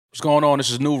What's going on? This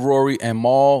is New Rory and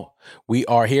Maul. We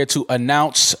are here to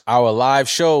announce our live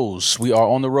shows. We are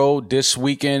on the road this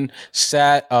weekend,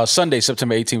 Sunday,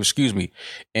 September 18th,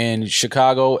 in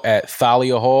Chicago at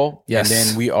Thalia Hall. Yes. And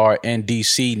then we are in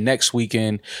DC next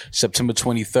weekend, September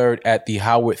 23rd at the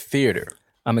Howard Theater.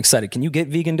 I'm excited. Can you get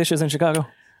vegan dishes in Chicago?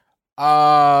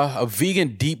 A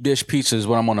vegan deep dish pizza is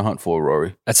what I'm on the hunt for,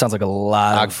 Rory. That sounds like a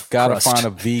lot of I gotta crust. find a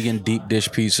vegan deep dish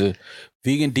pizza.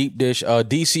 Vegan deep dish.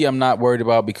 DC, I'm not worried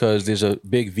about because there's a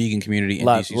big vegan community in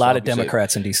DC. A lot of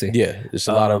Democrats in DC. Yeah, there's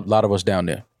a lot of us down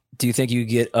there. Do you think you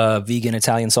get vegan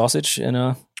Italian sausage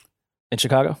in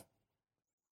Chicago?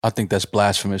 I think that's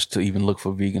blasphemous to even look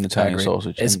for vegan Italian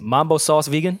sausage. Is Mambo sauce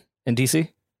vegan in DC?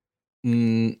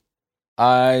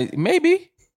 Maybe.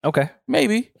 Okay.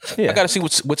 Maybe. Yeah. I got to see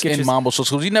what's in Mambo sauce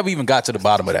because we never even got to the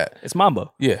bottom of that. It's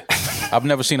Mambo. Yeah. I've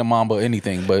never seen a Mambo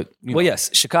anything, but you know. Well, yes,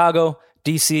 Chicago,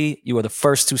 DC, you are the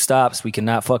first two stops. We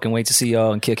cannot fucking wait to see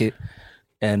y'all and kick it.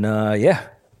 And yeah.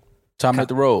 Time to hit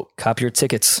the road. Cop your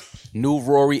tickets.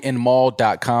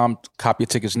 NewRoryandMall.com. Cop your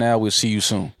tickets now. We'll see you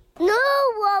soon. New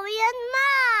Rory and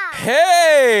Maul.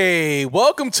 Hey,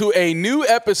 welcome to a new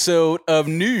episode of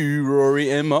New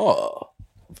Rory and Maul.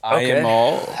 I am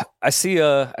Maul. I see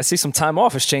some time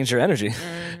off has changed your energy.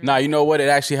 Nah, you know what? It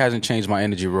actually hasn't changed my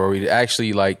energy, Rory. It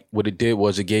actually, what it did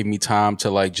was it gave me time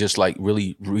to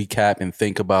really recap and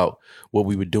think about what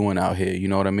we were doing out here. You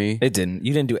know what I mean? It didn't.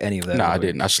 You didn't do any of that. Nah, I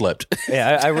didn't. I slept.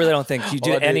 Yeah, I really don't think you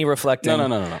did any reflecting.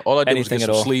 No. All I did was get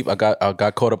some sleep. I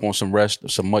got caught up on some rest,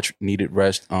 some much needed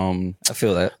rest. I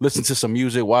feel that. Listen to some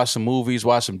music, watch some movies,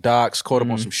 watch some docs, caught up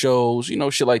on some shows,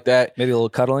 shit like that. Maybe a little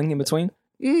cuddling in between?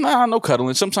 Nah, no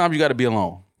cuddling. Sometimes you got to be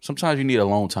alone. Sometimes you need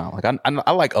alone time. Like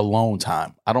I like alone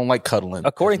time. I don't like cuddling.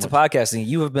 According to podcasting,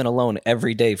 you have been alone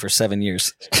every day for 7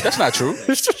 years. That's not true.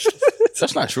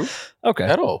 That's not true. Okay.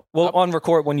 At all. Well,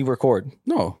 when you record.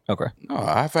 No. Okay. No,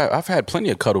 I've had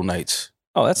plenty of cuddle nights.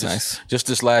 Oh, that's nice. Just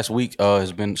this last week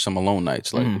has been some alone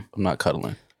nights. Like I'm not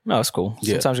cuddling. No, that's cool.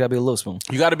 Yeah. Sometimes you gotta be a little spoon.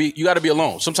 You gotta be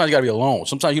alone. Sometimes you gotta be alone.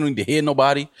 Sometimes you don't need to hear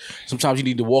nobody. Sometimes you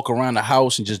need to walk around the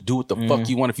house and just do what the fuck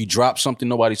you want. If you drop something,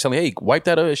 nobody's telling, hey, wipe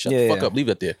that up, shut the fuck up, leave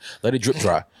that there. Let it drip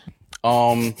dry.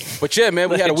 But yeah, man,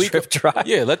 we had a week. Drip dry.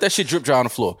 Yeah, let that shit drip dry on the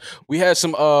floor. We had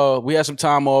some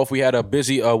time off. We had a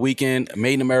busy weekend.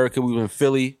 Made in America. We were in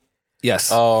Philly. Yes.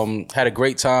 Had a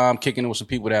great time kicking it with some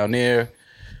people down there.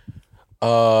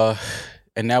 And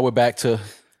now we're back to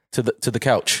the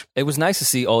couch. It was nice to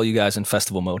see all you guys in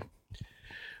festival mode.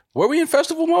 Were we in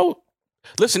festival mode?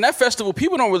 Listen, that festival,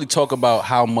 people don't really talk about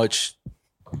how much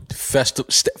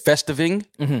festiving.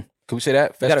 Mm-hmm. Can we say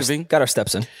that? Festiving? Got our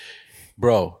steps in.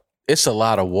 Bro, it's a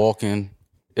lot of walking.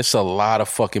 It's a lot of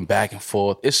fucking back and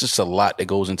forth. It's just a lot that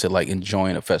goes into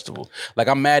enjoying a festival.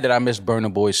 I'm mad that I missed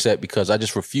Burna Boy's set because I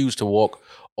just refused to walk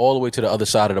all the way to the other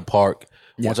side of the park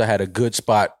once I had a good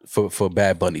spot for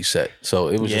Bad Bunny's set. So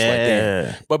it was just like,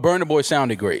 damn. But Burna Boy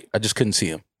sounded great. I just couldn't see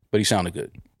him, but he sounded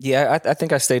good. Yeah, I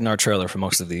think I stayed in our trailer for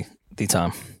most of the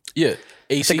time. Yeah.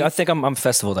 AC? I think I'm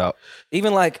festivaled out.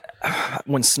 Even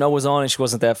when snow was on and she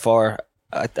wasn't that far,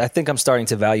 I think I'm starting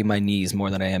to value my knees more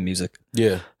than I am music.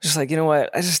 Yeah. Just you know what?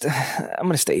 I'm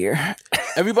going to stay here.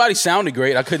 Everybody sounded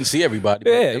great. I couldn't see everybody.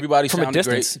 But everybody from sounded a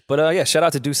distance. Great. But yeah, shout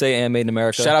out to Duce and Made in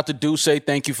America. Shout out to Duce.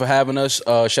 Thank you for having us.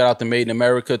 Shout out to Made in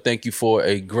America. Thank you for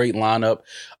a great lineup.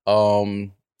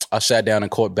 I sat down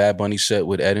and caught Bad Bunny set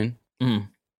with Eden. Mm.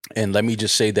 And let me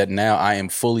just say that now I am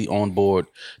fully on board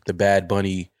the Bad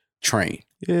Bunny train.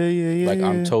 Yeah.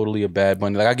 I'm totally a Bad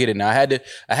Bunny. I get it now. I had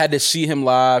to see him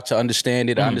live to understand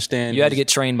it. I understand. You had to get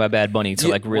trained by Bad Bunny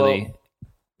to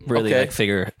really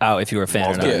figure out if you were a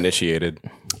fan or not. Initiated.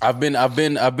 I've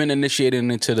been initiated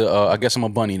into the. I guess I'm a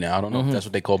bunny now. I don't know if that's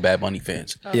what they call Bad Bunny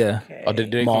fans. Yeah.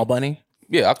 Mall bunny.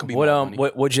 Yeah, I could be.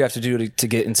 What'd you have to do to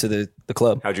get into the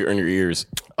club? How'd you earn your ears?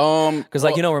 Because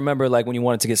remember when you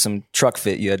wanted to get some truck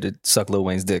fit, you had to suck Lil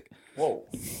Wayne's dick. Whoa.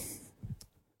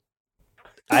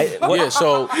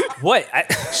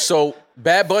 So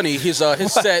Bad Bunny, his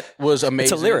set was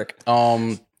amazing. It's a lyric.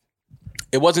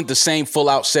 It wasn't the same full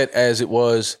out set as it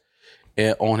was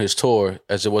on his tour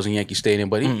as it was in Yankee Stadium,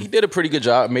 but he did a pretty good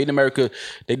job. Made in America,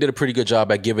 they did a pretty good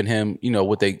job at giving him,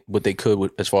 what they could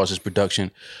with, as far as his production.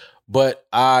 But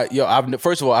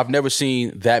first of all, I've never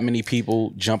seen that many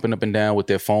people jumping up and down with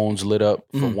their phones lit up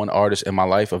for one artist in my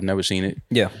life. I've never seen it.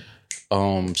 Yeah.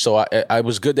 So I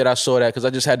was good that I saw that because I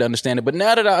just had to understand it. But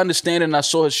now that I understand it and I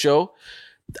saw his show,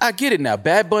 I get it now.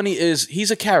 Bad Bunny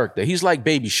he's a character. He's like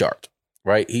Baby Shark,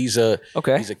 right? He's a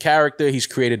character. He's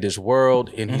created this world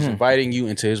and he's inviting you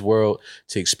into his world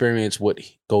to experience what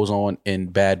goes on in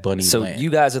Bad Bunny land. So you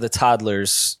guys are the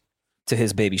toddlers to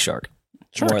his Baby Shark,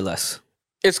 more or less.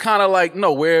 It's kind of like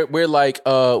no, we're like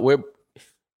we're.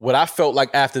 What I felt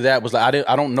like after that was like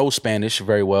I don't know Spanish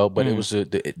very well, but it was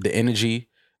the energy,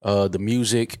 the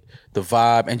music, the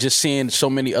vibe, and just seeing so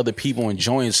many other people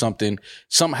enjoying something.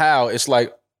 Somehow it's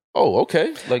like, oh,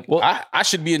 okay, like I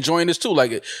should be enjoying this too.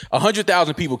 Like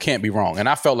 100,000 people can't be wrong, and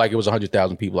I felt like it was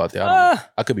 100,000 people out there. I don't know.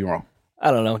 I could be wrong.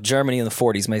 I don't know. Germany in the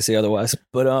 40s may say otherwise,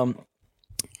 but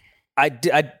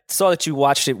I saw that you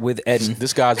watched it with Eden.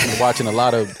 This guy's been watching a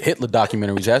lot of Hitler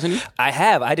documentaries, hasn't he? I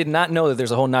have. I did not know that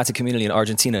there's a whole Nazi community in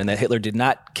Argentina and that Hitler did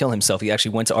not kill himself. He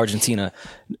actually went to Argentina.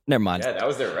 Never mind. Yeah, that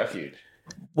was their refuge.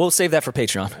 We'll save that for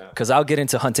Patreon because I'll get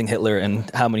into hunting Hitler and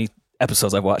how many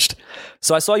episodes I've watched.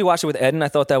 So I saw you watch it with Eden. I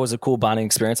thought that was a cool bonding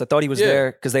experience. I thought he was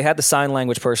there because they had the sign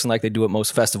language person like they do at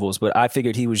most festivals, but I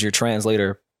figured he was your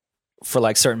translator for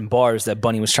like certain bars that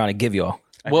Bunny was trying to give y'all.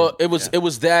 Well, it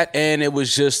was that, and it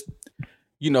was just,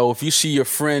 you know, if you see your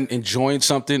friend enjoying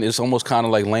something, it's almost kind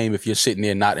of like lame if you're sitting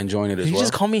there not enjoying it as Did well. you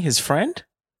just call me his friend?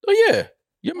 Oh yeah.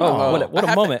 You're my, what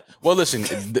a moment. Well, listen,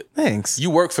 Thanks. you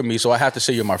work for me, so I have to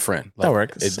say you're my friend. Like, That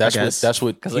works, That's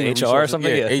what Because of HR or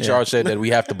something? Yeah, HR said that we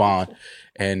have to bond,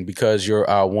 and because you're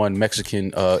our one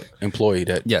Mexican employee,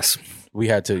 that Yes. we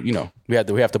had to, you know, we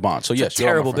have to bond. So yes, you're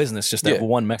my Terrible friend. business, just that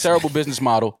one Mexican. Terrible business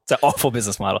model. It's an awful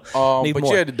business model. Need But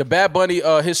more. yeah, the Bad Bunny,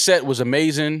 his set was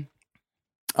amazing.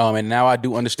 And now I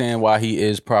do understand why he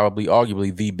is probably,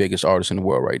 arguably, the biggest artist in the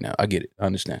world right now. I get it. I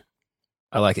understand.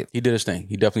 I like it. He did his thing.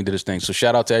 He definitely did his thing. So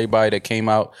shout out to everybody that came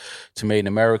out to Made in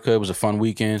America. It was a fun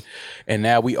weekend. And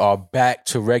now we are back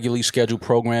to regularly scheduled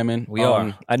programming. We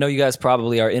are. I know you guys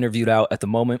probably are interviewed out at the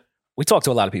moment. We talked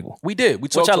to a lot of people. We did. We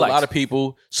talked I to a liked. lot of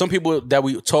people. Some people that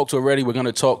we talked to already, we're going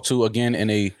to talk to again in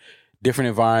a different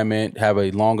environment, have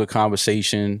a longer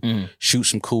conversation, shoot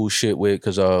some cool shit with,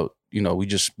 because you know, we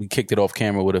kicked it off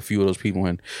camera with a few of those people,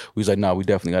 and we was like, nah, we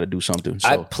definitely got to do something.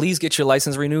 So Please get your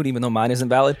license renewed, even though mine isn't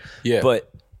valid. Yeah. But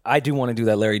I do want to do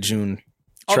that Larry June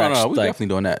oh track. no, we like, definitely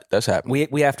doing that. That's happening.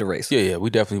 we have to race. Yeah, we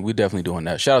definitely doing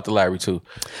that. Shout out to Larry too.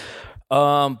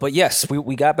 But yes,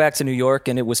 we got back to New York,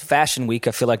 and it was Fashion Week.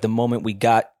 I feel like the moment we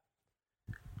got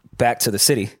back to the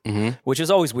city, which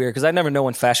is always weird because I never know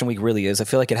when Fashion Week really is. I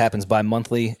feel like it happens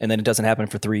bi-monthly, and then it doesn't happen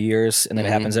for 3 years, and then it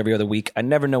happens every other week. I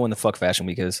never know when the fuck Fashion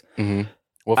Week is.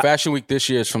 Well, Fashion Week this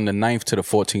year is from the 9th to the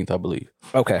 14th, I believe.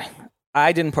 Okay.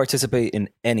 I didn't participate in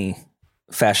any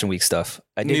Fashion Week stuff.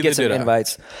 I did Neither get some did I.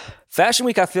 invites. Fashion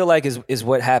Week, I feel like, is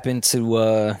what happened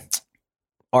to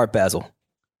Art Basel.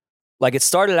 Like, it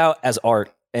started out as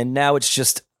art, and now it's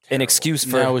just an excuse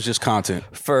Now it's just content.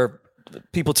 for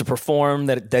people to perform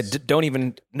that don't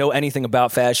even know anything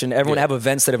about fashion. Everyone have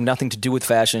events that have nothing to do with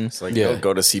fashion. It's like, don't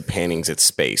go to see paintings at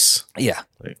Space. Yeah.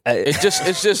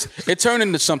 It turned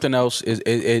into something else.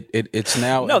 It's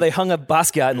now No, they hung up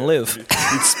Basquiat and Live.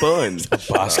 It's spun.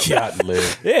 Basquiat and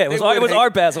Live. Yeah, it was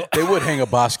Art Basel. They would hang a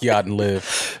Basquiat and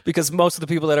Live. Because most of the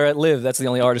people that are at Live, that's the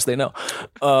only artist they know.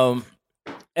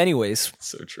 Anyways,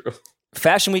 So true.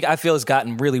 Fashion Week, I feel, has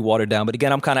gotten really watered down. But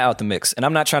again, I'm kind of out the mix. And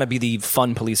I'm not trying to be the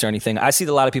fun police or anything. I see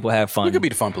that a lot of people have fun. You could be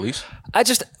the fun police.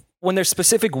 When there's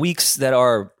specific weeks that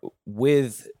are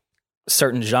with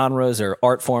certain genres or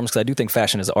art forms, because I do think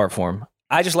fashion is an art form,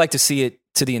 I just like to see it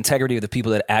to the integrity of the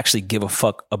people that actually give a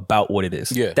fuck about what it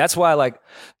is. Yeah. That's why,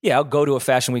 I'll go to a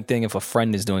Fashion Week thing if a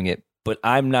friend is doing it. But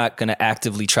I'm not going to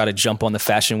actively try to jump on the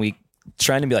Fashion Week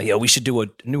trying to be like, yo, we should do a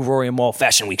new Rory and Mall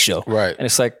Fashion Week show. Right. And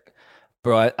it's like,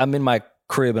 bro, I'm in my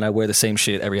crib and I wear the same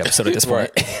shit every episode at this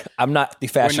point. I'm not the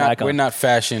fashion icon. We're not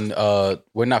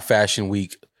Fashion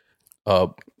Week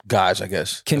guys, I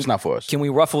guess. It's not for us. Can we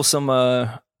ruffle some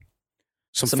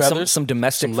feathers? some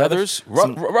domestic some leathers?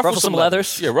 ruffle some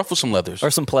leathers? Yeah, ruffle some leathers. Or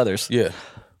some pleathers? Yeah.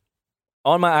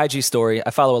 On my IG story,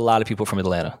 I follow a lot of people from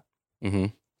Atlanta. Mm-hmm.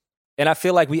 And I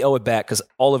feel like we owe it back because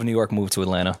all of New York moved to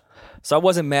Atlanta. So I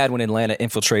wasn't mad when Atlanta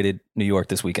infiltrated New York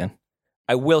this weekend.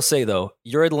 I will say, though,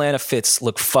 your Atlanta fits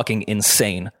look fucking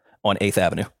insane on 8th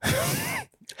Avenue.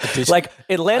 Like,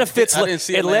 Atlanta fits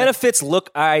look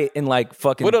in like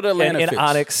fucking What are the Atlanta in fits?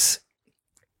 Onyx.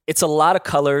 It's a lot of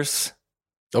colors.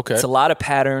 Okay. It's a lot of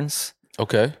patterns.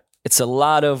 Okay. It's a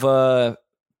lot of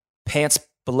pants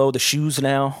below the shoes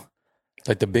now.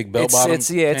 Like the big bell bottom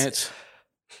pants.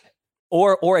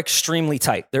 Or extremely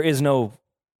tight. There is no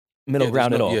middle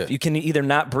ground at all. Yeah. You can either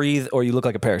not breathe or you look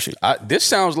like a parachute. This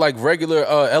sounds like regular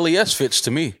LES fits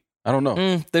to me. I don't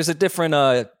know. There's a different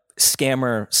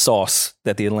scammer sauce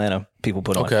that the Atlanta people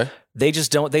put on. Okay. They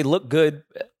just don't. They look good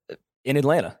in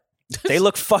Atlanta. They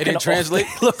look fucking. didn't translate?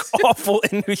 They look awful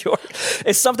in New York.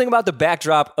 It's something about the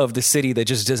backdrop of the city that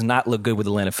just does not look good with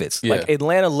Atlanta fits. Yeah. Like,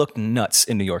 Atlanta looked nuts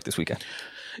in New York this weekend.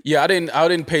 Yeah, I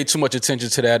didn't pay too much attention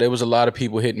to that. There was a lot of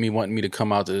people hitting me, wanting me to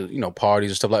come out to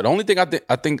parties and stuff like that. The only thing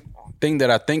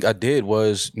I think I did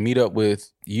was meet up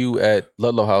with you at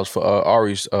Ludlow House for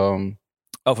Ari's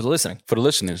Oh, for the listening. for the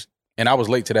listeners, and I was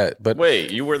late to that. But Wait,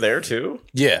 you were there too?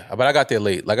 yeah, but I got there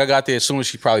late. Like I got there as soon as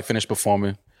she probably finished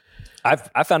performing.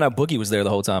 I found out Boogie was there the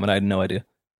whole time, and I had no idea.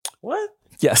 What?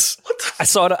 Yes. I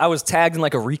saw it. I was tagged in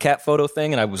like a recap photo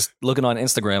thing, and I was looking on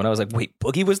Instagram, and I was like, wait,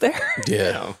 Boogie was there?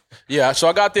 Yeah. So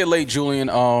I got there late, Julian.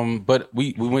 But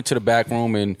we went to the back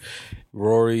room and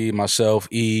Rory, myself,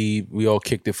 E, we all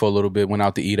kicked it for a little bit. Went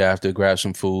out to eat after, grabbed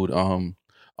some food.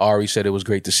 Ari said it was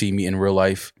great to see me in real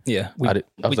life. Yeah. I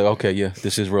was like, okay, yeah,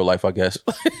 this is real life, I guess.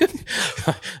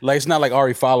 Like it's not like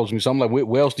Ari follows me, so I'm like,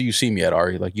 where else do you see me at,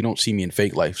 Ari? Like you don't see me in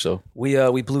fake life, so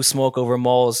We blew smoke over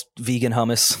Maul's vegan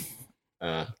hummus.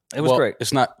 It was great.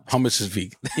 It's not hummus is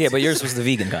vegan. Yeah, but yours was the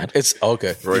vegan kind. It's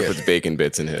okay. Roy puts bacon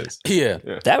bits in his. Yeah.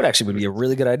 That would actually be a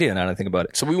really good idea now that I think about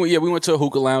it. So we went to a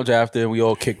hookah lounge after, and we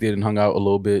all kicked it and hung out a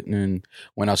little bit and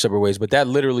went our separate ways. But that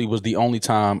literally was the only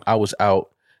time I was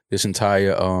out this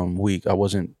entire week. I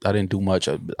didn't do much.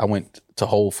 I went to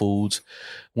Whole Foods,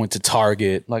 went to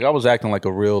Target. Like I was acting like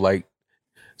a real like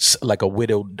a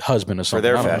widowed husband or For something.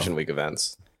 their I don't Fashion know. Week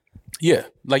events. Yeah,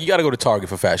 like you got to go to Target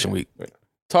for Fashion Week.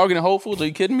 Target and Whole Foods? Are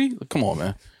you kidding me? Like, come on,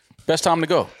 man. Best time to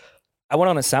go. I went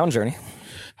on a sound journey.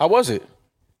 How was it?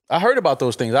 I heard about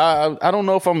those things. I don't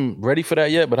know if I'm ready for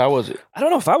that yet, but how was it? I don't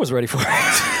know if I was ready for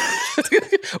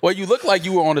it. Well, you look like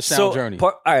you were on a sound journey.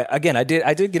 All right, again, I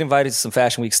did get invited to some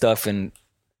Fashion Week stuff, and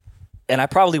I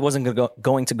probably wasn't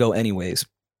going to go anyways.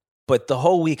 But the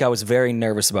whole week, I was very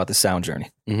nervous about the sound journey.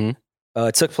 Mm-hmm.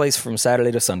 It took place from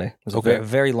Saturday to Sunday. It was a very,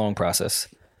 very long process.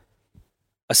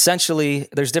 Essentially,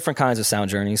 there's different kinds of sound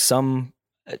journeys. Some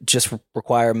just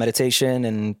require meditation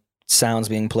and sounds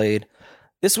being played.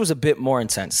 This was a bit more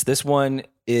intense. This one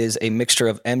is a mixture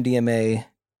of MDMA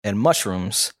and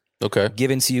mushrooms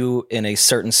given to you in a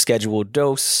certain scheduled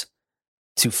dose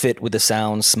to fit with the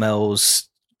sounds, smells,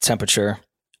 temperature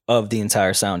of the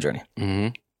entire sound journey.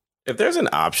 Mm-hmm. If there's an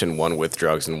option, one with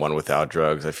drugs and one without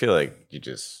drugs, I feel like you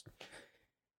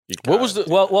what was the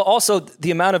well also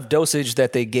the amount of dosage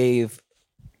that they gave,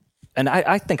 and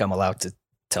I think I'm allowed to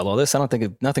tell all this. I don't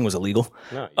think nothing was illegal.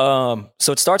 No,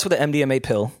 So it starts with an MDMA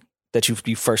pill that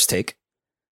you first take.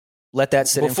 Let that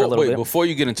sit in for a little bit. Before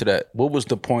you get into that, what was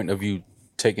the point of you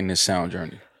taking this sound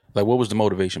journey? Like, what was the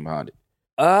motivation behind it?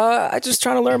 I just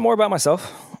trying to learn more about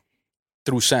myself.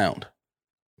 Through sound.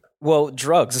 Well,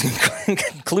 drugs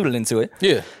included into it.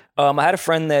 Yeah. I had a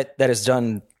friend that has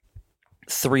done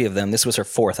 3 of them. This was her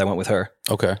 4th. I went with her.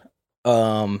 Okay.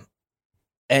 And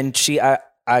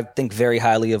I think very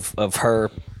highly of her,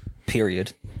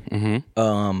 period.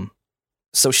 Mm-hmm.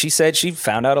 So she said she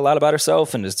found out a lot about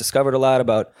herself and has discovered a lot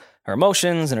about her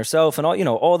emotions and herself and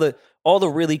all the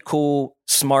really cool,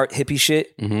 smart, hippie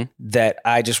shit that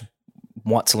I just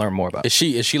want to learn more about. Is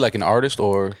she like an artist,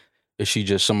 or is she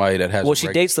just somebody that has? Well, she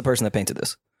dates the person that painted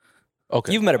this.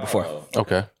 Okay. You've met her before.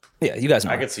 Okay. Yeah, you guys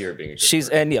know. I her. could see her being a good She's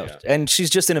person. and she's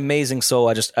just an amazing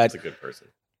soul. She's a good person.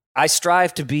 I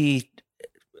strive to be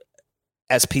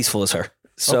as peaceful as her.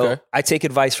 So Okay. I take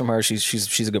advice from her.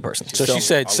 She's a good person. So she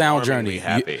said sound Alarmingly journey.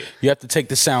 happy. You have to take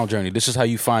the sound journey. This is how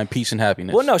you find peace and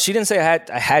happiness. Well, no, she didn't say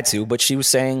I had to, but she was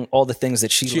saying all the things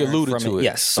that she learned alluded from to it.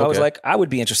 Yes. So I was Okay. like, I would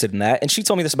be interested in that. And she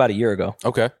told me this about a year ago.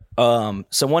 Okay.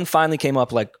 So one finally came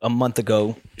up like a month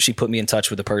ago. She put me in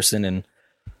touch with the person, and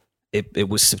it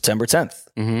was September 10th.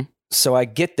 Mm-hmm. So I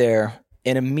get there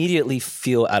and immediately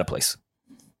feel out of place.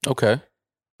 Okay.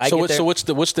 I So get there-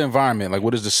 what's the environment? Like,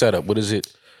 what is the setup? What is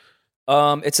it?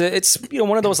 It's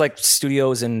one of those like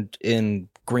studios in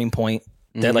Greenpoint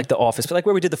that like the office, but like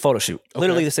where we did the photo shoot,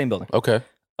 literally the same building. Okay.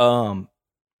 And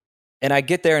I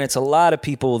get there and it's a lot of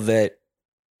people that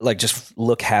like just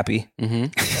look happy. Mm-hmm.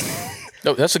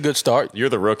 No, that's a good start. You're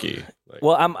the rookie. Like,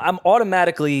 Well, I'm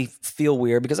automatically feel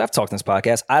weird because I've talked in this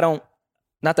podcast.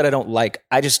 Not that I don't like,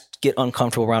 I just get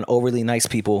uncomfortable around overly nice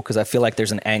people because I feel like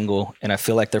there's an angle and I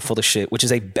feel like they're full of shit, which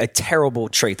is a terrible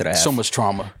trait that I have. So much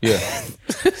trauma. Yeah.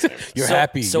 You're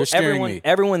happy. So You're scaring me.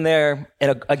 everyone there,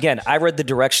 and again, I read the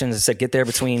directions. It said get there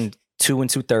between 2 and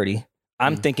 2:30.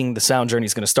 I'm thinking the sound journey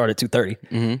is going to start at 2:30.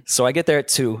 Mm-hmm. So I get there at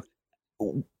 2.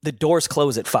 The doors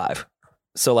close at 5.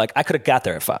 So like I could have got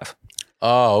there at 5.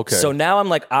 Oh, okay. So now I'm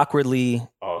like awkwardly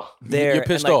there. You're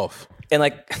pissed and, like, off. And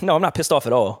like, no, I'm not pissed off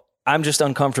at all. I'm just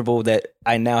uncomfortable that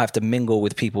I now have to mingle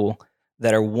with people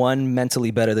that are 1, mentally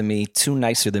better than me, 2,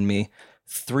 nicer than me,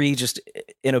 3, just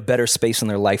in a better space in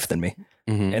their life than me.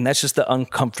 And that's just the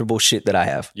uncomfortable shit that I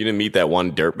have. You didn't meet that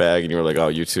one dirtbag and you were like, oh,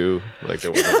 you too? Like,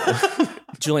 there was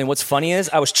Julian, what's funny is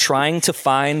I was trying to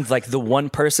find like the one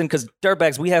person, because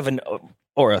dirtbags, we have an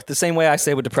aura. The same way I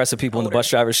say with depressive people in the bus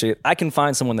driver shit, I can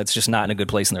find someone that's just not in a good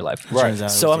place in their life. Right.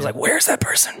 So I was like, where's that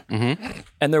person?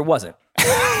 And there wasn't.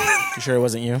 You sure it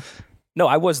wasn't you? No,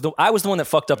 I was the one that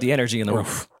fucked up the energy in the room.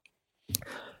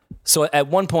 So at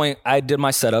one point, I did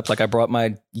my setup. Like I brought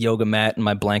my yoga mat and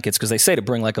my blankets, because they say to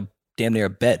bring like a damn near a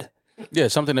bed. Yeah,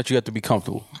 something that you have to be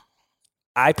comfortable.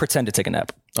 I pretend to take a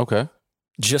nap Okay.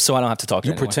 just so I don't have to talk to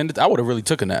You anyone. pretended? I would have really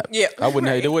took a nap. Yeah. I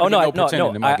wouldn't have. There Oh wouldn't have been no no,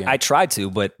 pretending in my game. I tried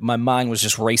to, but my mind was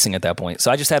just racing at that point.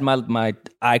 So I just had my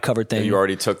eye covered thing. you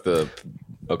already took the.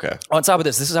 Okay. On top of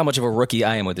this is how much of a rookie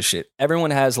I am with this shit.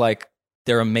 Everyone has like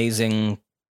their amazing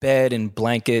bed and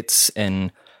blankets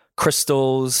and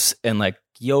crystals and like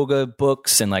yoga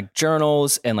books and like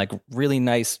journals and like really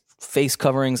nice face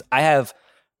coverings. I have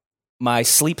my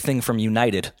sleep thing from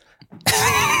United.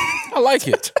 I like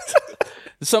it.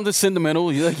 It's something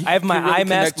sentimental. You I have my can really eye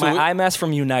mask, connect to it. eye mask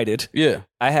from United. Yeah.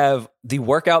 I have the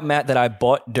workout mat that I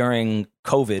bought during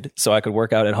COVID so I could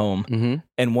work out at home,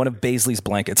 and one of Baisley's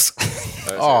blankets.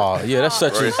 Oh, yeah, that's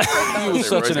such a Royce- you was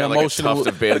such Royce an got like a emotional. tuft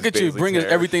of Bailey's- Look at you Baisley's bringing hair.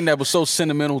 everything that was so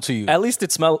sentimental to you. At least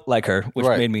it smelled like her, which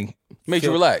Right. made me Made you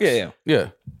feel- relax. Yeah.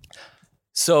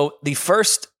 So the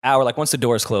first hour, like once the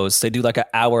doors close, they do like an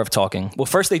hour of talking. Well,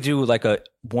 first they do like a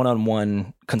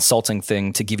one-on-one consulting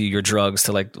thing to give you your drugs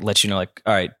to like let you know, like,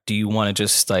 all right, do you want to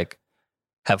just like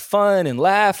have fun and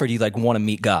laugh, or do you like want to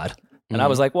meet God? And I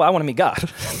was like, well, I want to meet God.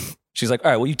 She's like,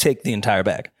 all right, well, you take the entire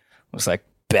bag. I was like,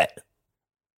 bet.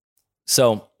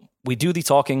 So we do the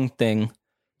talking thing.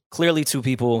 Clearly, two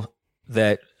people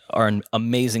that are in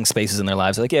amazing spaces in their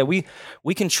lives. Like, yeah, we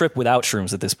can trip without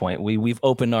shrooms at this point. We've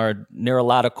opened our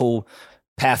neurological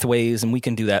pathways and we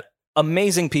can do that.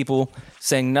 Amazing people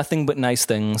saying nothing but nice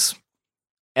things.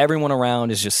 Everyone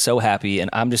around is just so happy, and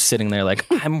I'm just sitting there like,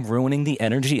 I'm ruining the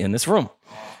energy in this room.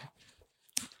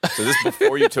 So this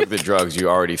before you took the drugs, you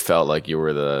already felt like you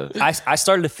were the. I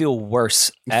started to feel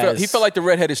worse. He felt like the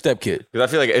redheaded stepkid. Because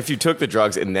I feel like if you took the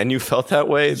drugs and then you felt that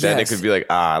way, then it Yes. could be like,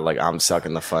 like I'm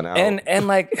sucking the fun out. and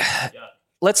like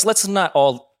let's not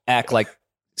all act like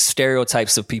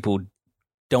stereotypes of people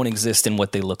don't exist in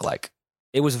what they look like.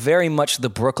 It was very much the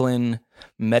Brooklyn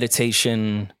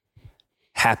meditation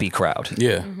happy crowd.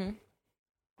 Yeah.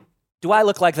 Do I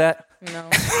look like that? No.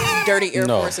 Dirty Air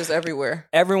No. Forces everywhere.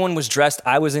 Everyone was dressed.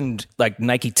 I was in like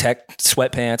Nike Tech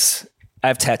sweatpants. I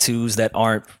have tattoos that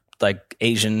aren't like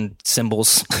Asian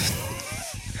symbols.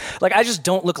 Like I just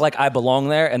don't look like I belong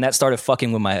there, and that started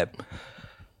fucking with my head.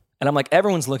 And I'm like,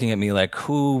 everyone's looking at me like,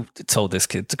 who told this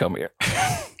kid to come here?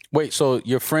 Wait, so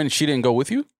your friend, she didn't go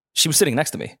with you? She was sitting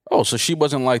next to me. Oh, so she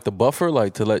wasn't like the buffer,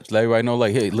 like to let everybody know,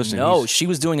 like, hey, listen. No, he's- she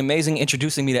was doing amazing,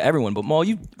 introducing me to everyone. But Maul,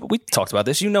 we talked about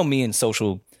this. You know me in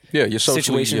social yeah, your social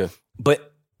situation. Yeah,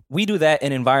 But we do that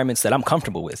in environments that I'm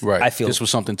comfortable with. right. I feel this was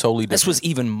something totally different. this was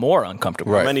even more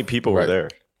uncomfortable. Right. How many people were Right. there?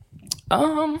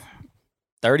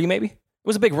 30 maybe. It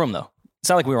was a big room though. It's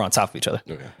not like we were on top of each other.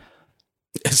 Okay.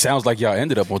 It sounds like y'all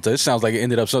ended up on that. It sounds like it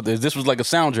ended up something. This was like a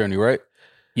sound journey, right?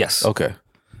 Yes. Okay.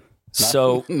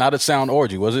 So Not a sound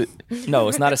orgy, was it? no, it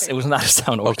was not a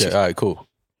sound orgy. Okay. All right. Cool.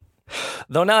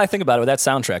 Though now I think about it, with that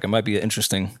soundtrack, it might be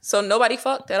interesting. So nobody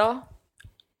fucked at all?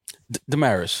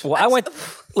 Damaris. Well, I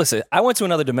went to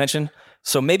another dimension.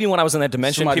 So maybe when I was in that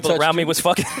dimension, Somebody people touched around me you? was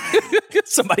fucking.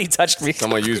 Somebody touched me.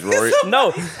 Someone used Rory.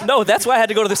 No, that's why I had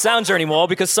to go to the sound journey mall,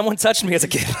 because someone touched me as a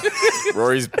kid.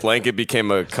 Rory's blanket became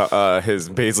his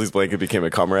Baisley's blanket became a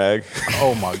cum rag.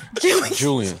 Oh my,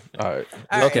 Julian. All right.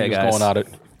 Okay, He was guys. Going out it.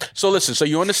 So listen. So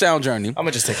you're on the sound journey. I'm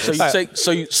gonna just take So this. you take.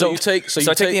 So you take. So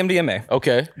I take the MDMA.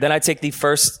 Okay. Then I take the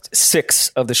first 6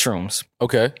 of the shrooms,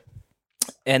 Okay.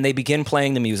 and they begin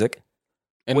playing the music.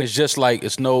 And it's just like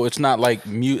it's not like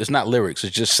it's not lyrics.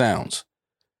 It's just sounds.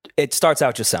 It starts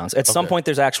out just sounds. At some Okay. point,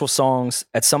 there's actual songs.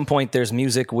 At some point, there's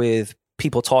music with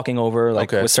people talking over,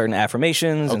 like Okay. with certain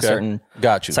affirmations and Okay. certain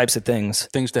Got you. types of things.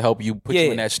 Things to help you put Yeah, you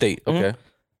yeah. in that state. Mhm. Okay.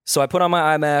 So I put on my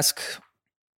eye mask.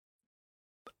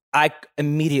 I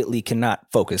immediately cannot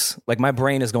focus. Like my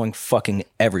brain is going fucking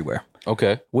everywhere,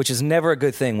 Okay. which is never a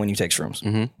good thing when you take shrooms.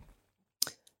 Mhm.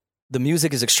 The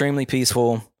music is extremely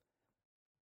peaceful.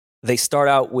 They start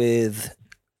out with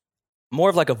more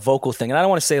of like a vocal thing. And I don't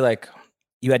want to say like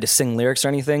you had to sing lyrics or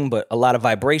anything, but a lot of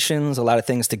vibrations, a lot of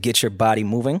things to get your body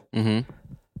moving. Mhm.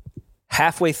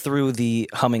 Halfway through the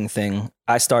humming thing,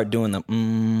 I start doing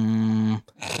the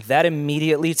that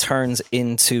immediately turns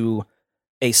into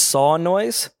a saw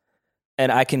noise,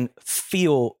 and I can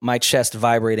feel my chest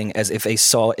vibrating as if a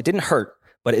saw, it didn't hurt,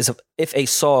 but as if a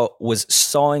saw was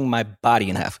sawing my body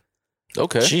in half.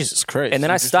 Okay. Jesus Christ. And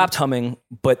then I stopped humming,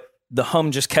 but the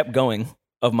hum just kept going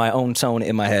of my own tone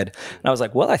in my head. And I was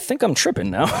like, well, I think I'm tripping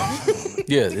now.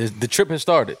 Yeah, the trip has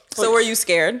started. So were you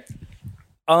scared?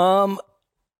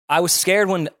 I was scared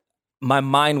when my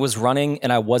mind was running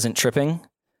and I wasn't tripping,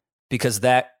 because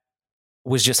that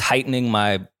was just heightening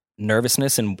my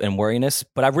nervousness and worriness.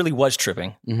 But I really was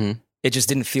tripping. Mm-hmm. It just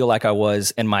didn't feel like I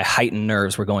was, and my heightened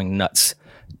nerves were going nuts.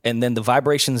 And then the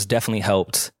vibrations definitely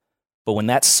helped. But when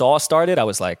that saw started, I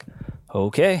was like,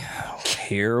 okay,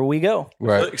 here we go.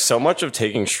 Right. Like, so much of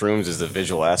taking shrooms is the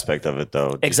visual aspect of it,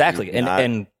 though. Did Exactly. you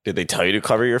And did they tell you to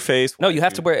cover your face? no, you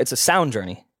have to wear, it's a sound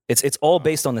journey. It's all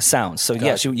based on the sounds. So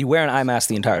yes, you wear an eye mask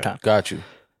the entire time. Got you.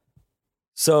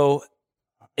 So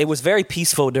it was very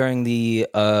peaceful during the,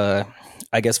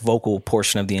 I guess, vocal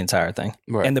portion of the entire thing.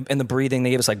 Right. And the breathing, they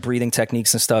gave us like breathing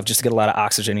techniques and stuff just to get a lot of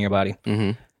oxygen in your body.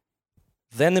 Mm-hmm.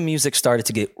 Then the music started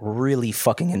to get really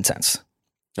fucking intense.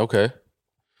 Okay.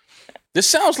 This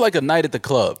sounds like a night at the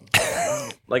club.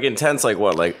 Like intense, like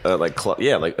what? Like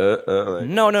yeah, like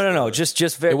No.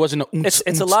 Just very. It wasn't.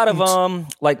 It's a lot of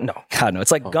like no, God no.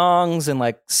 It's like gongs and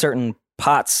like certain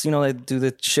pots. You know, they do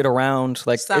the shit around.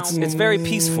 Like it's very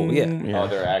peaceful. Yeah. Oh,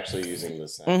 they're actually using the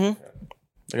sound. Mm-hmm.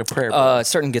 like a prayer.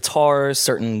 Certain guitars,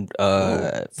 certain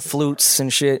flutes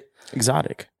and shit.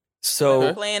 Exotic.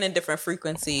 So Playing in different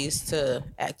frequencies to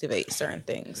activate certain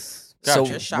things. so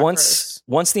Your chakras.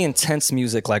 once the intense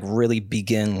music like really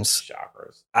begins,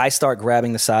 Chakras. I start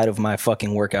grabbing the side of my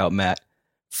fucking workout mat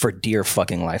for dear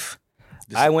fucking life.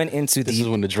 I went into This is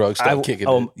when the drugs start kicking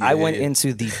in. I Yeah, went yeah.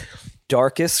 into the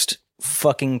darkest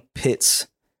fucking pits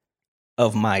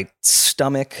of my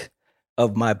stomach,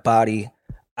 of my body.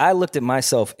 I looked at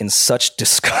myself in such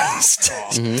disgust.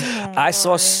 Mm-hmm. I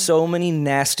saw so many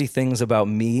nasty things about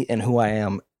me and who I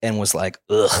am, and was like,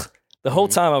 ugh. The whole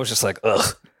time I was just like,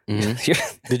 ugh. Mhm. You're-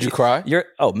 Did you cry? You're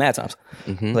mad times.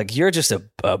 Mhm. Like you're just a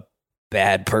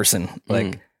bad person. Like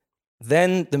Mm.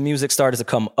 then the music started to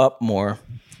come up more,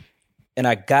 and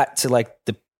I got to like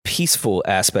the peaceful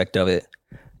aspect of it,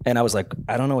 and I was like,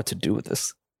 I don't know what to do with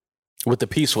this. With the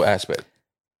peaceful aspect.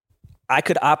 I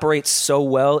could operate so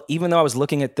well, even though I was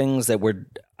looking at things that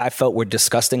I felt were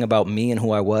disgusting about me and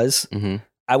who I was. Mm-hmm.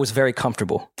 I was very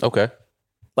comfortable. Okay.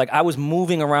 Like I was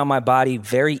moving around my body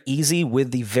very easy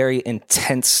with the very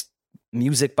intense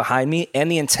music behind me and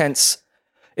the intense.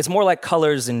 It's more like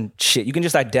colors and shit. You can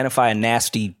just identify a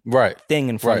nasty Right. thing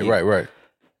in front of you. Right.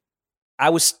 I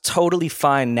was totally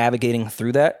fine navigating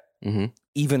through that, Mm-hmm.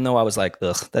 even though I was like,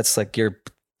 ugh, that's like you're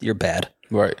bad.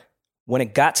 Right. When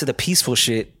it got to the peaceful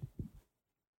shit,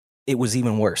 it was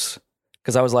even worse.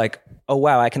 Because I was like, oh,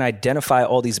 wow, I can identify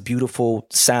all these beautiful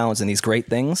sounds and these great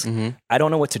things. Mm-hmm. I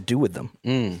don't know what to do with them.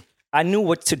 Mm. I knew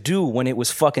what to do when it was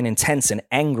fucking intense and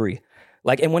angry.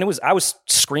 Like, and when I was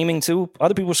screaming too.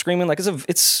 Other people were screaming. Like,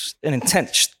 it's an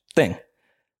intense thing.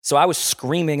 So I was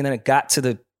screaming, and then it got to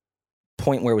the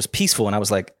point where it was peaceful, and I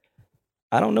was like,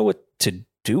 I don't know what to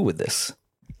do with this.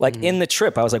 Like in the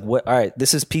trip, I was like, what? All right,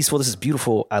 this is peaceful. This is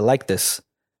beautiful. I like this.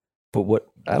 But what?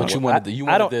 I don't But you know. wanted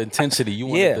I don't- the intensity. You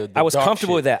wanted yeah, the I was dark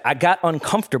comfortable shit. with that. I got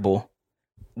uncomfortable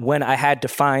when I had to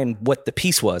find what the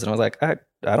peace was, and I was like, I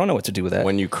don't know what to do with that.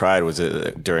 When you cried, was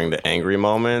it during the angry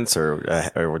moments or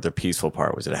the peaceful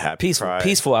part? Was it a happy Peaceful, cry?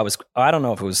 peaceful. I don't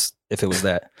know if it was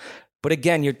that. But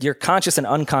again, you're conscious and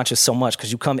unconscious so much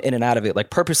because you come in and out of it,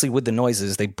 like purposely with the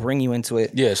noises. They bring you into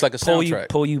it. Yeah, it's like a soundtrack.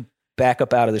 Pull you back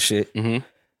up out of the shit.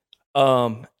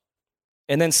 Mm-hmm.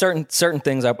 And then certain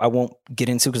things I won't get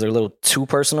into because they're a little too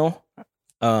personal.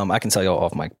 I can tell you all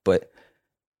off mic, but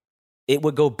it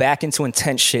would go back into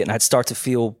intense shit, and I'd start to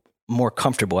feel more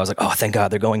comfortable. I was like, oh, thank God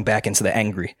they're going back into the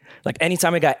angry. Like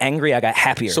anytime I got angry, I got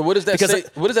happier. So what does that Because say?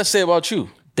 What does that say about you?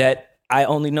 that I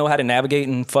only know how to navigate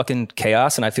in fucking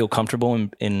chaos, and I feel comfortable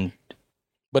in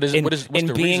But what's in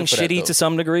the being reason for that, shitty though? to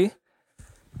some degree.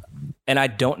 And I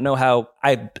don't know how.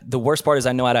 The worst part is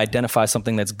I know how to identify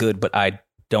something that's good, but I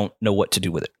don't know what to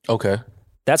do with it. Okay.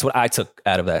 That's what I took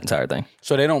out of that entire thing.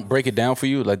 So they don't break it down for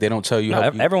you? Like they don't tell you No,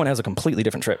 how you... everyone has a completely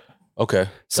different trip. Okay.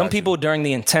 Some Gotcha. people during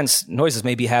the intense noises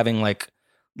may be having like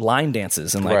line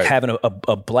dances and like Right. having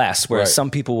a blast, whereas Right.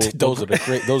 some people will, Those are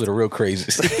the real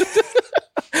crazies.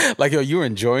 Like, yo, you're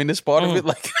enjoying this part of it?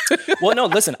 Like, Well, no,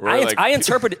 listen, We're I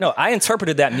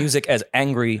interpreted that music as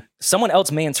angry. Someone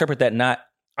else may interpret that not.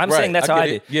 I'm Right, saying that's I how get I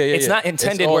it. did. Yeah, it's yeah. not It's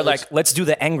intended all- where like, it's- let's do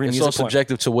the angry it's music all point.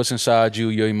 subjective to what's inside you,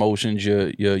 your emotions,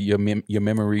 your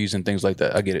memories and things like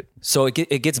that. I get it. So it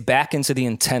gets back into the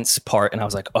intense part, and I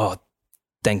was like, oh,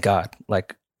 thank God.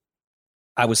 Like,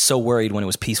 I was so worried when it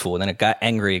was peaceful, and then it got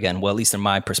angry again. Well, at least in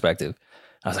my perspective.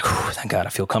 I was like, oh, thank God, I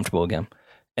feel comfortable again.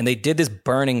 And they did this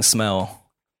burning smell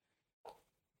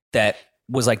that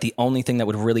was like the only thing that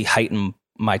would really heighten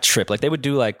my trip. Like they would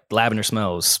do like lavender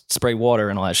smells, spray water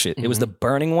and all that shit. It was the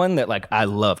burning one that like I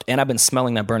loved. And I've been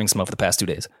smelling that burning smell for the past 2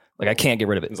 days. Like I can't get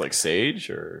rid of it. It's like sage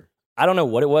or I don't know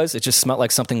what it was. It just smelled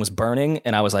like something was burning.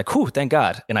 And I was like, whew, thank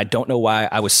God. And I don't know why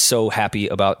I was so happy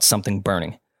about something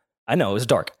burning. I know it was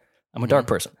dark. I'm a dark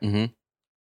person. Mm-hmm.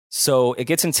 So it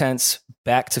gets intense,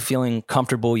 back to feeling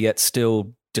comfortable yet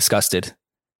still disgusted.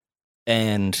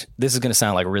 And this is going to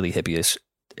sound like really hippie-ish.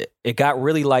 It got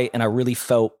really light and I really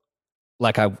felt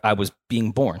like I was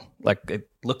being born. Like it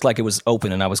looked like it was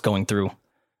open and I was going through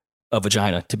a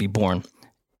vagina to be born.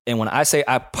 And when I say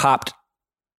I popped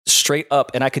straight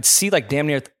up and I could see like damn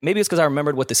near, maybe it's because I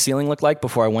remembered what the ceiling looked like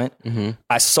before I went. Mm-hmm.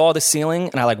 I saw the ceiling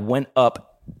and I like went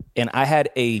up and I had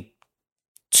a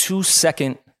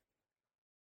 2-second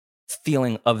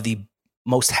feeling of the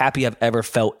most happy I've ever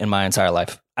felt in my entire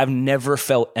life. I've never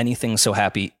felt anything so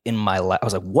happy in my life. I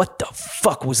was like, what the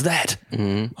fuck was that?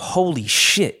 Mm-hmm. Holy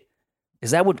shit.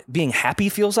 Is that what being happy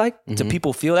feels like? Mm-hmm. Do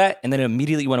people feel that? And then it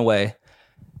immediately went away.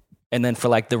 And then for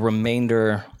like the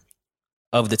remainder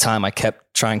of the time, I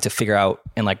kept trying to figure out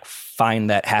and like find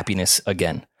that happiness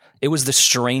again. It was the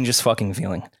strangest fucking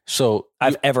feeling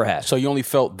I've ever had. So you only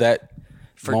felt that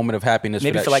moment of happiness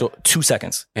maybe for like 2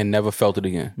 seconds and never felt it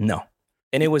again. No.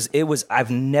 And it was,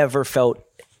 I've never felt,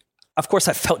 of course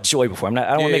I felt joy before. I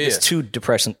don't want to make this too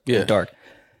depressing and dark.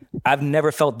 I've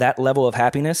never felt that level of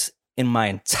happiness in my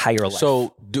entire life.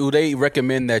 So do they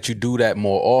recommend that you do that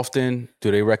more often?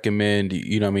 Do they recommend,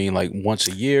 you know what I mean, like once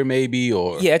a year maybe?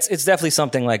 Or yeah, it's definitely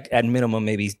something like at minimum,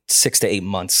 maybe 6 to 8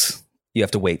 months you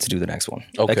have to wait to do the next one.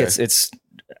 Okay. Like it's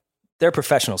they're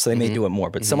professionals, so they may do it more,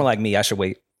 but someone like me, I should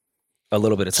wait a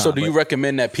little bit of time. So do you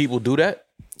recommend that people do that?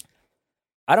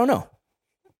 I don't know.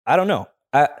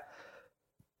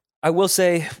 I will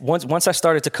say once I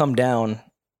started to come down,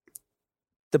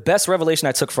 the best revelation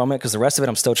I took from it, because the rest of it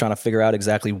I'm still trying to figure out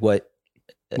exactly what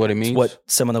it means, what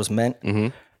some of those meant. Mm-hmm.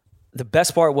 The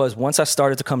best part was once I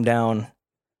started to come down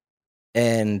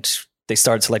and they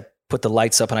started to like put the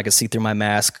lights up and I could see through my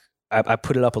mask, I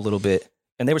put it up a little bit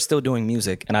and they were still doing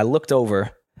music. And I looked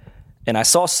over and I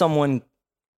saw someone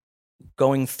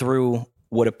going through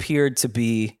what appeared to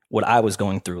be what I was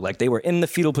going through. Like they were in the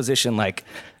fetal position, like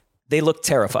they looked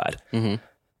terrified. Mm-hmm.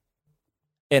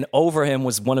 And over him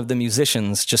was one of the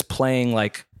musicians just playing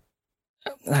like,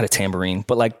 not a tambourine,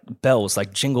 but like bells,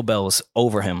 like jingle bells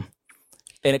over him.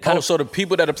 And it kind of, so the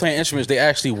people that are playing instruments, they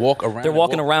actually walk around. they're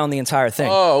walking around the entire thing.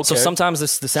 Oh, okay. So sometimes the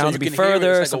sounds would be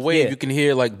further. It's like a wave. You can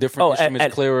hear like different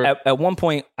instruments clearer. At one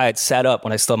point, I had sat up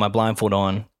when I still had my blindfold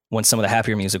on when some of the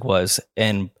happier music was,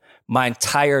 and my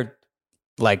entire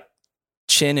like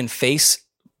chin and face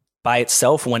by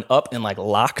itself went up and like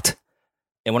locked.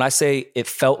 And when I say it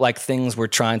felt like things were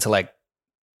trying to like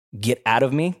get out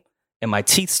of me, and my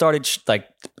teeth started like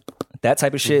that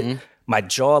type of shit. Mm-hmm. My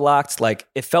jaw locked, like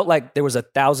it felt like there was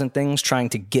 1,000 things trying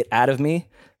to get out of me,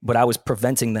 but I was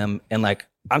preventing them. And like,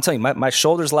 I'm telling you, my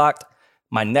shoulders locked,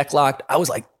 my neck locked. I was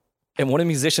like, and one of the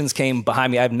musicians came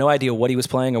behind me. I have no idea what he was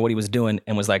playing or what he was doing,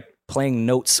 and was like playing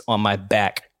notes on my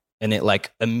back. And it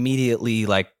like immediately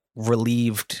like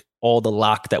relieved all the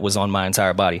lock that was on my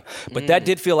entire body. But that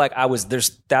did feel like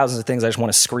there's thousands of things I just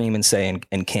want to scream and say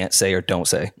and can't say or don't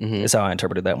say. Mm-hmm. Is how I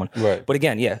interpreted that one. Right. But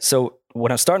again, yeah. So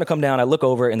when I'm starting to come down, I look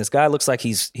over and this guy looks like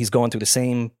he's going through the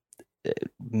same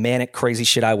manic, crazy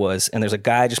shit I was. And there's a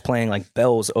guy just playing like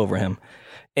bells over him.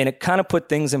 And it kind of put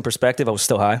things in perspective. I was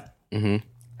still high. Mm-hmm.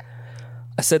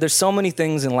 I said, there's so many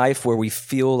things in life where we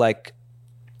feel like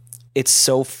it's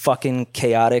so fucking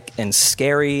chaotic and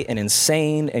scary and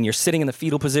insane. And you're sitting in the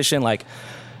fetal position like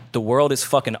the world is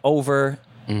fucking over.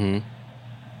 Mm-hmm.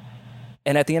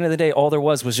 And at the end of the day, all there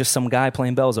was just some guy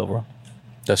playing bells over him.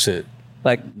 That's it.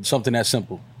 Like something that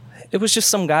simple. It was just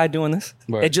some guy doing this.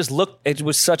 Right. It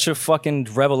was such a fucking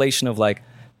revelation of like,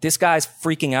 this guy's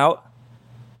freaking out.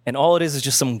 And all it is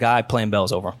just some guy playing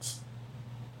bells over him.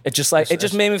 It just like, it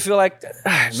just made me feel like,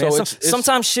 man,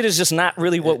 sometimes shit is just not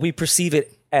really what we perceive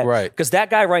it as. Right. Because that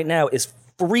guy right now is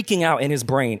freaking out in his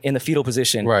brain in the fetal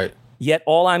position. Right. Yet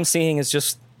all I'm seeing is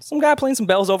just some guy playing some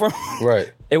bells over him.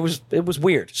 Right. It was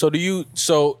weird.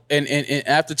 So and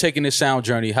after taking this sound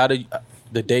journey, how did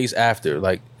the days after,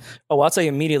 like? Oh, I'll tell you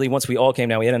immediately once we all came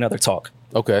down, we had another talk.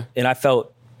 Okay. And I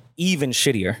felt even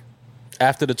shittier.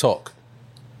 After the talk?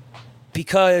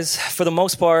 Because for the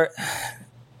most part,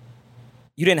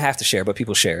 you didn't have to share, but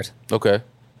people shared. Okay.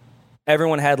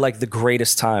 Everyone had like the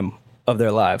greatest time of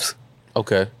their lives.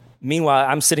 Okay. Meanwhile,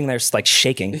 I'm sitting there like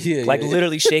shaking,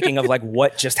 literally shaking of like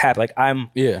what just happened. Like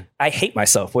I hate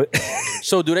myself.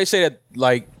 So do they say that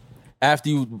like after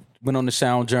you went on the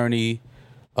sound journey,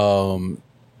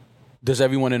 Does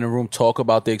everyone in the room talk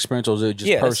about the experience, or is it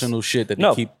just personal shit that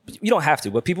they keep? You don't have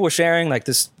to, but people were sharing like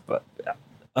this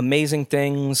amazing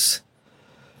things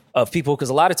of people, because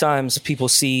a lot of times people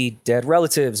see dead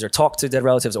relatives or talk to dead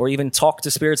relatives or even talk to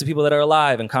spirits of people that are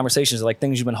alive, and conversations are like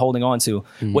things you've been holding on to,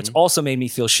 which also made me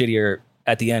feel shittier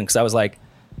at the end, because I was like,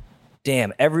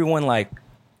 damn, everyone like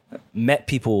met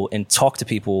people and talked to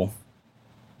people,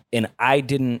 and I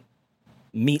didn't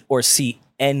meet or see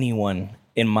anyone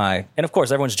in my, and of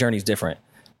course everyone's journey is different,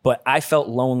 but I felt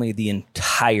lonely the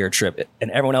entire trip, and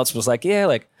everyone else was like, yeah,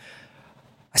 like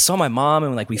I saw my mom,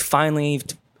 and like we finally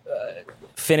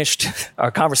finished our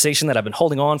conversation that I've been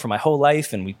holding on for my whole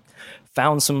life, and we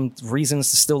found some reasons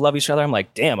to still love each other. I'm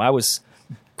like, damn, I was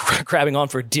grabbing on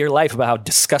for dear life about how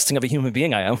disgusting of a human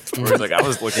being I am. Whereas, like, I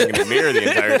was looking in the mirror the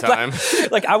entire time.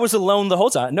 like I was alone the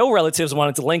whole time. No relatives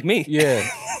wanted to link me. Yeah.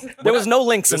 There was no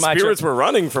links in my trip. The spirits were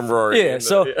running from Rory. Yeah,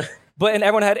 and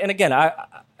everyone had, and again, I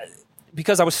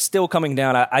because I was still coming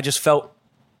down, I just felt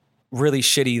really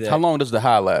shitty. How long does the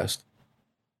high last?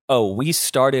 Oh, we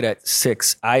started at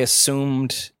 6. I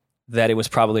assumed that it was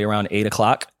probably around 8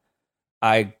 o'clock.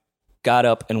 I got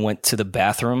up and went to the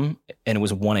bathroom, and it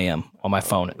was 1 a.m. on my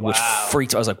phone, which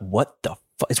freaked. I was like, "What the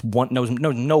fuck? It's one?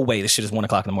 No way! This shit is 1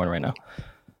 o'clock in the morning right now."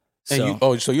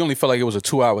 And so you only felt like it was a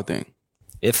 2-hour thing,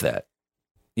 if that.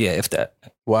 Yeah, if that.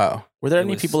 Wow. Were there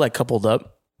any people like coupled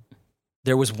up?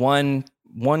 There was one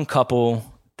couple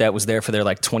that was there for their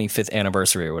like 25th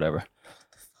anniversary or whatever.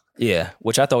 Yeah,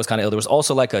 which I thought was kind of ill. There was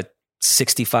also like a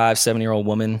 65, 70-year-old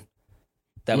woman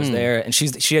that was there, and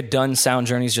she had done sound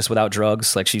journeys just without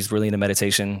drugs. Like, she's really into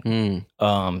meditation.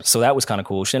 So that was kind of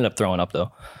cool. She ended up throwing up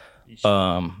though.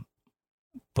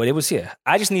 But it was,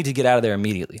 I just need to get out of there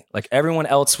immediately. Like, everyone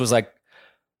else was like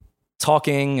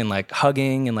talking and like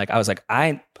hugging, and like I was like,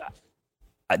 I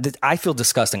I feel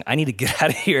disgusting. I need to get out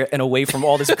of here and away from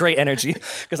all this great energy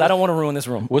because I don't want to ruin this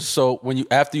room. So when you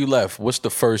after you left, what's the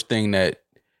first thing that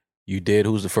you did?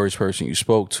 Who's the first person you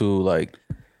spoke to? Like,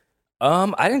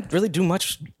 I didn't really do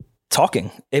much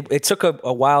talking. It took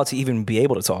a while to even be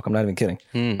able to talk. I'm not even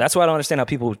kidding. That's why I don't understand how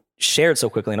people shared so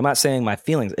quickly. And I'm not saying my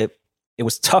feelings. It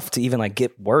was tough to even like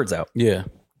get words out. Yeah.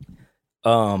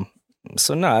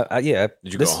 So no, yeah.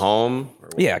 Did you go home?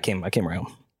 Yeah, I came right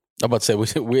home. I'm about to say,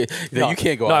 you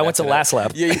can't go. No, I went to Last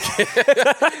Lab. Yeah, you can't.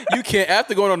 You can't.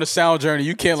 After going on the sound journey,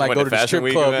 you can't like go to the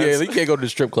strip club. Yeah, you can't go to the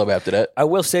strip club after that. I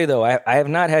will say though, I have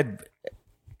not had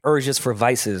urges for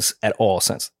vices at all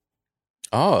since.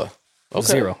 Oh, okay.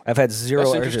 Zero. I've had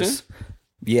zero urges.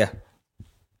 Yeah,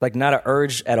 like not an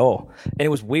urge at all. And it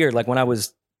was weird. Like when I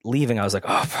was leaving, I was like,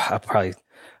 oh,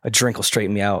 a drink will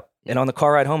straighten me out. And on the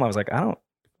car ride home, I was like, why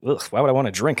would I want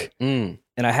to drink?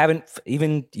 And I haven't,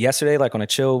 even yesterday, like on a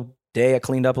chill day, I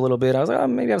cleaned up a little bit. I was like,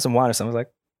 maybe have some wine or something. I was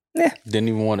like, Didn't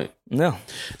even want it. No.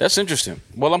 That's interesting.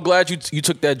 Well, I'm glad you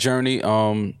took that journey.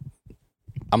 I'm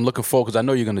looking forward because I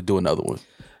know you're going to do another one.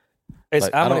 I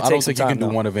don't think you can do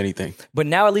one of anything. But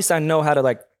now at least I know how to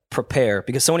like prepare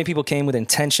because so many people came with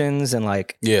intentions and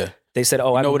like, they said,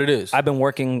 I know what it is. I've been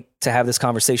working to have this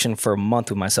conversation for a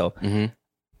month with myself. Mm-hmm.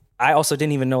 I also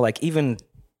didn't even know, like, even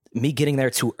me getting there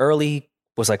too early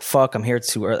was like, fuck, I'm here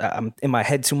too early. I'm in my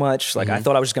head too much. Like, I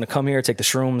thought I was just going to come here, take the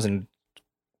shrooms and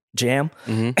jam.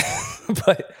 Mm-hmm.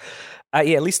 But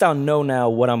at least I'll know now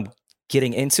what I'm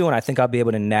getting into. And I think I'll be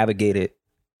able to navigate it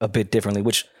a bit differently,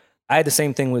 which I had the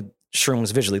same thing with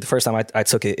shrooms visually. The first time I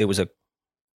took it, it was a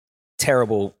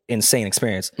terrible, insane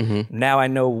experience. Mm-hmm. Now I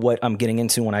know what I'm getting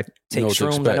into when I take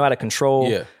shrooms. I know how to control.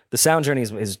 Yeah. The sound journey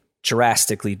is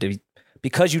drastically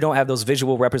because you don't have those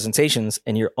visual representations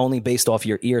and you're only based off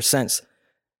your ear sense.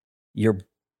 Your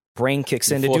brain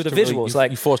kicks in to do the visuals.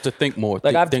 You're forced to think more,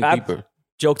 think deeper. I've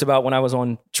joked about when I was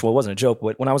on, well, it wasn't a joke,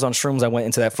 but when I was on shrooms, I went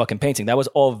into that fucking painting. That was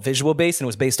all visual based and it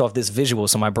was based off this visual.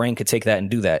 So my brain could take that and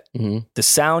do that. Mm-hmm. The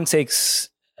sound takes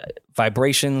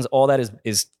vibrations, all that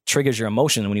is triggers your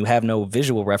emotion. When you have no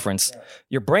visual reference,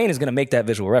 your brain is going to make that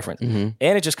visual reference. Mm-hmm.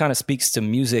 And it just kind of speaks to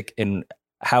music and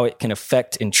how it can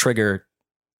affect and trigger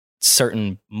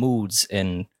certain moods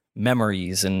and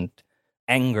memories and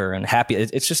anger and happy.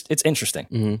 It's interesting.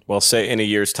 Mm-hmm. Well, say in a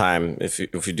year's time, if you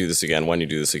do this again, when you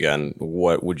do this again,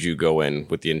 what would you go in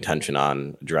with the intention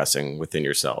on addressing within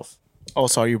yourself? Oh,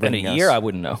 so are you bringing us? In a year, I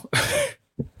wouldn't know.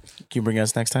 Can you bring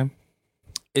us next time?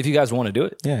 If you guys want to do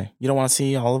it. Yeah. You don't want to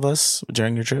see all of us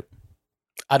during your trip?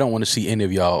 I don't want to see any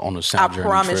of y'all on a sound journey. I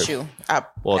promise you.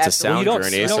 It's a sound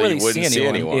journey, so you wouldn't see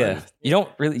anyone. Yeah. You don't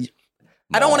really...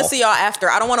 I don't want to see y'all after.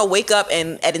 I don't want to wake up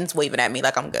and Eden's waving at me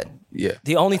like I'm good. Yeah.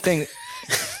 The only thing...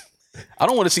 I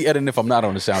don't want to see Eden if I'm not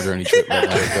on a sound journey trip.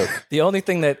 The only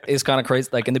thing that is kind of crazy,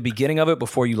 like in the beginning of it,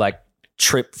 before you like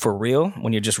trip for real,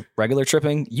 when you're just regular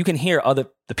tripping, you can hear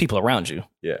the people around you.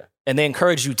 Yeah. And they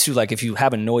encourage you to, like, if you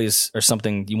have a noise or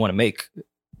something you want to make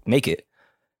it.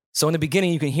 So in the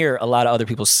beginning, you can hear a lot of other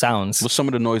people's sounds. What's some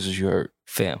of the noises you heard?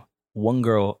 Fam, one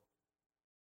girl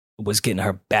was getting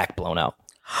her back blown out.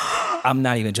 I'm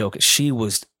not even joking. She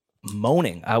was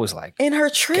moaning. I was like, In her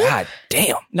trip? God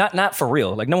damn. Not for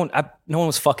real. Like, no one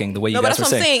was fucking the way you No, but guys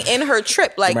that's were what I'm saying. saying. In her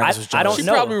trip. Like, I don't She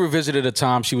know. probably revisited a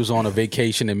time she was on a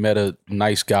vacation and met a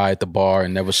nice guy at the bar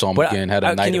and never saw him But, again. Had a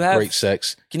can night you of have- great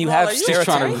sex. Can you Well, have are you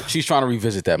stereotypes? She's trying to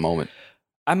revisit that moment.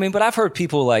 I mean, but I've heard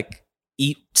people like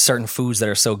eat certain foods that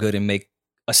are so good and make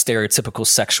a stereotypical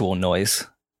sexual noise.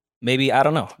 Maybe, I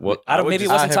don't know. What- I don't. I would Maybe it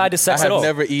just- wasn't tied to sex I at have all.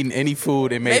 never eaten any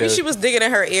food and made maybe a, she was digging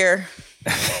in her ear.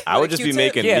 I would just be Q-tip.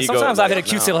 making Yeah, Migos. sometimes I hit a like,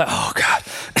 Q-tip no. like, oh God.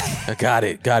 I got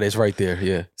it. It's right there.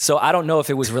 Yeah. So I don't know if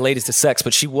it was related to sex,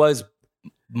 but she was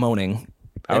moaning.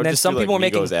 I would And then just some do, like, people were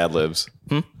making. Migos ad libs.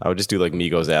 I would just do like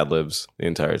Migos ad libs the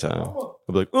entire time.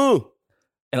 I'd be like, ooh.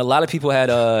 And a lot of people had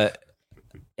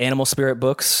animal spirit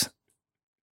books,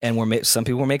 and some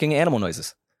people were making animal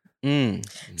noises.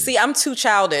 See, I'm too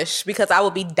childish because I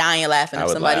would be dying laughing I if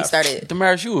would somebody laugh. started.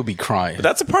 Damaris, you would be crying. But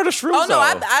that's a part of shrooms. Oh no,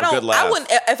 I though. A good don't. laugh. I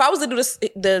wouldn't. If I was to do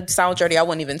the sound journey, I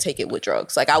wouldn't even take it with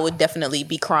drugs. Like I would definitely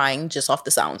be crying just off the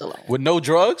sounds alone. With no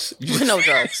drugs? No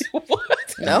drugs. What?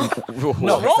 No, What's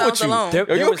wrong with sounds you? alone. There-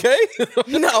 Are you was- okay?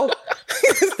 no.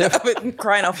 I've been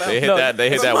crying off. They hit No. that. They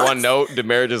hit that one note.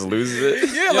 Demare just loses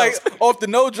it. Yeah, like off the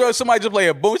no drugs, somebody just play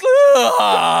a boom. It's like,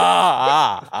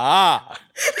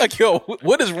 like, yo,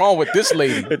 what is wrong with this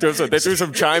lady? They threw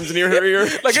some chimes in your ear.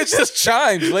 Like, it's just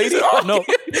chimes, lady. No.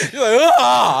 You're like,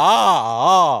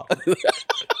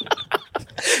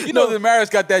 You know, the Damaris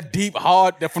got that deep,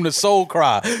 hard, that from the soul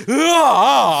cry.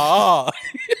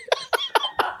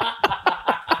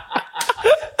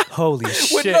 Holy With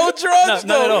shit! no drugs,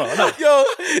 no, though. no. Yo,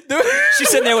 She's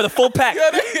sitting there with a full pack,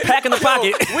 pack in the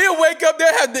pocket. We'll wake up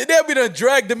there, they'll be done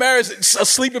drag Damaris a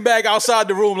sleeping bag outside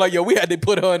the room. Like, yo, we had to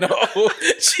put her in.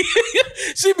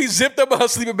 She'd be zipped up in her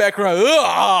sleeping bag crying.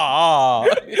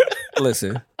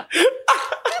 Listen,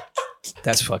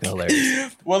 that's fucking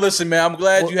hilarious. Well, listen, man, I'm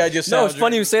glad you had your sound. No, it's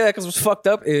funny you say that because what's fucked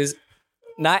up is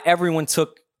not everyone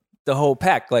took the whole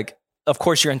pack. Like, of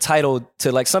course, you're entitled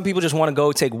to, like, some people just want to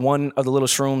go take one of the little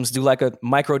shrooms, do like a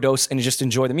microdose, and just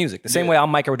enjoy the music. The same way I'll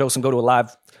microdose and go to a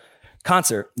live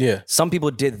concert. Yeah. Some people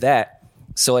did that.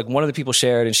 So, like, one of the people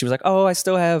shared, and she was like, oh, I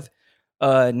still have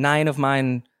 9 of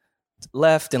mine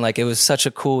left. And, like, it was such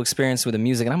a cool experience with the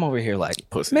music. And I'm over here like,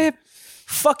 Pussy. man,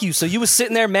 fuck you. So you was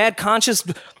sitting there mad conscious,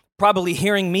 probably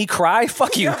hearing me cry?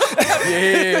 Fuck you.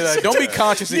 Yeah, like, don't be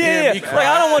conscious of Yeah, hearing me like, cry.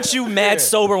 I don't want you mad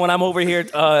sober when I'm over here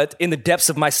in the depths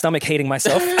of my stomach hating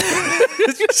myself.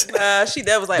 She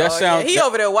was like, That oh sound- yeah, he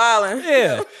over there wilding.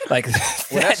 Yeah, like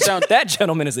that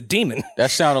gentleman is a demon. That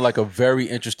sounded like a very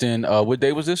interesting. What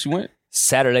day was this? You went?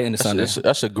 Saturday into Sunday.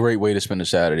 That's a great way to spend a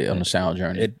Saturday on the sound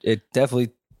journey. It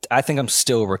definitely. I think I'm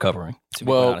still recovering. To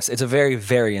be honest, it's a very,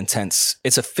 very intense.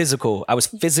 It's a physical. I was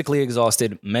physically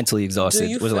exhausted, mentally exhausted.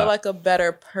 Do you It was feel a lot. like a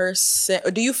better person?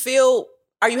 Or do you feel?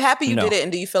 Are you happy you No. did it?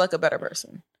 And do you feel like a better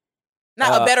person?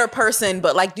 Not a better person,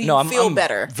 but like, do you feel I'm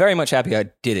better? Very much happy I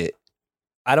did it.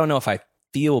 I don't know if I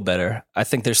feel better. I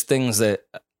think there's things that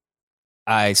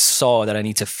I saw that I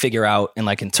need to figure out and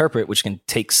like interpret, which can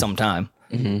take some time.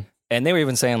 Mm-hmm. And they were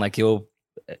even saying like,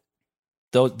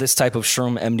 this type of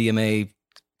shroom MDMA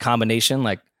combination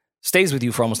like stays with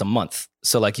you for almost a month.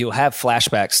 So like you'll have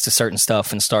flashbacks to certain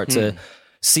stuff and start to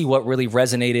see what really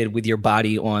resonated with your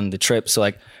body on the trip. So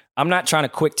like, I'm not trying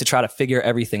to try to figure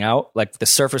everything out. Like the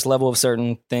surface level of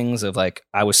certain things of like,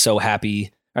 I was so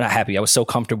happy or not happy. I was so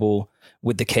comfortable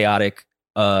with the chaotic,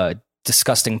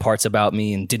 disgusting parts about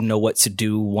me and didn't know what to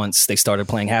do once they started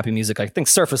playing happy music. I think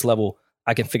surface level,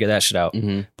 I can figure that shit out.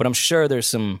 Mm-hmm. But I'm sure there's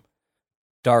some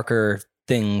darker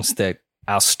things that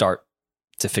I'll start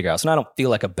to figure out. So I don't feel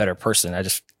like a better person. I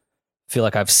just feel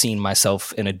like I've seen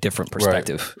myself in a different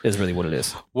perspective is really what it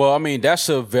is. Well, I mean, that's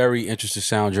a very interesting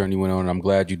sound journey you went on. I'm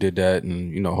glad you did that.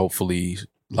 And, you know, hopefully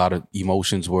a lot of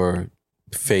emotions were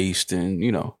faced and,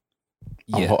 you know,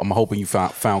 Yeah. I'm hoping you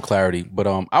found clarity. But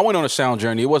I went on a sound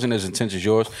journey. It wasn't as intense as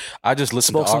yours. I just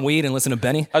listened Smoke to some weed and listen to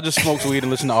Benny. I just smoked weed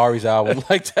and listened to Ari's album.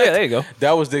 Like that. Yeah, there you go.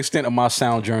 That was the extent of my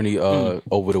sound journey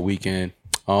over the weekend.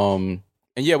 And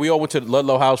yeah, we all went to the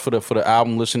Ludlow House for the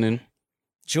album listening.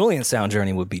 Julian's sound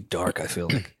journey would be dark, I feel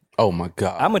like. Oh my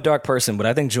God. I'm a dark person, but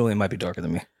I think Julian might be darker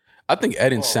than me. I think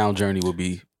Eden's sound journey would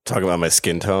be Talking about my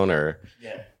skin tone or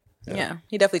Yeah,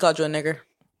 he definitely called you a nigger.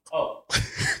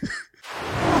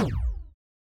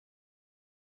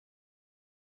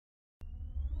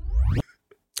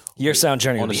 Your sound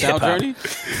journey on would the be sound hip-hop. journey.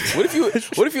 What if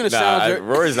you in a sound journey?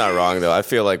 Rory's not wrong though. I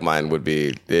feel like mine would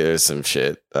be there's some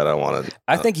shit that I want to.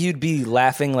 I think you'd be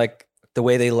laughing like the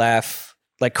way they laugh,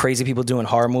 like crazy people do in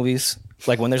horror movies.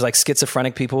 Like when there's like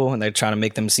schizophrenic people and they're trying to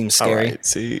make them seem scary. All right,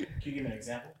 see, Can you give me an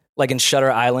example? Like in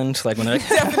Shutter Island, like when they're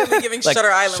Definitely giving Like,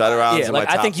 Shutter Island. Shutter vibes. Island's yeah, in like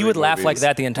my I top think you 3 would laugh like movies.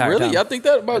 that the entire Really? time. Y'all think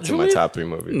that about It's in my Julian? top 3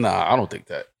 movies. Nah, I don't think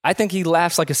that. I think he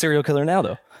laughs like a serial killer now,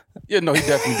 though. Yeah, no, he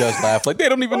definitely does laugh. Like they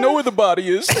don't even know where the body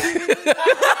is.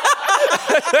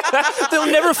 They'll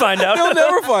never find out. They'll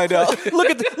never find out. look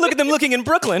at them looking in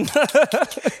Brooklyn.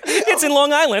 It's in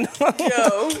Long Island.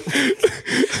 Yo.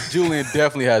 Julian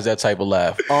definitely has that type of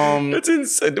laugh. That's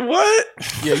insane. What?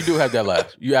 Yeah, you do have that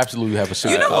laugh. You absolutely have a You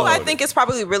serious know who laugh. I think is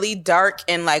probably really dark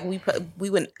and like we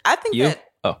wouldn't. I think You? that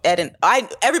Oh. Eden.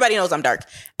 Everybody knows I'm dark.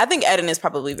 I think Eden is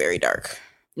probably very dark.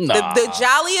 Nah. The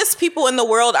jolliest people in the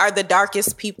world are the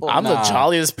darkest people. I'm the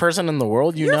jolliest person in the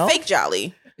world, you You're know? fake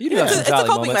jolly. You do have some It's a jolly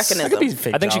coping moments. mechanism. I could be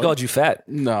fake I think she jolly. called you fat.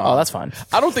 No. Oh, that's fine.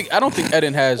 I don't think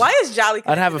Eden has. Why is jolly?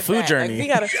 I'd have a connected to food that? journey.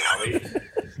 Like,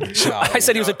 we gotta, I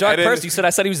said he was a dark Eden- person. You said I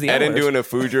said he was the Eden N-word. doing a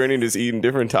food journey, just eating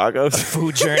different tacos.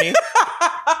 Food journey.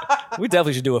 We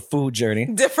definitely should do a food journey.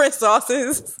 different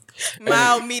sauces.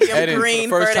 Mild, medium, Eden, green,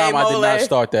 for the first verde, time I did not mole.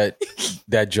 start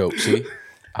that joke. See?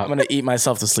 I'm going to eat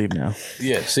myself to sleep now.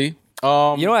 Yeah, see? You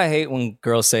know what I hate when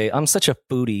girls say, I'm such a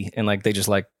foodie, and like they just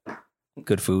like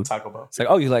good food. Taco Bell. It's like,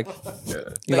 oh, you like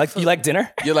you like dinner?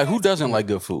 You're like, who doesn't like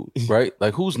good food, right?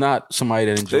 Like, who's not somebody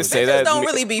that They enjoys say it? that Don't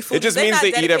really be foodie. It just They're means not they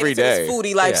eat dedicated every to this day.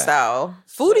 Foodie lifestyle.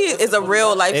 Foodie is a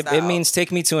real lifestyle. It means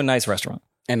take me to a nice restaurant.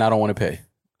 And I don't want to pay.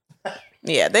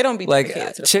 yeah, they don't be Like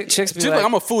dedicated to the chicks be She's like,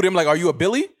 I'm a foodie. I'm like, are you a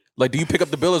Billy? Like, do you pick up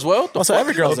the bill as well? Also,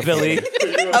 every girl's a Billy. a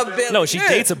Billy. No, she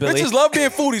dates a Billy. Bitches love being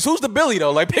foodies. Who's the Billy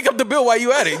though? Like, pick up the bill while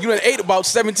you at it. You done ate about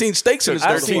 17 steaks in this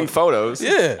 13 photos.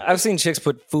 Yeah. I've seen chicks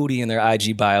put foodie in their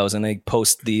IG bios and they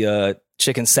post the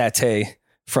chicken satay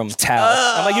from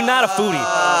Tao. I'm like, you're not a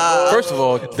foodie. First of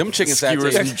all, them chicken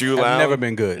Skewers sandwiches from Jew have Lounge. never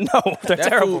been good. No, they're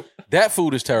terrible. That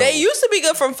food is terrible. They used to be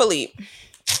good from Philippe.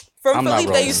 From I'm not Philippe,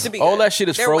 they rolling. used to be All good. that shit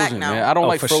is They're whack frozen, now. man. I don't Oh,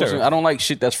 like for frozen. sure. I don't like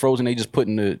shit that's frozen. They just put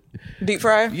in the Deep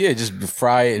fry? just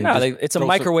fry it. And No, just it's a throw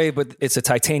microwave, but it's a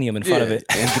titanium in some, front of it.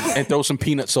 and throw some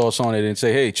peanut sauce on it and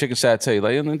say, "Hey, chicken satay."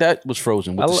 Like, and that was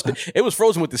frozen. With it was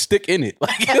frozen with the stick in it.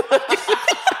 Like, They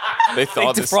They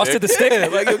thought defrosted the stick. yeah,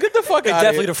 like, yo, get the fuck They out.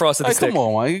 definitely defrosted the Like, stick. come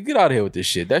on, man. Get out of here with this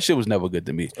shit. That shit was never good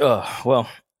to me. Well,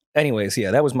 anyways,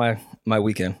 yeah, that was my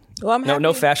weekend. Well, I'm happy.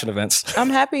 No fashion events. I'm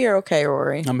happy you're okay,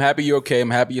 Rory. I'm happy you're okay.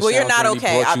 I'm happy you're. Well, you're not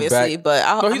okay, obviously, but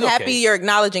No, I'm he's happy okay. you're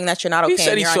acknowledging that you're not okay. He said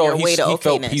and he you're saw. on your way to He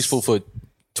felt okayness. peaceful for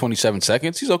 27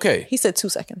 seconds. He's okay. He said 2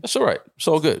 seconds. That's all right. It's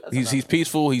all good. He's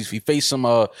peaceful. He faced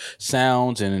some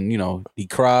sounds, and he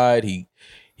cried.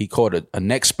 He caught a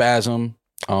neck spasm.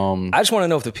 I just want to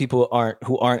know if the people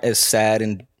who aren't as sad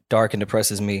and dark and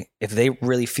depressed as me, if they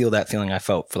really feel that feeling I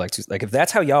felt for like if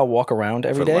that's how y'all walk around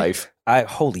every For day, life.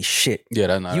 Holy shit.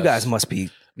 Yeah, You guys must be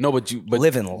no, but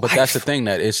living But that's the life. thing,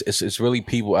 that it's really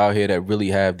people out here that really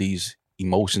have these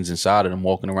emotions inside of them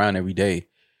walking around every day,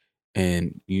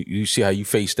 and you see how you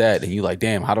face that, and you're like,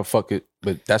 damn, how the fuck it?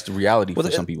 But that's the reality for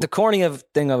some people. The corny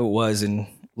thing of it was, and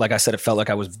like I said, it felt like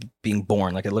I was being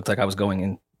born. Like it looked like I was going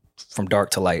in from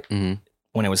dark to light Mhm.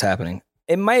 when it was happening.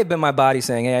 It might have been my body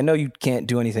saying, hey, I know you can't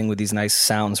do anything with these nice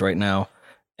sounds right now,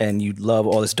 and you love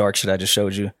all this dark shit I just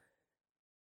showed you.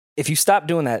 If you stop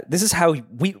doing that, this is how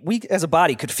we as a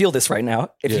body could feel this right now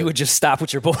if Yeah. you would just stop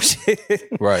with your bullshit.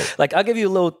 Right. Like, I'll give you a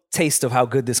little taste of how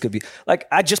good this could be. Like,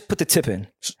 I just put the tip in.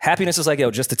 Happiness is like, yo,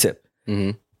 just a tip.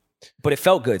 Mhm. But it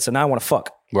felt good, so now I want to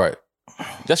fuck. Right.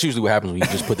 That's usually what happens when you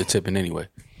just put the tip in anyway.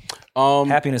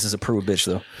 Happiness is a prude bitch,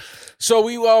 though. So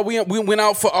we went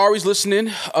out for Ari's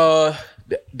listening.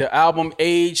 The album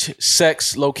Age,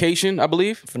 Sex, Location, I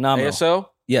believe. Phenomenal. ASL.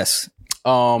 Yes.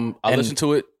 I listened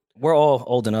to it. We're all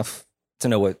old enough to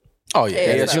know what. Oh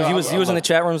yeah. Yeah, ASL. He was in the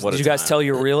chat rooms. What Did a you guys time. tell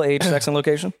your real age, sex, and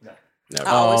location? Never.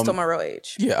 I always told my real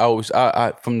age. Yeah, I always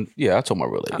I told my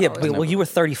real age. Yeah, well, you were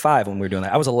 35 when we were doing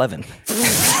that. I was 11.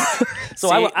 So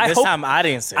I this hope time I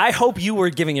didn't say. I hope you were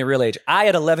giving your real age. I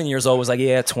at 11 years old was like,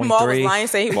 yeah, Maul was 23. lying,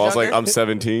 saying he was Maul's like, younger. I'm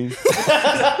 17.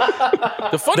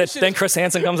 The funny shit. Then Chris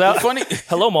Hansen comes out. funny.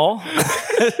 Hello, Maul.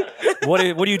 What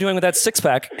are you doing with that six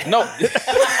pack? No.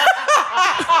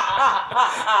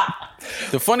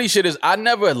 The funny shit is I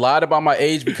never lied about my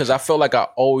age because I felt like I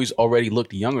always already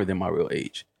looked younger than my real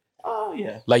age. Oh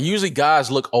yeah. Like usually guys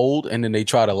look old and then they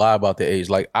try to lie about their age.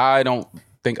 Like I don't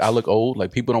think I look old.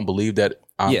 Like people don't believe that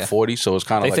I'm Yeah. 40. So it's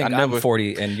kind They of like think I never. I'm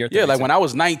 40 and you're 32. Yeah, like when I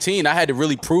was 19, I had to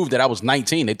really prove that I was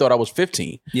 19. They thought I was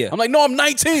 15. Yeah. I'm like, no, I'm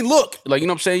 19. Look, like you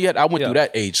know what I'm saying? Yeah, I went Yeah. through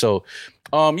that age. So,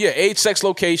 Age, Sex,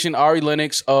 Location, Ari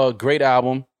Lennox, great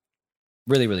album.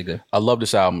 Really, really good. I love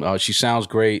this album. She sounds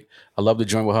great. I love the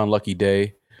joint with her on Lucky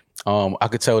Day. I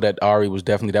could tell that Ari was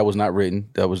definitely, that was not written.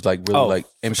 That was like really like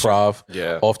improv,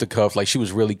 off the cuff. Like she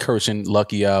was really cursing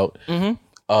Lucky out.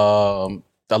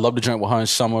 I love the joint with her in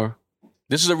Summer.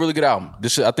 This is a really good album.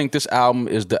 I think this album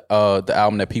is the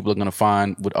album that people are gonna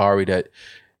find with Ari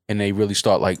and they really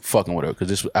start like fucking with her, because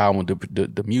this album,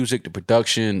 the music, the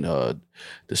production,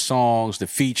 the songs, the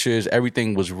features,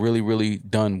 everything was really, really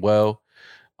done well.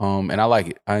 And I like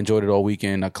it. I enjoyed it all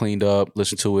weekend. I cleaned up,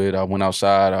 listened to it. I went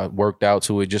outside. I worked out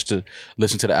to it just to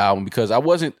listen to the album, because I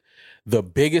wasn't the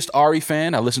biggest Ari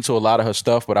fan. I listened to a lot of her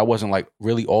stuff, but I wasn't like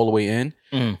really all the way in.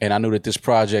 And I knew that this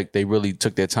project, they really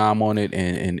took their time on it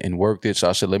and worked it. So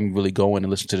I said, let me really go in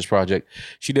and listen to this project.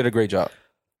 She did a great job.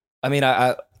 I mean,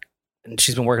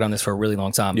 she's been working on this for a really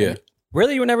long time. Yeah.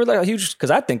 Really? You were never like a huge, because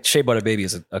I think Shea Butter Baby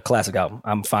is a classic album.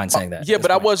 I'm fine saying that. Yeah,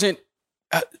 but I wasn't,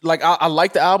 like, I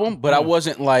like the album, but I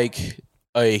wasn't like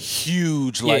a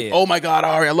huge, like, oh my God,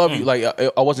 Ari, I love you. Like,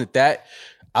 I wasn't that.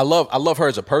 I love her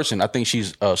as a person. I think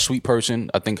she's a sweet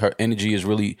person. I think her energy is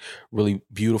really, really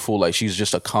beautiful. Like, she's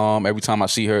just a calm. Every time I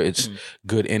see her, it's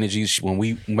good energy. When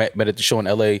we met at the show in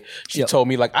LA, she told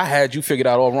me, like, I had you figured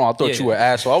out all wrong. I thought you were an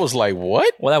asshole. I was like,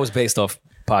 what? Well, that was based off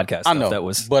podcast. I know. That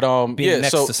was but being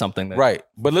next to something. Right.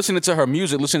 But listening to her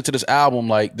music, listening to this album,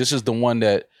 like, this is the one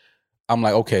that I'm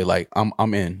like, okay, like,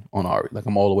 I'm in on Ari. Like,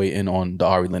 I'm all the way in on the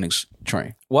Ari Lennox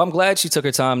train. Well, I'm glad she took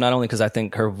her time, not only because I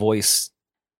think her voice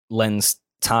lends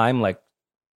time. Like,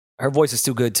 her voice is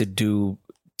too good to do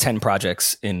 10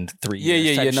 projects in 3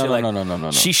 years. Yeah.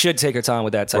 No. She should take her time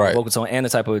with that type of vocal tone and the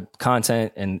type of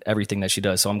content and everything that she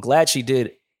does. So I'm glad she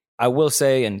did. I will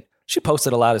say, and she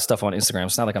posted a lot of stuff on Instagram.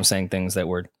 It's not like I'm saying things that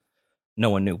no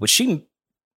one knew, but she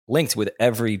linked with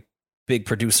every big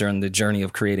producer in the journey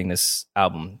of creating this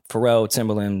album. Pharrell,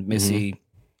 Timbaland, Missy,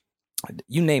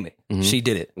 you name it. She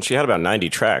did it. She had about 90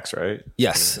 tracks, right?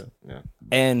 Yes. Yeah.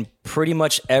 And pretty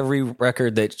much every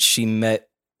record that she met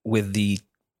with the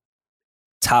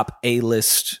top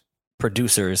A-list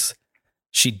producers,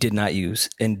 she did not use,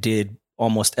 and did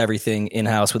almost everything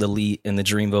in-house with Elite and the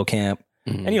Dreamville camp.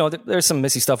 And, there's some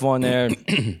Missy stuff on there.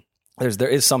 There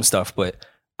is some stuff, but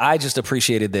I just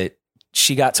appreciated that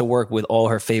she got to work with all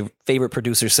her favorite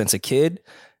producers since a kid,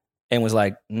 and was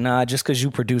like, nah, just because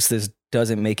you produce this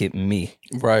doesn't make it me.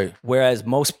 Right. Whereas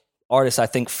most artists, I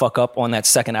think, fuck up on that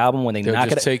second album when they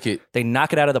knock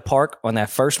it out of the park on that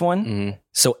first one.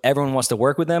 So everyone wants to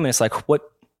work with them, and it's like, what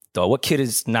kid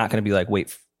is not going to be like,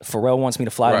 wait, Pharrell wants me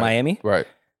to fly to Miami? Right.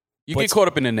 You get caught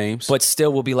up in the names, but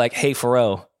still will be like, hey,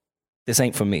 Pharrell, this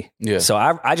ain't for me. Yeah. So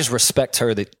I just respect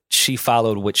her that she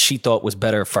followed what she thought was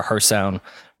better for her sound,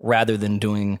 rather than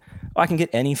doing, I can get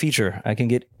any feature, I can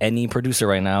get any producer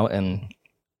right now, and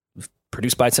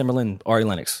produced by Timbaland, Ari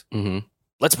Lennox.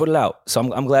 Let's put it out. So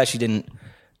I'm glad she didn't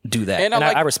do that, and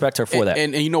I respect her for that.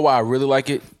 And you know why I really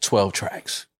like it? 12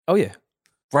 tracks. Oh yeah,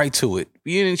 right to it.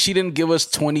 She didn't give us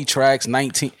 20 tracks,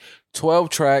 19, 12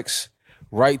 tracks,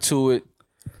 right to it.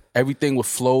 Everything was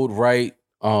flowed right.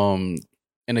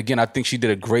 And again, I think she did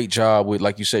a great job with,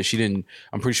 like you said,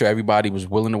 I'm pretty sure everybody was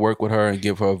willing to work with her and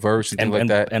give her a verse and things like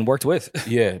that. And worked with.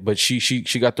 Yeah, but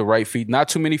she got the right feat. Not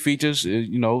too many features,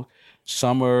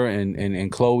 Summer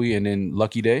and Chloe, and then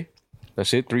Lucky Day.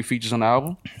 That's it. 3 features on the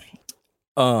album.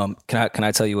 Can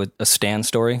I tell you a Stan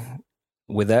story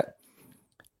with that?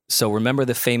 So remember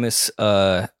the famous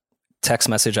text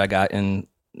message I got in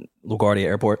LaGuardia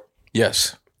Airport?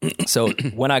 Yes. So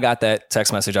when I got that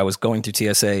text message, I was going through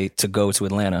TSA to go to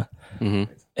Atlanta,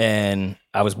 and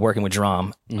I was working with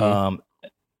Drum. With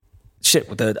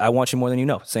the I Want You More Than You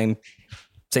Know, same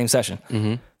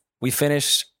session. We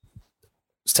finished. I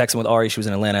was texting with Ari. She was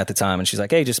in Atlanta at the time, and she's like,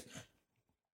 "Hey, just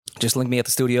link me at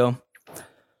the studio."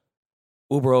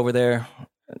 Uber over there.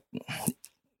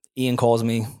 Ian calls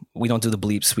me. We don't do the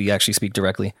bleeps. We actually speak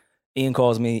directly. Ian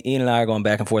calls me. Ian and I are going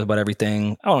back and forth about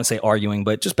everything. I don't want to say arguing,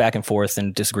 but just back and forth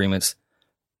and disagreements.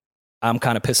 I'm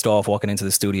kind of pissed off walking into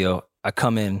the studio. I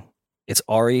come in. It's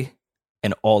Ari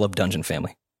and all of Dungeon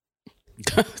Family.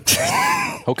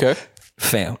 Okay.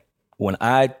 Fam. When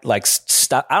I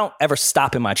stop, I don't ever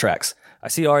stop in my tracks. I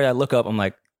see Ari, I look up, I'm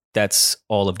like, that's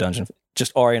all of Dungeon.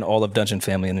 Just Ari and all of Dungeon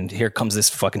Family. And then here comes this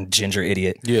fucking ginger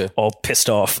idiot. Yeah. All pissed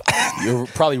off. You're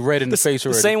probably red in the face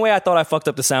already. The same way I thought I fucked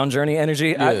up the Sound Journey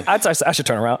energy. Yeah. I should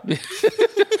turn around.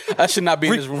 I should not be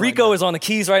in this room. Rico is on the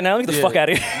keys right now. Get the fuck out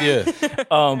of here. Yeah.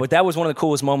 But that was one of the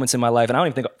coolest moments in my life. And I don't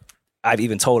even think I've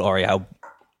even told Ari how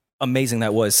amazing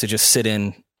that was to just sit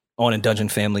in on a Dungeon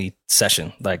Family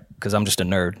session. Like, because I'm just a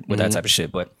nerd with that type of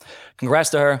shit. But congrats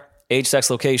to her. Age, Sex,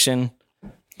 Location.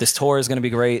 This tour is going to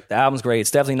be great. The album's great. It's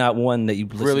definitely not one that you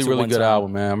listen to really one good time.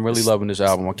 album, man. I'm really loving this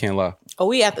album. I can't lie. Oh,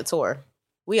 we at the tour.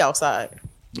 We outside.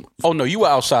 Oh no, you were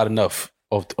outside enough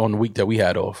on the week that we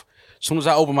had off. As soon as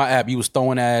I opened my app, you was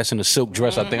throwing ass in a silk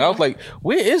dress. I think I was like,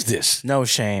 "Where is this?" No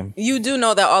shame. You do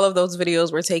know that all of those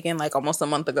videos were taken like almost a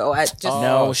month ago. I just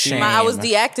No shame. I was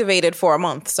deactivated for a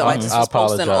month, so I just was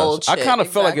posting old shit. I kind of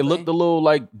felt like it Exactly. looked a little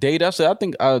like dated. I said,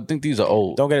 I think these are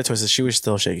old. Don't get it twisted. She was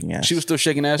still shaking ass. She was still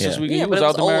shaking ass this Yeah. weekend. Yeah, You but it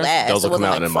was the old marathon? ass. Those It will come wasn't out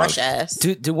like in a month. fresh ass.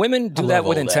 Do women do I that love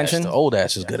with old ass. intention? The old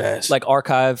ass is good ass. Like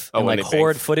archive and when like they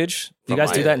hoard bank footage? Do you from guys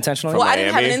do Miami. that intentionally? Well, I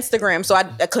didn't have an Miami? Instagram, so I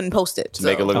couldn't post it. To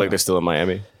make it look like they're still in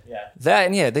Miami. That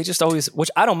and yeah, they just always, which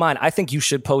I don't mind. I think you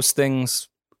should post things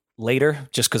later,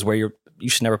 just because you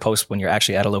should never post when you're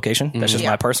actually at a location. That's just Yeah.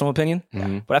 my personal opinion.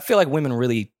 But I feel like women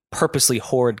really purposely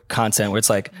hoard content where it's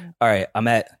like, all right, I'm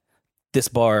at this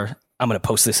bar. I'm gonna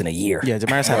post this in a year. Yeah,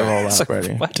 Damaris had it all It's out like,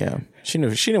 already. what? Yeah, she knew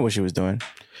what she was doing.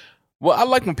 Well, I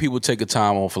like when people take a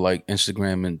time off for like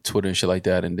Instagram and Twitter and shit like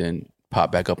that, and then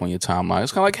pop back up on your timeline.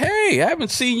 It's kind of like, hey, I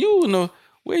haven't seen you in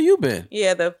where you been?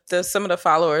 Yeah, the some of the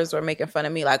followers were making fun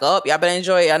of me, like, oh, y'all better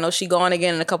enjoy it. I know she going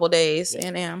again in a couple days.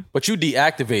 And But you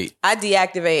deactivate. I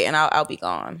deactivate and I'll be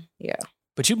gone. Yeah.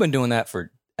 But you've been doing that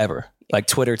forever, like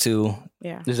Twitter too.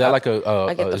 Yeah. Is that like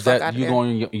I get the is fuck that outta you here.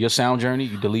 going on your sound journey?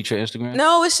 You delete your Instagram?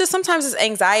 No, it's just sometimes it's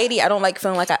anxiety. I don't like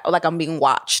feeling like I'm being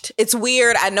watched. It's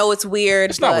weird. I know it's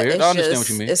weird. It's not but weird. It's I understand just,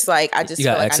 what you mean. It's like I just You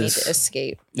feel got like I need exes. to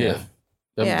escape. Yeah.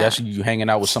 Yeah. That's you hanging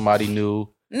out with somebody new.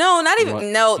 No, not even. want-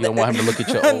 no, you don't want him to look at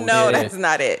your old no, shit. that's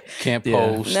not it. Can't Yeah.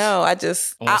 post. No, I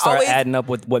just I start adding up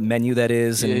with what menu that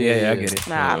is, and yeah, I get it.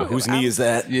 Nah, I don't- Whose knee is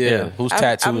that? Yeah. Yeah. Whose I'm-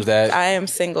 tattoo is that? I am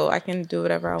single. I can do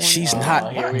whatever I want. She's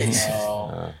not.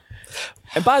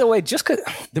 And by the way, just cause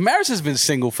Damaris has been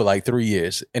single for like 3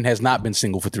 years and has not been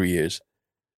single for 3 years.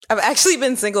 I've actually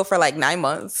been single for like 9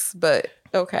 months, but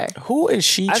okay. Who is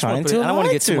she I trying to? I don't want to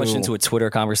lie get too much into a Twitter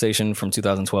conversation from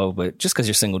 2012, but just because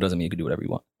you're single doesn't mean you can do whatever you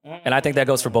want. And I think that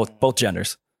goes for both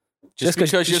genders. Just 'cause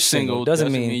because you're single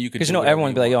doesn't mean you can because do you know whatever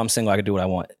everyone you be like, want. yo, I'm single, I can do what I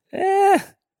want.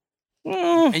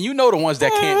 And you know the ones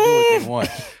that can't do what they want.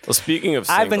 Well, speaking of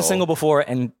single, I've been single before,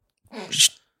 and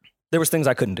there was things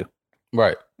I couldn't do.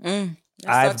 Right. That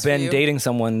I've sucks for been you. dating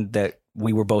someone that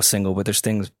we were both single, but there's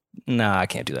things. Nah, I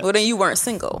can't do that. Well, then you weren't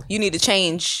single. You need to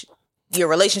change your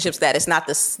relationship status.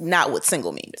 Not what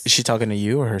single means. Is she talking to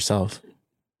you or herself?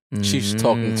 She's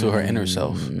talking to her inner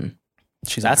self.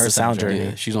 She's That's on her the sound journey.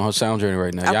 Yeah, she's on her sound journey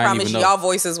right now. I Y'all ain't promise even you, know. y'all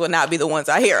voices would not be the ones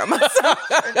I hear on my sound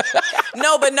journey.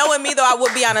 No, but knowing me though, I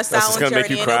would be on a sound just gonna journey make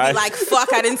you and it'll cry? be like,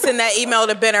 fuck, I didn't send that email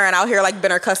to Benner, and I'll hear like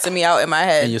Benner cussing me out in my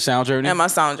head In your sound journey? and my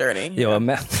sound journey. Yo,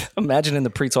 imagine in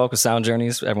the pre-talk with Sound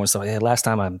Journeys, everyone's like, "Yeah, last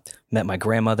time I met my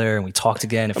grandmother and we talked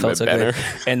again. It felt met so good." Benner.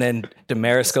 And then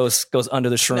Damaris goes under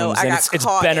the shrooms, No, I and got it's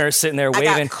caught. Benner sitting there I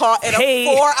waving. got caught in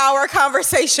hey, a 4-hour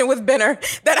conversation with Benner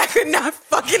that I could not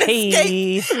fucking escape.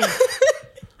 hey.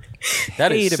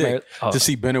 That is Hey, sick. Damaris. Oh. To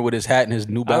see Benner with his hat and his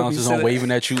New Balances on sitting-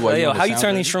 waving at you. While Yo, on the how you sound turn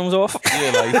journey. these shrooms off?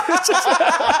 Yeah,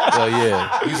 like,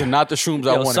 yeah. These are not the shrooms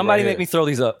I Yo, wanted. somebody right make me throw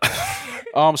these up.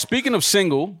 Speaking of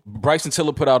single, Bryson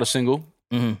Tiller put out a single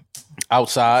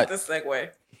outside. The segue.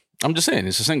 I'm just saying,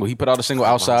 it's a single. He put out a single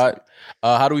outside.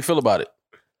 How do we feel about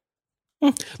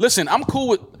it? Listen, I'm cool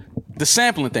with the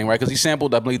sampling thing, right? Because he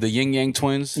sampled, I believe, the Yin Yang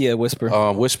Twins. Yeah, whisper.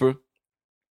 Whisper.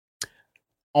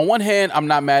 On one hand, I'm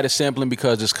not mad at sampling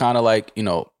because it's kind of like, you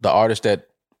know, the artists that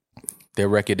their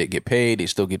record, they get paid, they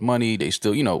still get money, they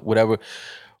still, you know, whatever.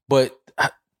 But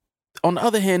on the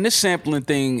other hand, this sampling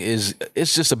thing it's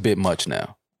just a bit much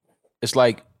now. It's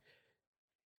like,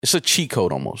 it's a cheat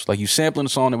code almost. Like you sampling a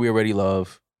song that we already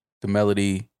love, the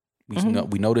melody, we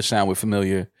know the sound, we're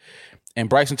familiar. And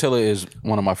Bryson Tiller is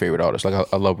one of my favorite artists. Like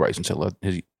I love Bryson Tiller.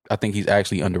 I think he's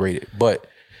actually underrated. But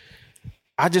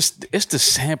it's the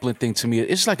sampling thing to me.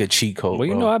 It's like a cheat code. Well,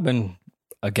 you bro. know, I've been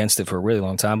against it for a really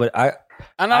long time, but And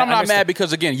I'm not understand. mad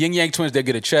because again, Yin Yang Twins, they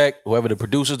get a check. Whoever the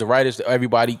producers, the writers,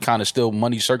 everybody kind of still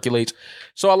money circulates.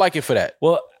 So I like it for that.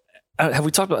 Well, have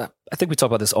we talked about? I think we talked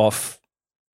about this off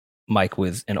mic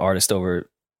with an artist over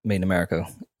Made in America.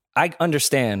 I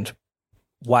understand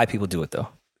why people do it though,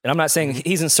 and I'm not saying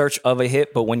he's in search of a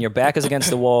hit, but when your back is against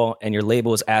the wall and your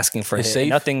label is asking for a It's hit, safe. and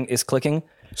nothing is clicking.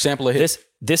 Sample a hit.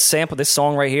 This sample, this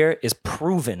song right here is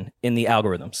proven in the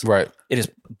algorithms. Right. It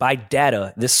is by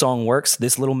data. This song works.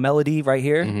 This little melody right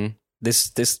here,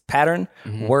 this pattern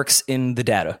works in the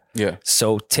data. Yeah.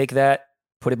 So take that,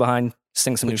 put it behind,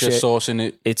 sing some Put new your shit. sauce in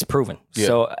it. It's proven. Yeah.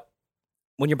 So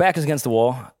when your back is against the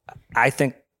wall, I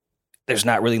think there's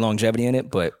not really longevity in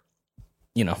it, but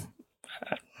you know,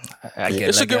 I get it.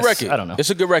 It's a I good guess. record. I don't know. It's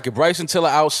a good record. Bryson Tiller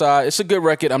outside. It's a good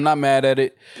record. I'm not mad at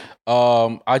it.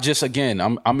 I just again,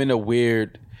 I'm in a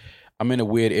weird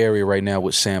area right now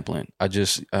with sampling. I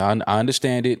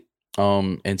understand it.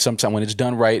 And sometimes when it's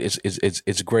done right,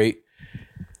 it's great.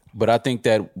 But I think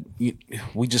that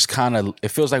we just kind of, it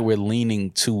feels like we're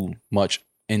leaning too much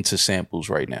into samples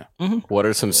right now. What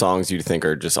are some songs you think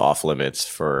are just off limits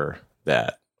for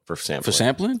that, for sampling? For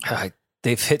sampling?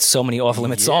 They've hit so many off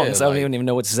limit Yeah, songs. I don't like- even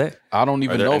know what to say. I don't Are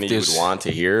even there know any if you this. would want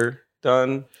to hear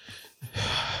done?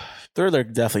 Thriller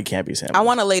definitely can't be sampled. I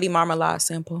want a Lady Marmalade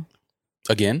sample.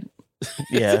 Again?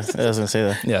 Yeah, I was gonna say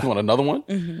that. Yeah. You want another one?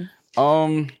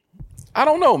 Mm-hmm. I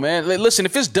don't know, man. Listen,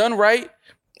 if it's done right,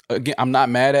 again, I'm not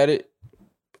mad at it.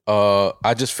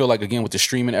 I just feel like, again, with the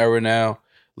streaming era now,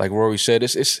 like Rory said,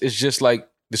 it's just like,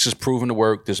 this is proven to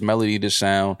work. This melody, this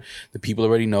sound, the people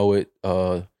already know it.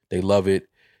 They love it.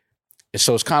 And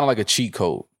so it's kind of like a cheat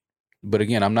code. But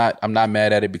again, I'm not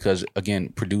mad at it because, again,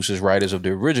 producers, writers of the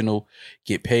original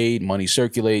get paid, money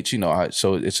circulates,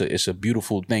 so it's a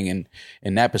beautiful thing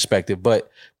in that perspective. But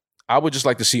I would just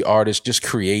like to see artists just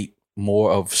create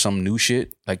more of some new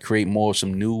shit, like create more of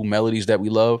some new melodies that we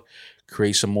love,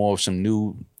 create some more of some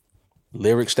new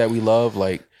lyrics that we love.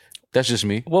 Like, that's just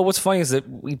me. Well, what's funny is that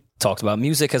we talked about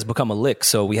music has become a lick,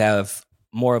 so we have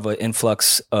more of an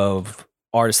influx of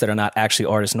artists that are not actually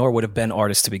artists, nor would have been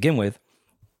artists to begin with,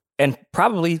 and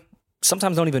probably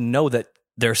sometimes don't even know that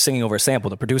they're singing over a sample.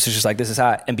 The producer's just like, this is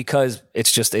hot, and because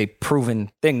it's just a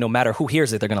proven thing, no matter who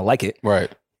hears it, they're gonna like it.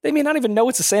 Right. They may not even know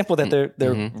it's a sample that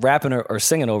they're rapping or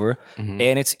singing over, and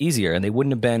it's easier. And they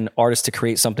wouldn't have been artists to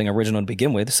create something original to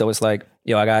begin with. So it's like,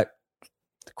 I got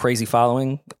crazy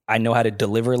following. I know how to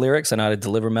deliver lyrics. I know how to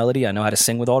deliver melody. I know how to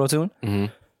sing with autotune.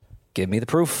 Give me the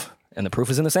proof, and the proof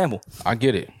is in the sample. I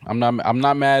get it. I'm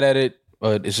not mad at it,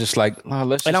 but it's just like,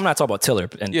 let's. And I'm not talking about Tiller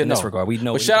in this regard. We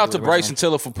know. But shout out to Bryson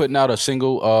Tiller for putting out a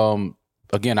single.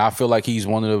 Again, I feel like he's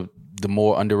one of the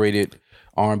more underrated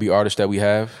R&B artists that we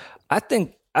have.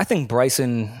 I think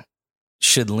Bryson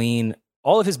should lean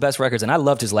all of his best records, and I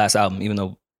loved his last album, even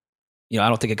though I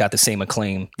don't think it got the same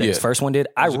acclaim that his first one did.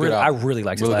 I was a good album. really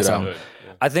liked his Really last good album. album.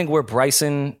 I think where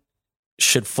Bryson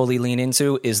should fully lean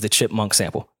into is the Chipmunk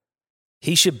sample.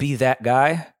 He should be that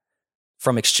guy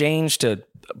from Exchange to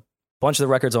a bunch of the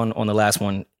records on the last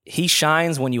one. He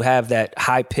shines when you have that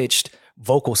high pitched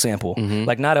vocal sample,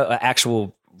 like not an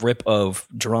actual rip of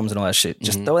drums and all that shit.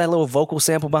 Just throw that little vocal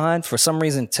sample behind. For some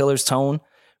reason, Tiller's tone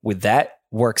with that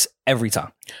works every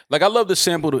time. Like, I love the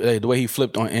sample, the way he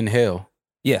flipped on Inhale.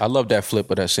 Yeah. I love that flip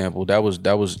of that sample. That was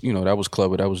that was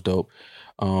clever. That was dope.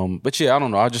 But yeah, I don't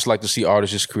know. I just like to see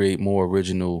artists just create more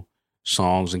original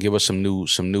songs and give us some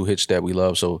new hits that we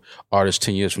love. So artists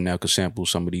 10 years from now could sample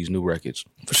some of these new records.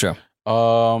 For sure.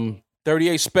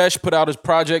 38 Special put out his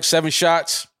project 7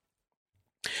 Shots.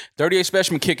 38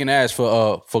 Special been kicking ass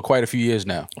for quite a few years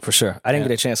now. For sure. I didn't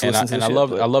get a chance to listen to this shit,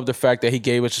 I love the fact that he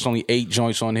gave us just only 8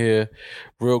 joints on here.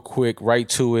 Real quick, right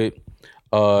to it.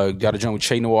 Got a joint with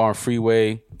Che Noir and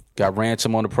Freeway. Got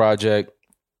Ransom on the project.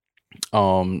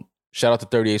 Shout out to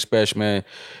 38 Special, man.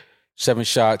 7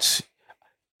 Shots.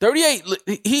 38,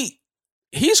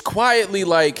 he's quietly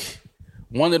like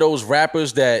one of those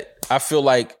rappers that I feel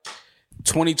like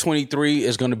 2023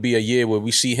 is going to be a year where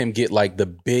we see him get like the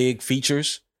big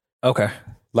features. Okay.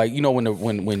 Like,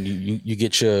 when you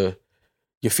get your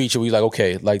feature, we like,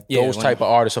 okay, like those when- type of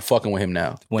artists are fucking with him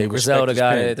now. When They Griselda respect his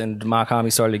got pen. it, and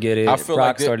Makami started to get it, I feel Rock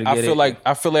like started to get it.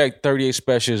 I feel like 38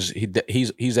 Specials.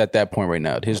 He's at that point right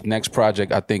now. His next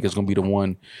project, I think, is going to be the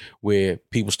one where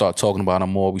people start talking about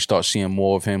him more. We start seeing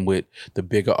more of him with the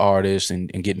bigger artists and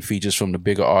getting features from the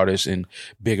bigger artists and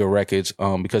bigger records.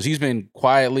 Because he's been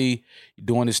quietly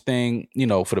doing his thing,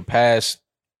 for the past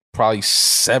probably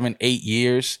 7-8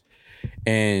 years,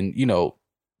 and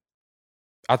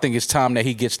I think it's time that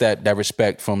he gets that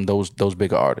respect from those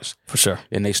bigger artists. For sure.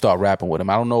 And they start rapping with him.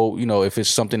 I don't know, if it's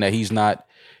something that he's not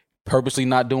purposely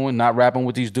not doing, not rapping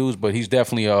with these dudes, but he's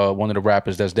definitely one of the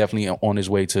rappers that's definitely on his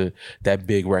way to that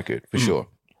big record for sure.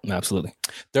 Absolutely.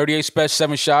 38 Special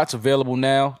 7 Shots available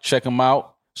now. Check him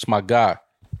out. It's my guy.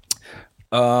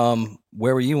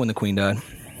 Where were you when the Queen died?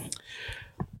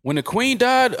 When the Queen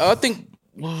died, I think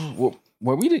we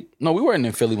weren't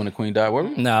in Philly when the Queen died, were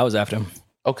we? No, I was after him.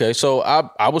 Okay, so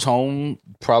I was home,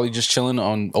 probably just chilling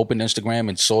on open Instagram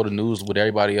and saw the news with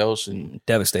everybody else. And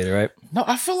Devastated, right? no,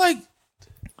 I feel like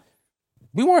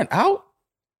we weren't out.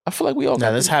 I feel like we all No,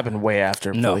 got this happened way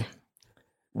after. No. Philly.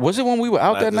 Was it when we were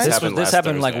out that night? This This happened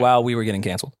happened like Thursday. while we were getting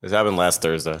canceled. This happened last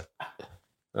Thursday,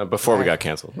 before we got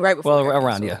canceled. Right before. Well, we got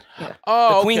around, canceled. yeah.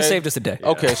 Oh, The Queen okay. saved us a day.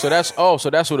 Okay, so that's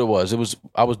what it was.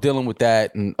 I was dealing with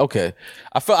that, and okay,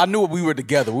 I knew we were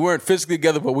together. We weren't physically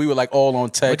together, but we were like all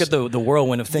on text. Look at the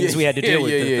whirlwind of things Yeah, we had to deal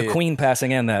with. yeah. The Queen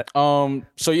passing and that.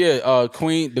 So yeah,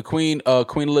 Queen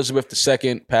Elizabeth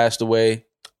II passed away.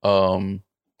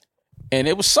 and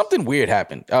it was something weird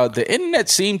happened. The internet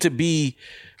seemed to be,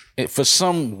 for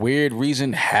some weird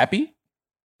reason, happy.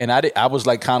 And I was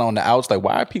like kind of on the outs, like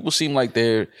why people seem like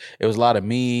it was a lot of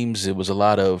memes. It was a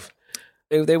lot of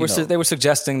They were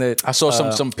suggesting that I saw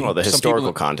some people. the some historical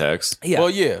people, context. yeah. Well,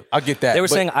 yeah, I get that. They were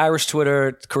but- saying Irish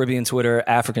Twitter, Caribbean Twitter,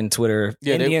 African Twitter,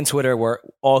 Indian Twitter were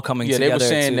all coming they together were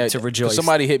saying to that rejoice.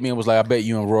 Somebody hit me and was like, I bet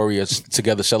you and Rory are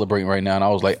together celebrating right now. And I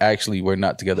was like, actually, we're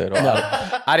not together at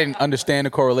all. I didn't understand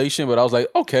the correlation, but I was like,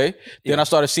 okay. Then I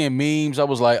started seeing memes. I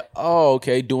was like, oh,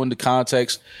 okay, doing the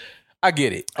context. I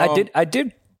get it. I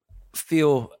did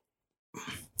feel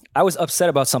I was upset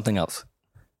about something else.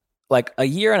 Like a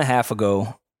year and a half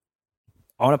ago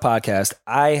on a podcast,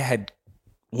 I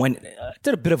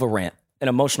did a bit of a rant, an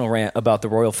emotional rant about the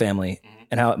royal family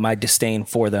and how my disdain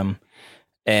for them.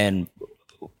 And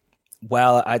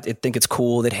while I think it's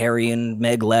cool that Harry and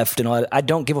Meg left and all that, I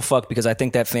don't give a fuck because I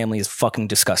think that family is fucking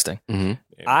disgusting. Mm-hmm.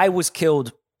 I was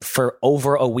killed for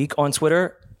over a week on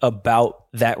Twitter about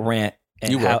that rant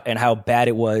and how bad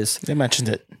it was. They mentioned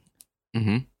it.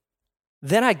 Mm-hmm.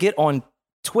 Then I get on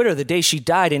Twitter the day she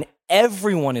died and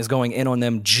everyone is going in on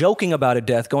them, joking about her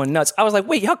death, going nuts. I was like,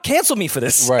 wait, y'all canceled me for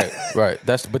this. Right.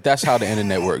 That's how the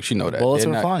internet works. You know that. Bullets They're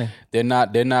were not- flying.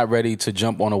 They're not ready to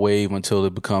jump on a wave until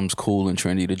it becomes cool and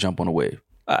trendy to jump on a wave.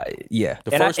 Yeah.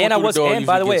 The first one And through the door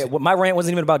by the usually way, my rant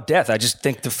wasn't even about death. I just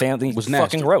think the family was nasty.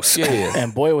 fucking gross. Yeah.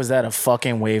 And boy, was that a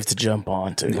fucking wave to jump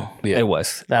on to. Yeah. It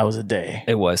was. That was a day.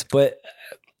 It was. But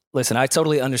listen, I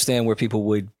totally understand where people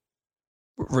would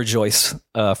rejoice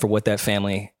for what that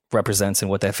family represents and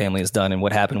what that family has done and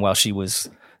what happened while she was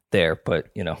there. But,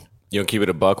 You don't keep it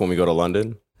a buck when we go to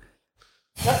London?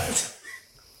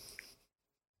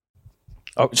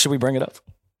 oh, should we bring it up?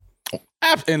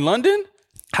 In London?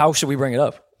 How should we bring it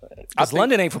up? Because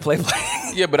London ain't for play.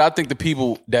 Yeah, but I think the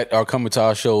people that are coming to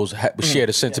our shows share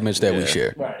the sentiments that we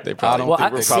share. They probably, Well, they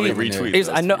will probably see, retweet is-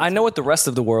 us. I know what the rest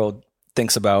of the world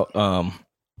thinks about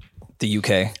the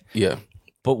UK, Yeah.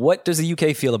 but what does the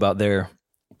UK feel about their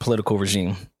political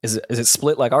regime? Is it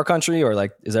split like our country, or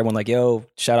like is everyone like, yo,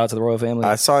 shout out to the royal family?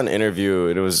 I saw an interview.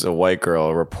 It was a white girl.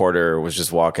 A reporter was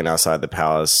just walking outside the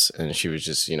palace, and she was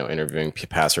just, interviewing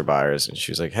passerbyers. And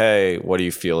she was like, "Hey, what do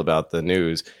you feel about the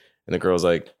news?" And the girl's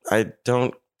like, "I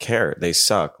don't care. They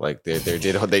suck. Like they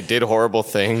did horrible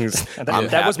things.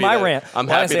 That was my rant. I'm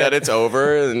Why did I happy say that that? it's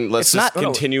over, and let's It's just not- no,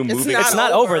 continue moving. it's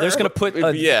not over. They're just gonna put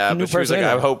a yeah, new but she was person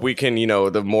like, in. I hope we can,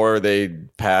 the more they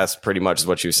pass, pretty much is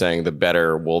what she was saying, the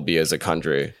better we'll be as a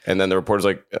country. And then the reporter's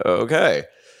like, okay.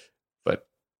 But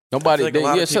Nobody. I feel like a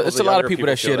lot of it's people, a the lot of younger people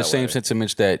that people share the feel same that way.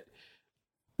 sentiments that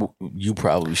you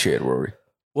probably shared, Rory.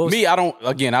 Well, Me, I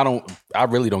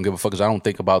really don't give a fuck because I don't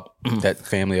think about that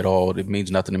family at all. It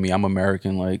means nothing to me. I'm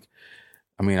American. Like,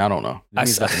 I don't know. It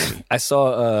means nothing to me. I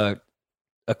saw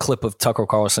a clip of Tucker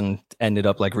Carlson ended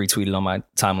up like retweeted on my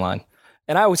timeline,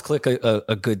 and I always click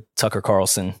a good Tucker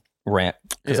Carlson rant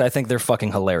because I think they're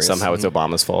fucking hilarious. somehow it's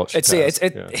Obama's fault.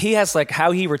 He has like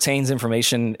how he retains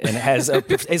information and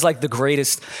is like the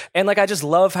greatest. And like I just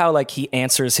love how like he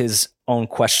answers his own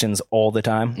questions all the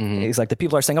time. He's like, the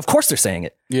people are saying, of course they're saying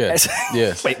it. Yeah.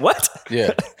 Yeah. Wait, what?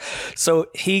 Yeah. So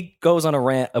he goes on a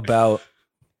rant about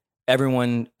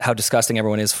how disgusting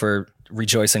everyone is for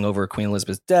rejoicing over Queen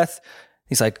Elizabeth's death.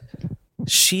 He's like,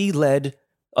 she led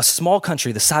a small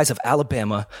country the size of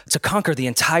Alabama to conquer the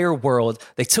entire world.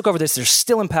 They took over this. They're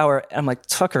still in power. I'm like,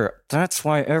 Tucker, that's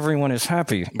why everyone is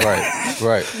happy.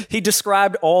 Right. He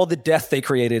described all the death they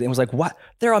created and was like, what?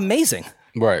 They're amazing.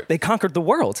 Right. They conquered the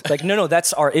world. Like, no,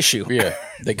 that's our issue. Yeah.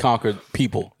 They conquered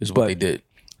people is what they did.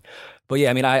 But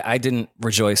yeah, I didn't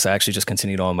rejoice. I actually just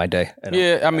continued on my day.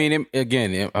 Yeah. I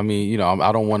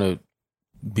don't want to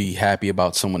be happy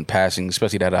about someone passing,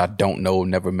 especially that I don't know,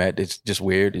 never met. It's just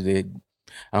weird.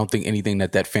 I don't think anything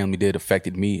that family did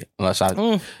affected me unless I don't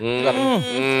know.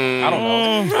 I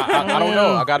don't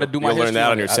know. I got to do my You'll learn history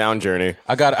that on it. your sound journey.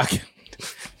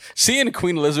 Seeing the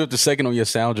Queen Elizabeth II on your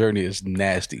sound journey is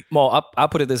nasty. Well, I'll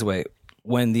put it this way.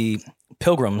 When the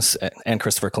Pilgrims and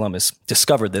Christopher Columbus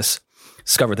discovered this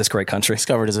great country,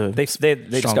 Discovered as a they strong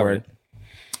discovered word. it.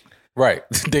 Right.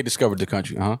 They discovered the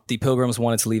country, huh? The Pilgrims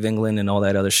wanted to leave England and all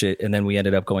that other shit, and then we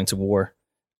ended up going to war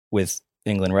with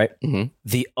England, right? Mhm.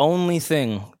 The only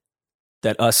thing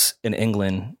that us in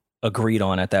England agreed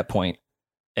on at that point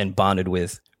and bonded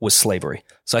with was slavery.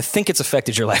 So I think it's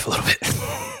affected your life a little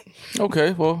bit.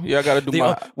 Okay. Well, yeah, I got to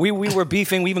do We were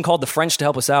beefing. We even called the French to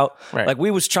help us out. Right. Like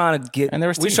we was trying to And there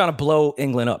was trying to blow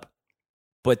England up.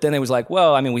 But then it was like,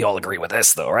 well, we all agree with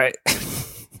this though, right?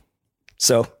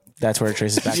 So That's where it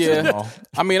traces back to Yeah. the mall.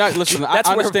 I mean, listen. I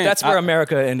understand. That's where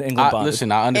America and England bonded.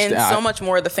 Listen, I understand. And so much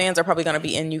more of the fans are probably going to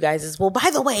be in you guys as well. By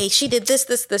the way, she did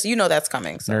this. You know that's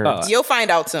coming. So Nerds. you'll find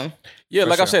out soon. Yeah,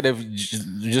 like I said, if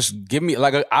just give me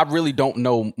like I really don't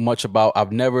know much about.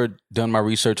 I've never done my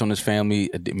research on this family.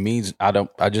 It means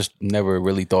I just never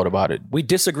really thought about it. We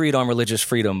disagreed on religious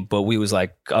freedom, but we was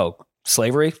like, oh,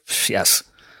 slavery? Yes.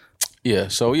 Yeah,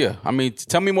 so yeah, I mean,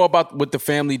 tell me more about what the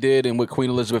family did and what Queen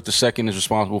Elizabeth II is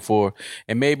responsible for,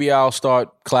 and maybe I'll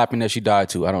start clapping that she died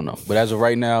too. I don't know, but as of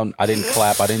right now, I didn't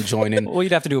clap. I didn't join in. Well,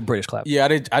 you'd have to do a British clap. Yeah,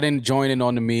 I didn't join in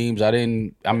on the memes.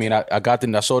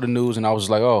 I saw the news and I was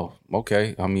like, oh,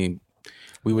 okay. I mean,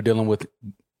 we were dealing with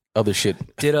other shit.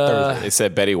 Did It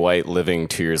said Betty White living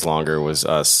 2 years longer was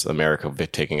us, America,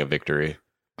 taking a victory.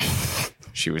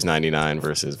 She was 99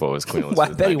 versus what was Queen Elizabeth?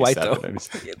 Why Betty White,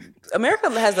 97. America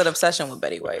has an obsession with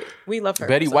Betty White. We love her.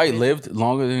 Betty for some White reason. lived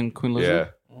longer than Queen Elizabeth.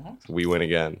 Yeah, we win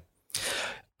again.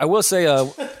 I will say,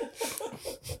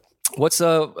 what's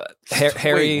Harry,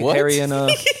 Wait, what? Harry and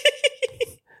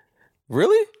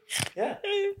Really? Yeah.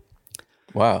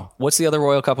 Wow. what's the other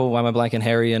royal couple? Why am I blanking?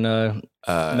 Harry and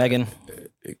Meghan.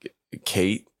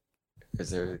 Kate, is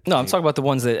there? No, I'm talking about the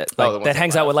ones that like, the ones that that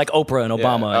hangs out with like Oprah and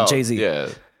Obama and Jay Z. Yeah,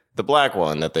 the black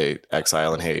one that they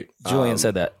exile and hate. Julian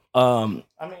said that.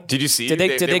 Did you see? Did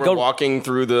they were go- walking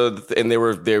through and they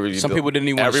were Some people didn't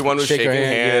even wanna Everyone was shake her shaking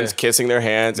hand, hands, yeah. kissing their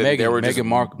hands, and there were just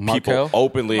Meghan people Markle?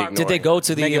 openly. Did they go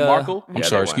to the Meghan Markle? I'm Yeah,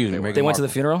 sorry, they excuse me. went. Meghan They went to the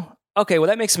Markle. funeral? Okay, well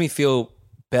that makes me feel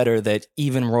better that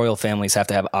even royal families have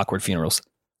to have awkward funerals.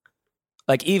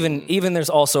 Like even there's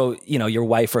also, your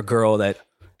wife or girl that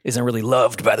isn't really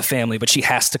loved by the family, but she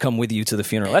has to come with you to the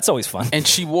funeral. That's always fun. And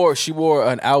she wore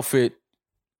an outfit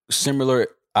similar,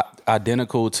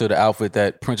 identical to the outfit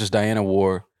that Princess Diana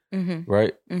wore,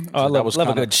 right? Oh, I that love was a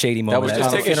kinda- good shady moment. was at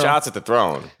just the Just taking funeral. shots at the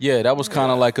throne? Yeah, that was kind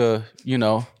of like a tea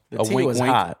wink was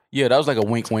wink. hot. Yeah, that was like a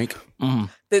wink wink.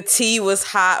 The tea was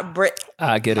hot.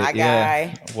 I get it. My Yeah.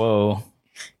 guy. Whoa.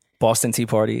 Boston Tea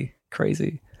Party.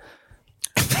 Crazy.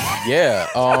 Yeah.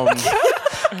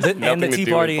 And the Nothing to Tea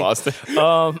do Party. with Boston.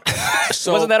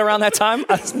 So Wasn't that around that time?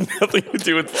 Nothing to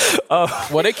do with.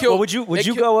 well, they killed. Well, would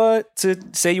you go to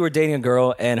say you were dating a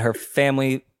girl and her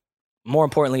family, more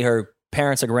importantly, her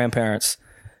parents or grandparents,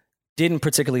 didn't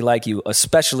particularly like you,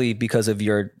 especially because of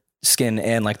your skin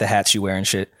and like the hats you wear and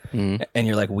shit, and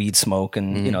you're like weed smoke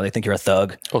and they think you're a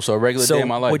thug. Oh, so a regular So day in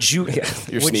my life. would you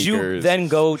Your would you sneakers. then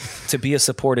go to be a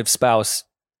supportive spouse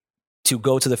to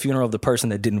go to the funeral of the person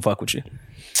that didn't fuck with you?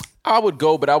 I would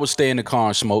go, but I would stay in the car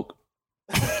and smoke.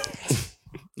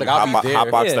 Like I'll be there.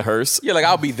 Hotbox Yeah. the hearse. Yeah, like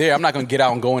I'll be there. I'm not gonna get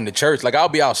out and go into church. Like I'll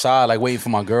be outside, like waiting for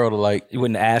my girl to like. You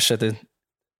wouldn't ash at the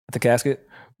casket?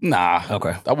 Nah.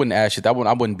 Okay. I wouldn't ask it. I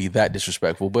wouldn't be that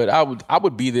disrespectful. But I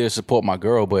would be there to support my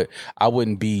girl, but I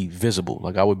wouldn't be visible.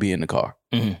 Like I would be in the car.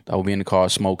 I would be in the car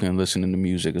smoking, listening to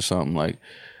music or something. Like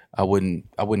I wouldn't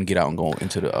get out and go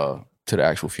into the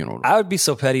actual funeral. I would be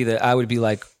so petty that I would be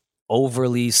like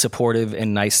overly supportive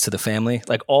and nice to the family.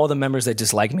 Like all the members that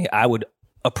dislike me, I would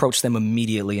approach them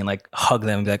immediately and like hug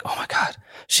them and be like, "Oh my God,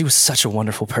 she was such a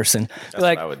wonderful person." That's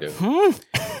Like, what I would do.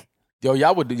 Yo,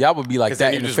 y'all would be like Because that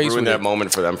then you in the just face ruin with that it.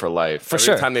 moment for them for life. For Every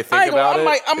sure. time they I think ain't gonna-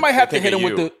 about it, I might have to they hit think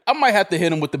him of with you. I might have to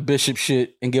hit him with the bishop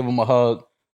shit and give him a hug.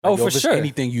 Oh, Like, yo, for if it's sure.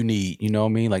 Anything you need, you know what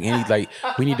I mean? Like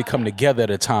we need to come together at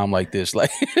a time like this.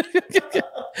 Like,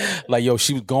 like yo,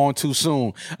 she was gone too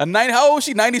soon. How old is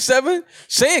she? 97?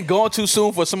 Saying gone too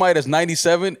soon for somebody that's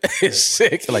 97 is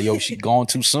sick. Like yo, she gone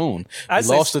too soon. I'd We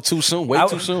say- lost her too soon. Way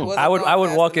too soon. Wasn't I would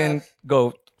gone walk fast in, enough.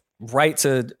 go right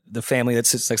to the family that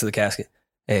sits next to the casket.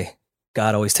 Hey,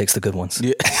 God always takes the good ones.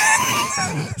 Yeah.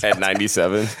 At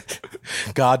 97.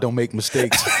 God don't make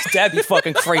mistakes. That'd be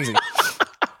fucking crazy.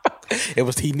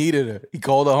 He needed her. He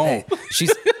called her home. Hey,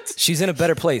 she's in a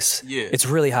better place. Yeah. It's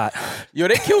really hot. Yo,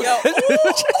 they killed.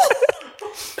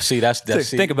 See, that's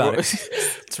see, Think about it.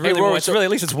 It's really Rory, warm. It's really,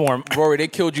 at least it's warm. Rory, they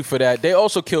killed you for that. They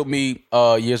also killed me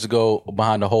years ago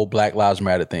behind the whole Black Lives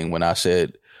Matter thing when I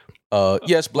said,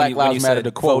 yes, Black When you Lives Matter, said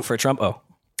the quote. vote for Trump. Oh,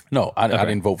 No, I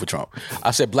didn't vote for Trump.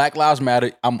 I said Black Lives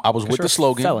Matter. I was with you're the a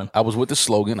slogan. felon. I was with the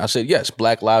slogan. I said, yes,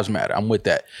 Black Lives Matter. I'm with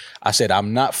that. I said,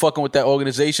 I'm not fucking with that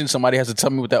organization. Somebody has to tell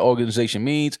me what that organization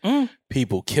means.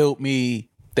 People killed me.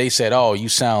 They said, oh, you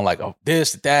sound like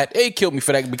this, that. They killed me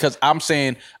for that because I'm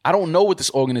saying I don't know what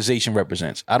this organization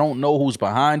represents. I don't know who's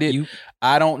behind it.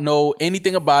 I don't know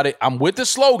anything about it. I'm with the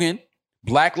slogan,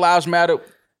 Black Lives Matter.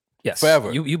 yes.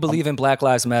 Forever. You believe in Black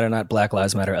Lives Matter, not Black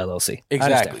Lives Matter LLC. I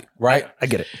Exactly, understand. right? I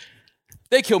get it.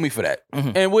 They killed me for that.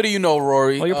 And what do you know,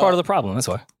 Rory? Well, you're part of the problem. That's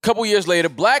why. Couple years later,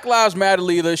 Black Lives Matter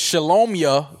leader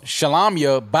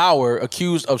Shalomia Bauer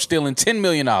accused of stealing $10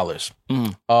 million.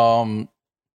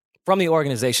 from the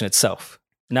organization itself,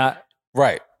 not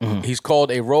Right. He's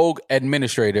called a rogue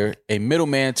administrator, a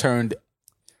middleman turned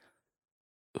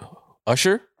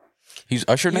usher. He's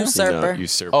usher now? Usurper.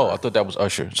 Usurper. Oh, I thought that was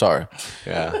usher. Sorry.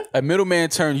 Yeah. A middleman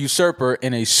turned usurper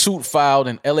in a suit filed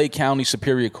in LA County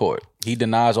Superior Court. He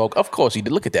denies all. Of course he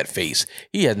did. Look at that face.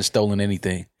 He hasn't stolen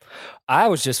anything. I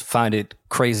was just find it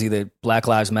crazy that Black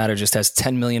Lives Matter just has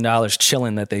 $10 million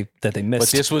chilling that they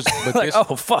missed. But this was. But Like, this,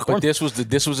 oh, fuck. But this was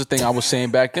the thing I was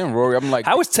saying back then, Rory. I'm like,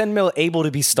 How was 10 mil able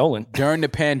to be stolen? during the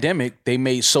pandemic, they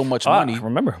made so much Ah, money.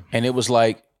 remember? And it was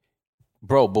like,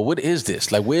 bro, but what is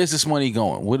this? Like, where's this money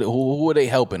going? Who are they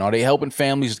helping? Are they helping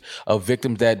families of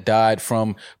victims that died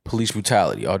from police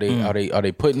brutality? Are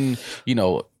they putting, you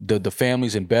know, the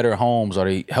families in better homes? Are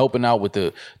they helping out with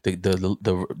the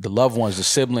loved ones, the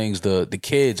siblings, the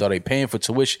kids? Are they paying for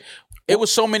tuition? It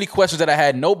was so many questions that I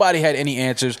had. Nobody had any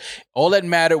answers. All that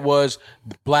mattered was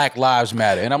Black Lives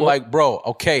Matter. And I'm like, bro,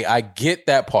 okay, I get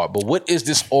that part, but what is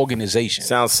this organization?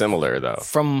 Sounds similar though.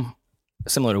 From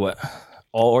similar to what?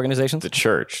 All organizations? The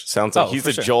church sounds like Oh, he's for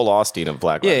the sure. Joel Osteen of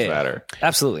Black Lives Yeah, Matter.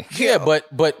 absolutely. Yeah, but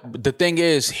the thing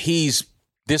is,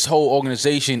 this whole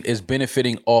organization is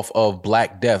benefiting off of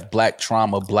Black death, Black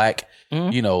trauma, Black,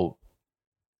 you know,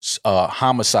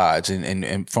 homicides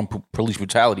and from police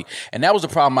brutality. And that was the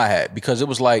problem I had, because it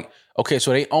was like, okay,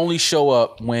 so they only show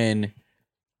up when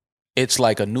it's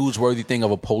like a newsworthy thing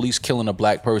of a police killing a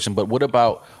Black person. But what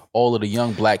about all of the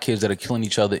young Black kids that are killing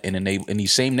each other in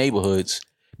these same neighborhoods?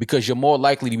 Because you're more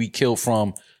likely to be killed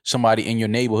from somebody in your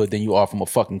neighborhood than you are from a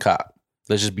fucking cop.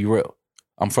 Let's just be real.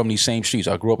 I'm from these same streets.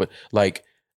 I grew up like,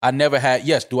 I never had.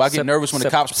 Yes, do I get nervous when the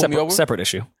cops pull me over? Separate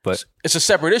issue, but It's a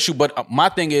separate issue. But my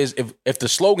thing is, if the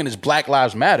slogan is Black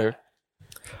Lives Matter,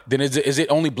 then is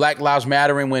it only Black Lives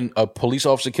Mattering when a police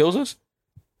officer kills us?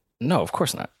 no, of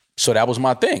course not. So that was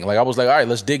my thing. Like, I was like, all right,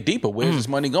 let's dig deeper. Where's this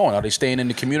money going? Are they staying in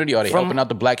the community? Are they helping out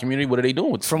the Black community? What are they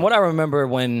doing with From what I remember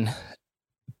when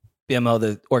BML,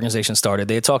 the organization, started,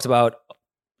 they had talked about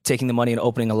taking the money and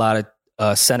opening a lot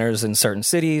of centers in certain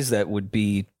cities that would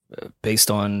be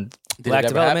based on Black it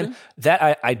ever development. happen?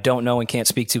 That I don't know and can't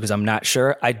speak to because I'm not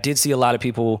sure. I did see a lot of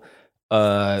people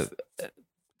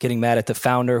getting mad at the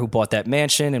founder who bought that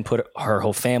mansion and put her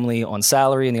whole family on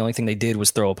salary, and the only thing they did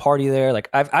was throw a party there. Like,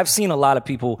 I've seen a lot of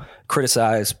people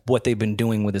criticize what they've been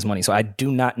doing with his money. So I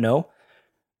do not know.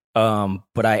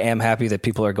 But I am happy that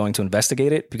people are going to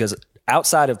investigate it, because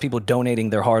outside of people donating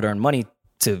their hard-earned money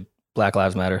to Black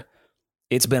Lives Matter,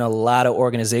 it's been a lot of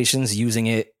organizations using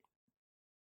it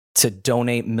to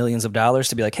donate millions of dollars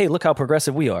to be like, hey, look how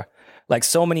progressive we are. Like,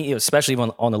 so many, especially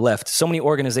on the left, so many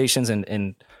organizations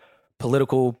and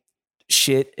political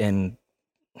shit, and,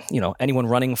 you know, anyone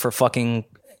running for fucking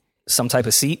some type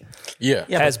of seat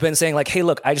has been saying like, hey,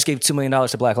 look, I just gave $2 million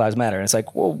to Black Lives Matter. And it's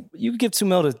like, well, you give $2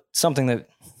 million to something that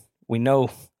we know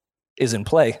is in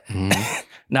play.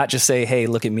 Not just say, hey,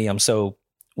 look at me, I'm so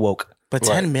woke. But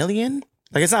 10 million?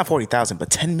 Like, it's not 40,000, but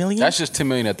 10 million? That's just 10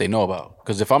 million that they know about.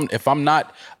 Because if I'm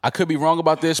not, I could be wrong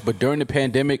about this, but during the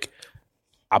pandemic,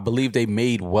 I believe they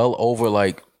made well over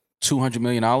like $200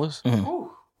 million.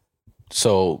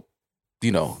 So,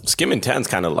 you know, Skimming 10's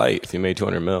kind of light if you made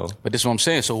 200 mil. but this is what I'm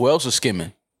saying. So who else is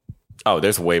skimming? Oh,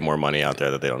 there's way more money out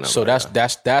there that they don't know. So about.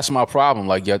 that's my problem.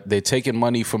 Like, yeah, they're taking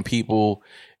money from people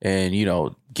and, you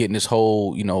know, getting this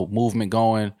whole, you know, movement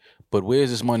going. But where's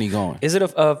this money going? Is it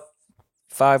a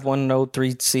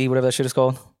 5103C, whatever that shit is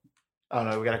called? Oh,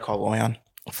 no, we got to call Loyan.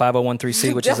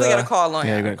 5013C, which is Definitely gonna call on.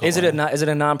 Yeah, we're going to call is it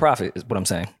a nonprofit? Is what I'm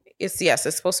saying. It's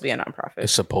supposed to be a nonprofit.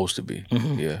 It's supposed to be.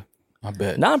 Yeah, I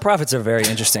bet. Nonprofits are very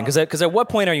interesting because at what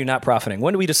point are you not profiting?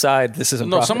 When do we decide this isn't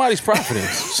No, profit? somebody's profiting.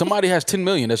 Somebody has 10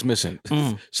 million that's missing.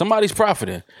 Somebody's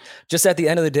profiting. Just at the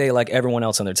end of the day, like everyone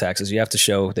else on their taxes, you have to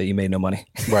show that you made no money.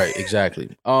 Right,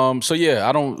 exactly. So yeah,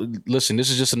 I don't listen. This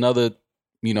is just another,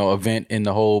 you know, event in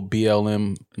the whole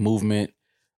BLM movement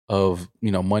of,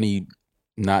 you know, money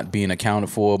not being accounted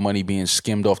for, money being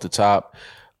skimmed off the top,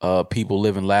 people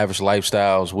living lavish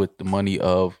lifestyles with the money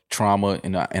of trauma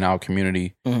in our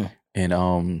community,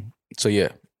 and so yeah,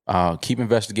 keep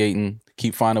investigating,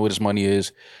 keep finding where this money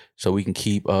is, so we can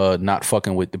keep not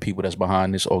fucking with the people that's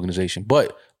behind this organization.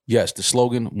 But yes, the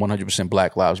slogan 100%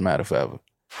 Black Lives Matter forever.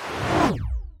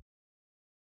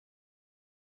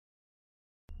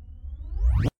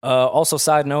 Also,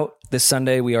 side note, this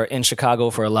Sunday we are in Chicago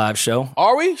for a live show.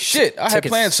 Are we? Shit, I had Tickets-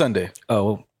 plans Sunday.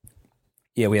 Oh,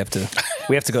 yeah, we have to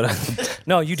go to.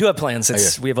 No, you do have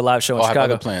plans. We have a live show in Oh, I have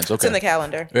Chicago. other plans. It's in the Okay.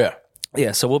 calendar. Yeah.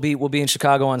 Yeah, so we'll be in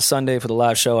Chicago on Sunday for the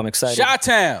live show. I'm excited.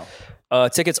 Chi-Town.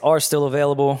 Tickets are still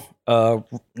available.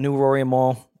 New Rory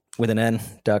Mall with an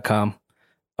N.com.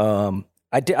 I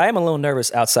am a little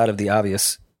nervous outside of the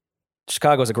obvious.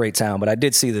 Chicago's a great town, but I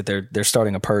did see that they're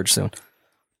starting a purge soon.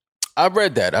 I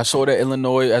read that. I saw that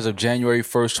Illinois, as of January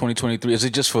 1st, 2023. Is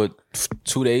it just for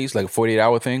 2 days, like a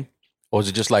 48-hour thing? Or is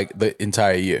it just like the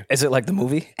entire year? Is it like the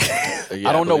movie? Yeah,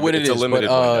 I don't know believe what it's it a is, limited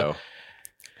but, window.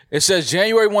 It says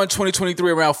January 1,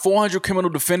 2023, around 400 criminal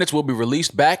defendants will be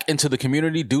released back into the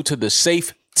community due to the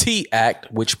SAFE-T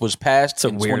Act, which was passed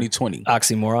in weird 2020.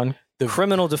 Oxymoron. The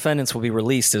criminal defendants will be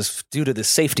released as due to the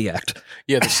Safety Act.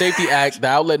 Yeah, the Safety Act, the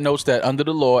outlet notes that under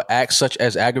the law, acts such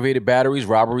as aggravated batteries,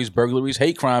 robberies, burglaries,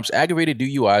 hate crimes, aggravated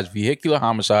DUIs, vehicular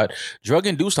homicide,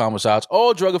 drug-induced homicides,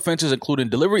 all drug offenses, including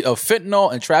delivery of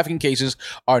fentanyl and trafficking cases,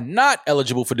 are not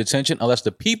eligible for detention unless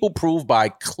the people prove by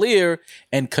clear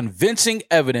and convincing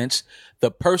evidence the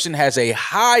person has a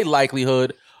high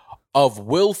likelihood of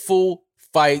willful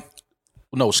flight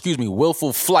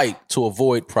to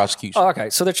avoid prosecution. Oh, okay,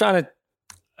 so they're trying to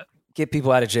get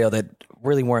people out of jail that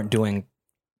really weren't doing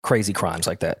crazy crimes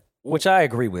like that, which I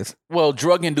agree with. Well,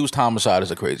 drug-induced homicide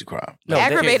is a crazy crime. No,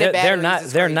 Aggravated they're batteries not.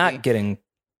 is They're crazy. not getting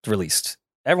released.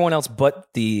 Everyone else, but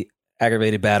the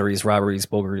aggravated batteries, robberies,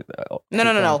 burglaries.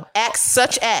 No. Acts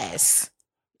such as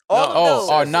No, all of those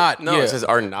are not. No, yeah. it says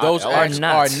are not. Those eligible. acts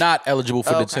not. are not eligible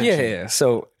for Okay. detention. Yeah.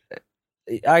 So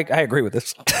I agree with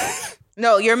this.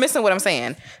 No, you're missing what I'm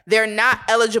saying. They're not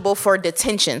eligible for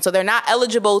detention. So they're not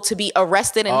eligible to be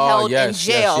arrested and held in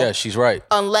jail Yes, she's right.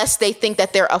 unless they think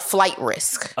that they're a flight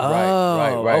risk. Oh,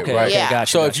 right. Okay, right. okay, Yeah.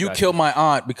 gotcha, So if gotcha, you gotcha. kill my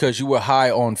aunt because you were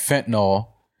high on fentanyl,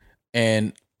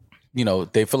 and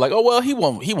they feel like, oh well, he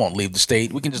won't leave the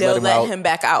state. We can just They'll let him out. him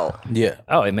back out. Yeah.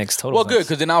 Oh, it makes total Well, sense. good,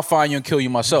 because then I'll find you and kill you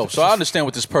myself. So I understand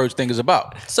what this purge thing is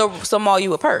about. So Maul, you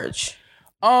would purge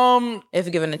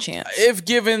if given a chance. If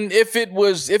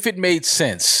it made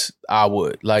sense, I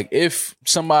would. Like if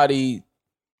somebody,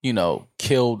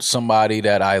 killed somebody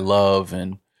that I love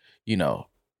and,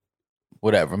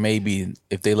 whatever, maybe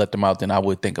if they let them out, then I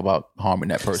would think about harming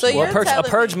that person. So Well, you're a telling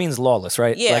purge me- means lawless,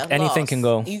 right? Yeah, like anything laws. can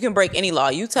go You can break any law.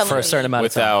 You telling for a me certain amount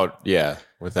of time.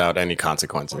 without any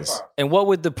consequences. And what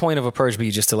would the point of a purge be?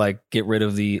 Just to like get rid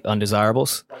of the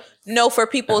undesirables? No, for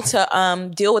people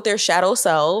to deal with their shadow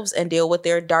selves and deal with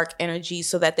their dark energy,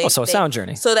 so that they. Oh, so a sound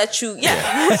journey. So that you,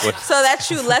 so that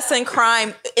you lessen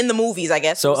crime in the movies, I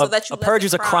guess. So, that you a purge lessen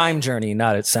is a crime journey,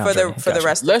 not a sound for the journey. for the Gotcha.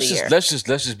 rest let's of the year. let's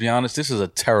just be honest. This is a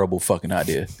terrible fucking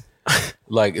idea.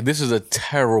 Like this is a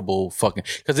terrible fucking,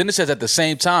 because then it says at the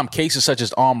same time, cases such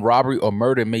as armed robbery or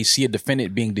murder may see a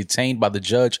defendant being detained by the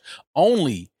judge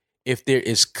only if there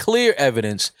is clear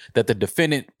evidence that the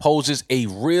defendant poses a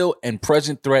real and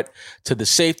present threat to the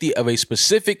safety of a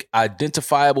specific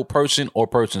identifiable person or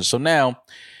persons. So now,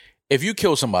 if you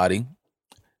kill somebody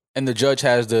and the judge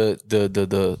has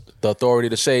the authority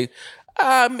to say,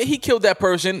 he killed that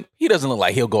person, he doesn't look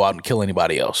like he'll go out and kill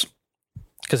anybody else.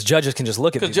 Because judges can just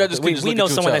look at 'Cause people. judges can we just we look know at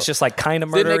you someone and that's tell. just like kind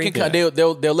of Then murdering.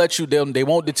 they'll let you. They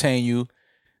won't detain you,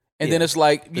 and then Yeah. it's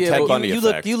like Ted well, Bundy you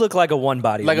effect. look like a one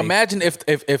body. like to me. imagine if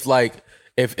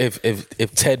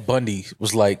Ted Bundy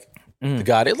was like the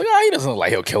guy. They're like, he doesn't look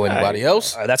like he'll kill anybody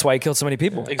else. That's why he killed so many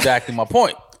people. Exactly my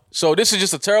point. So this is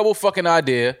just a terrible fucking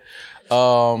idea.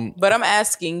 But I'm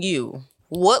asking you,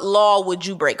 what law would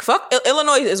you break? Fuck,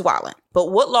 Illinois is wilding,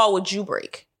 but what law would you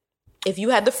break if you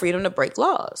had the freedom to break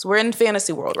laws? We're in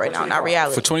fantasy world right now, not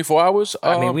reality. For 24 hours?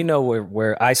 I mean, we know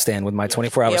where I stand with my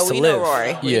 24 hours yeah, to we live. know,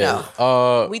 Rory. We yeah.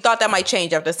 know. We thought that might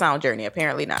change after Sound Journey.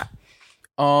 Apparently not.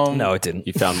 No, it didn't.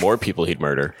 He found more people he'd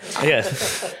murder. Yeah.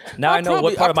 Now I know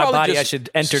what part of my I'd probably body I just should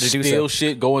enter to do steal so.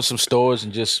 shit, go in some stores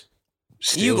and just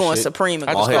steal You going shit. supreme and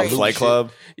I go just All start hit crazy. Flight shit.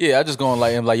 Club. Yeah, I just go in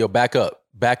like yo, back up,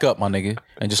 my nigga,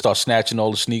 and just start snatching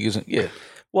all the sneakers. And yeah,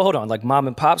 Well, hold on. Like mom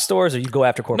and pop stores, or you go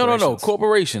after corporations? no,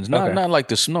 corporations, not Okay. not like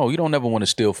this. No, you don't ever want to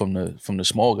steal from the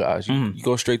small guys. You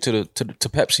go straight to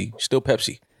Pepsi, steal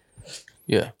Pepsi.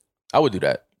 Yeah, I would do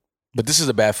that. But this is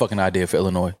a bad fucking idea for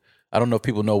Illinois. I don't know if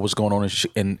people know what's going on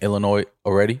in Illinois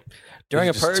already. During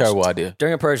a It's just purge, terrible idea.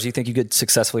 During a purge, do you think you could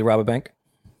successfully rob a bank?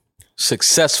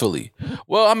 Successfully.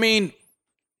 Well, I mean,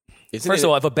 First of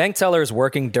all, if a bank teller is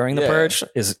working during the Yeah. purge,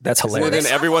 that's hilarious. Isn't it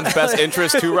in everyone's best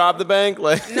interest to rob the bank?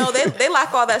 Like, No, they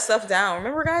lock all that stuff down.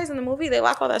 Remember, guys, in the movie, they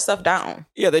lock all that stuff down.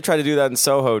 yeah, they tried to do that in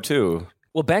Soho too.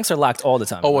 Well, banks are locked all the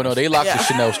time. oh well, no, they locked the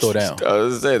Chanel store down. I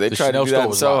was gonna say they The tried to Chanel do that store in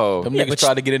was Soho. locked. Them Yeah, niggas but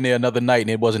tried to get in there another night and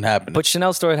it wasn't happening. But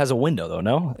Chanel store has a window, though.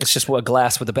 No, it's just a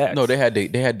glass with a bag. no, they had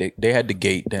the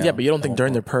gate down. Yeah, but you don't think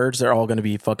during the purge they're all going to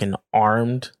be fucking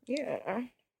armed? Yeah.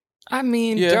 I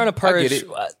mean, Yeah, during a I purge, get it.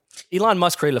 Elon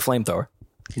Musk created a flamethrower.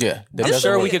 Yeah, that I'm doesn't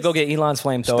sure work. we could go get Elon's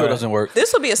flamethrower. Still doesn't work.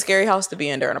 This would be a scary house to be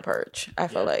in during a purge, I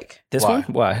feel like. This Why? one?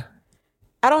 Why?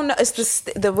 I don't know. It's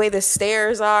the way the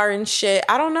stairs are and shit.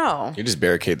 I don't know. You just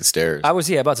barricade the stairs. I was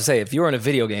about to say, if you were in a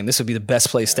video game, this would be the best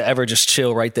place to ever just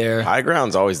chill right there. High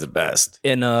ground's always the best.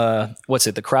 In what's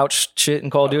it, the crouch shit in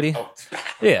Call of Duty?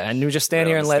 Yeah, and you just stand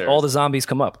here and let all the zombies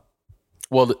come up.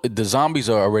 Well, the zombies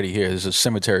are already here. There's a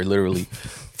cemetery literally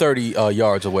 30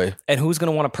 yards away. And who's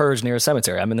gonna want to purge near a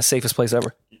cemetery? I'm in the safest place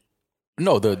ever.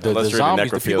 No, the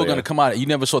zombies, the people are going to come out. You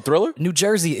never saw Thriller? New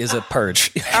Jersey is a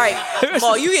purge. All right,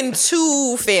 well, you getting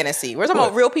too fantasy. We're talking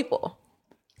about real people.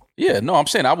 Yeah, no, I'm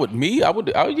saying I would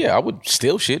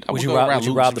steal shit. Would you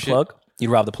rob the plug?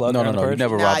 You'd rob the plug? No, you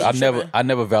never robbed. I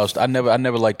never vouched. I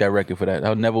never liked that record for that.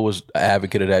 I never was an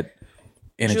advocate of that.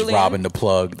 And it's robbing the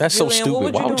plug. That's so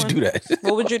stupid. Why would you do that?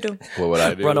 What would you do? What would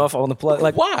I do? Run off on the plug?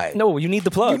 Like why? No, you need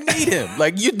the plug. You need him.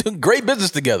 Like you do great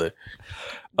business together.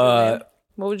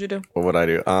 What would you do? What would I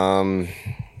do?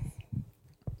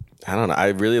 I don't know. I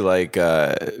really like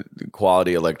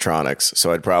quality electronics,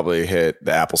 so I'd probably hit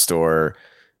the Apple Store,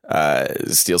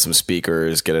 steal some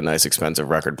speakers, get a nice expensive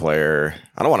record player.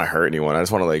 I don't want to hurt anyone. I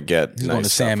just want to like get He's nice going to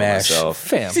stuff Sam for Ash. myself.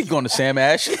 Fam. He's going to Sam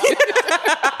Ash.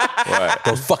 What?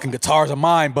 Those fucking guitars are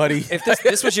mine, buddy. If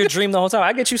this was your dream the whole time,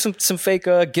 I'd get you some fake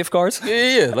gift cards.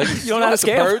 Yeah. Like you don't have to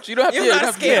scam. purge. You don't have to. You're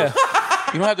not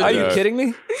You don't have to. Are do you that. kidding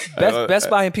me? Best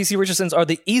Buy and PC Richardson's are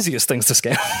the easiest things to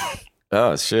scam.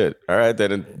 Oh shit! All right,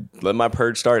 then let my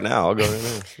purge start now. I'll go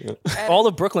right now. All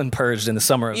of Brooklyn purged in the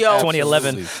summer of Yo,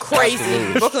 2011.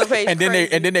 Crazy. Brooklyn Page. And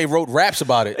then they wrote raps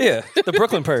about it. Yeah, the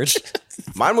Brooklyn purge.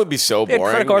 Mine would be so had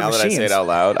boring credit now card that I say it machines. out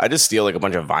loud. I just steal like a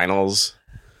bunch of vinyls.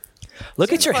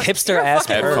 Look at your hipster ass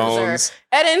fucking purge.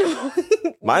 Headphones.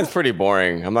 Eden. Mine's pretty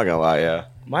boring. I'm not gonna lie. Yeah.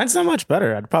 Mine's not much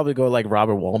better. I'd probably go like rob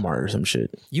a Walmart or some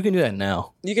shit. You can do that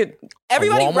now. You could.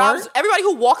 Everybody Walmart? Everybody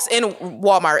who walks in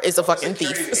Walmart is a fucking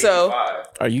thief. So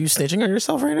Are you snitching on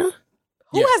yourself right now?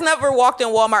 who has never walked in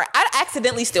Walmart? I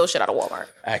accidentally steal shit out of Walmart.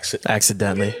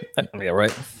 Accidentally. Yeah,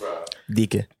 right.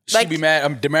 Dika. She'd be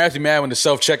mad. Damaris be mad when the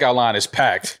self checkout line is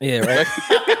packed. Yeah, right.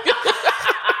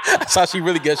 That's how she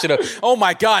really gets shit up. Oh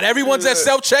my God, everyone's at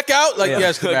self checkout. Like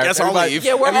yes, Damaris, Guess I'll everybody, leave.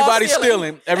 Yeah, we're all everybody's stealing.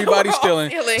 stealing. Everybody's We're all stealing.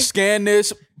 stealing. Scan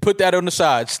this. Put that on the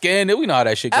side. Scan it. We know how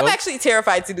that shit goes. I'm actually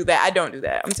terrified to do that. I don't do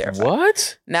that. I'm terrified.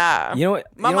 What? Nah. You know what?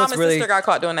 My you know mom what's and really, sister got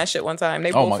caught doing that shit one time.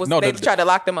 They Oh both my- they tried to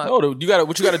lock them up. No, what you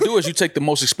got to do is you take the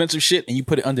most expensive shit and you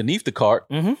put it underneath the cart,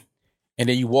 and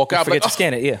then you walk out. forget like, to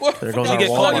scan it. Yeah. There goes you our get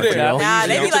Walmart caught for there. now. Nah,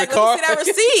 they You be get to like, the let me see car? that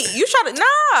receipt. You try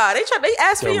to, they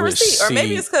ask for The your receipt. Or maybe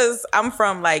receipt. it's because I'm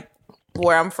from like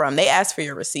where I'm from. They ask for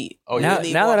your receipt. Oh, Now, yeah.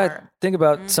 Leave now that I Walmart. think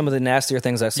about some of the nastier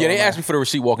things I saw. Yeah, they online. asked me for the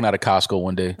receipt walking out of Costco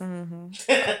one day.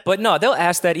 But no, they'll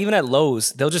ask that even at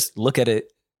Lowe's. They'll just look at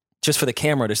it just for the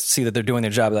camera to see that they're doing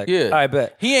their job. Like, Yeah, I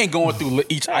bet. he ain't going through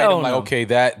each Hell item like, no. okay,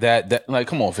 that. Like,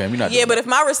 come on, fam, you're not. Yeah, doing but if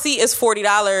my receipt is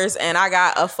 $40 and I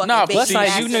got a fucking Nah, big plus Plus, like,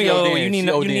 bag you of know, shit- yo, She you need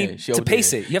OD'd. She to OD'd.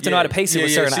 pace it. You have to know how to pace it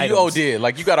with certain so items. you OD.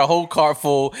 Like you got a whole cart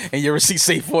full and your receipt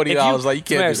say $40. Like you can't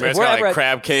Damaris, do Man's that. We're got ever like at-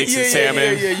 crab cakes and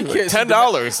salmon. Yeah, you can't.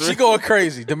 $10. She going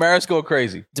crazy. Damaris going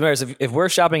crazy. Damaris, if we're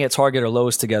shopping at Target or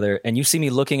Lowe's together and you see me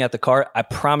looking at the cart, I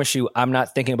promise you I'm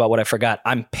not thinking about what I forgot.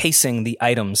 I'm pacing the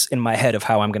items in my head of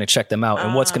how I'm going to check them out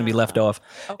and what's going to be left off.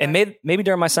 And maybe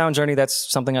during my sound journey,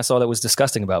 that's something I saw that was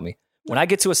disgusting about me. When I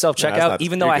get to a that's self-checkout, not-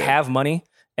 even though you're I good. have money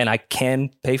and I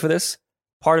can pay for this,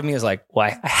 part of me is like, well,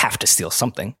 I have to steal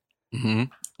something. Mm-hmm.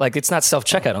 Like, it's not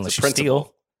self-checkout unless you principle.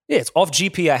 steal. Yeah, it's off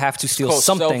GP. I have to steal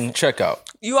something. Checkout.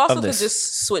 You also of could this.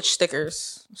 just switch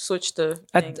stickers. Switch the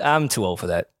things. I'm too old for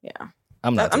that. Yeah.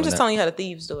 I'm not. I'm doing just that. telling you how the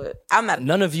thieves do it. I'm not.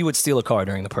 None of you would steal a car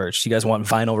during the purge. You guys want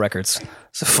vinyl records.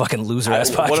 It's a fucking loser ass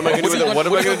podcast. What am I going to do? What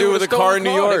am I going to do with a car in New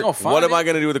They York? gonna find What am it. I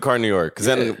going to do with a car in New York? Because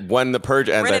then when the purge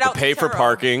ends, I Rent it have to out pay to for Turo.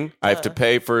 parking. I have to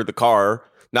pay for the car,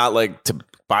 not like to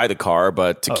buy the car,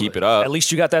 but to keep it up. At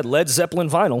least you got that Led Zeppelin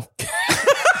vinyl.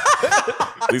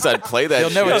 At least I'd play that. They'll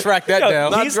never shit. track that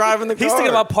down. Not driving the car. He's thinking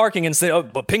about parking instead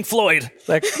of but Pink Floyd.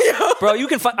 Like, bro, you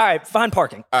can find. All right, find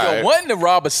parking. All Yo, right. wanting to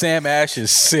rob a Sam Ash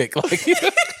is sick. Like, you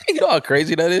know how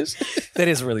crazy that is? That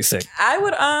is really sick. I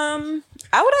would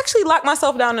actually lock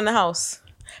myself down in the house.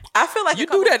 I feel like You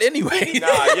do that anyway.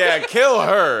 Nah, yeah, kill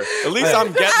her. At least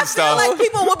I'm getting I feel stuff. like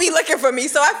people will be looking for me,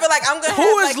 so I feel like I'm gonna. Who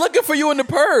have, is like, looking for you in the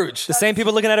purge? The same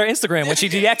people looking at her Instagram when she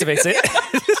deactivates it.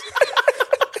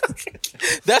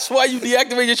 That's why you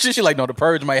deactivate your shit. You're like, no, the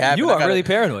purge might happen. You I are gotta- really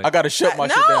paranoid. I got to shut my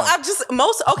No, shit down. I'm just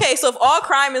okay. So if all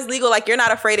crime is legal, like you're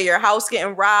not afraid of your house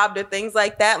getting robbed or things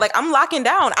like that, like I'm locking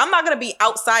down. I'm not gonna be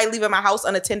outside leaving my house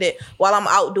unattended while I'm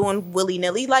out doing willy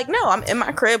nilly. Like no, I'm in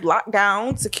my crib, locked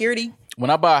down, security. When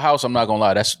I buy a house, I'm not gonna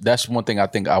lie. That's one thing I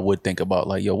think I would think about.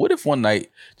 Like, yo, what if one night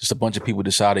just a bunch of people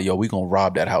decided, yo, we gonna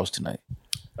rob that house tonight?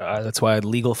 That's why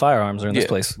legal firearms are in this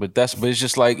place. But it's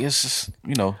just like it's just,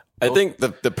 I think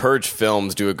the Purge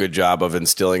films do a good job of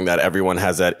instilling that everyone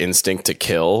has that instinct to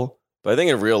kill. But I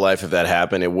think in real life, if that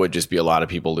happened, it would just be a lot of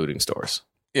people looting stores.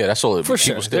 Yeah, that's all. For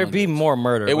sure, there'd be more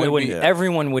murder.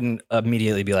 Everyone wouldn't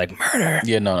immediately be like murder.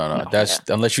 Yeah, no. That's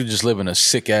unless you just live in a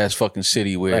sick ass fucking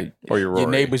city where or your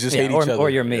neighbors just hate each other, or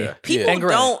you're me. Yeah. People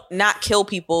don't not kill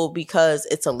people because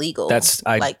it's illegal.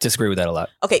 I disagree with that a lot.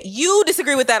 Okay, you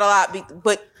disagree with that a lot,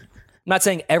 but I'm not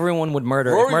saying everyone would murder.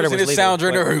 Rory if murder was in his legal,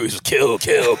 soundtrainer. He was kill.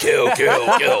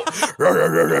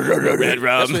 Red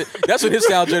rum. That's what his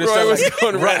soundtrainer sounded was like.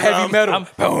 going red Heavy metal.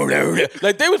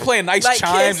 Like they was playing nice Like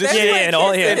chimes Kiss, and shit. yeah, and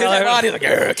all- yeah, And his body like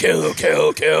kill.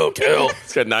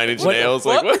 It's got 9-inch nails.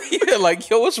 Like what? Yeah, like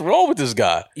yo, what's wrong with this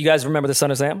guy? You guys remember the Son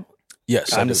of Sam?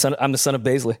 Yes, I'm the son of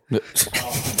Baisley.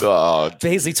 Oh,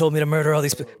 Baisley told me to murder all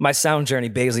these. My sound journey.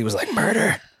 Baisley was like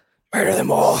murder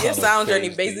them all. your sound journey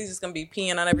basically just gonna be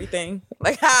peeing on everything.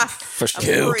 Like For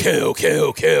sure. Kill.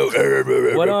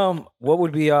 What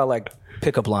would be like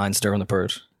pickup lines during the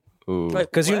purge?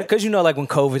 Because you know like when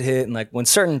COVID hit and like when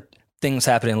certain things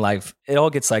happen in life, it all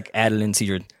gets like added into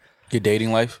your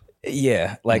dating life.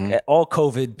 Yeah, like all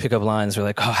COVID pickup lines were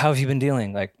like, "Oh, how have you been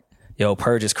dealing?" Like, "Yo,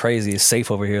 purge is crazy. It's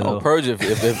safe over here, though." Purge. If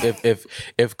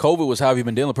COVID was how have you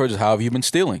been dealing, Purge is how have you been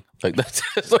stealing? Like that's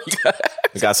what you got.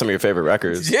 you got some of your favorite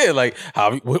records. Yeah, like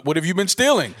what have you been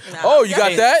stealing? Oh, you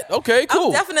got that? Okay, cool.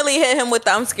 I'll definitely hit him with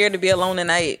the "I'm scared to be alone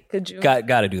tonight." Could you? Got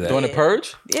to do that. Doing the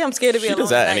purge? Yeah, I'm scared to be alone. does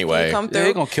that tonight. Can you anyway. Come Yeah, through?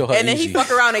 they gonna kill her and then easy. he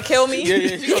fuck around and kill me.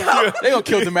 Yeah. They gonna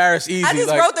kill Damaris easy. I just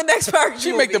like, wrote the next purge.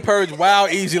 She make the purge wild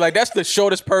easy. Like that's the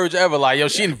shortest purge ever. Like yo,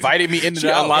 she invited me into She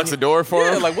the house. unlocks the door for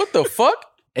Yeah, him. like what the fuck?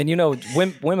 And you know,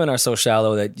 women are so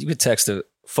shallow that you could text a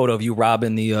photo of you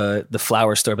robbing the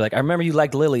flower store. Be like, I remember you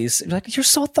liked lilies. You're like, you're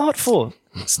so thoughtful.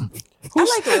 I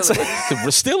like it.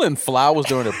 We're stealing flowers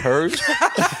during the purge.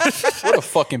 What a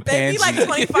fucking They pansy. be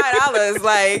like $25.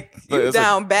 Like you That's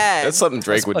down bad. That's something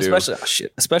Drake would do.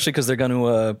 Especially because they're going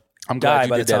to I'm die glad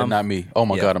by you the did that time. and not me. Oh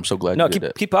my god, I'm so glad No, you did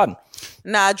that. keep on.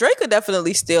 Nah, Drake could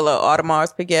definitely steal a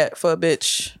Audemars Piguet for a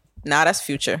bitch. Nah, that's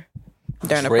Future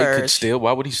during Drake the could purge. steal.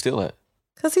 Why would he steal that?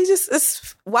 Because he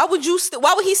just why would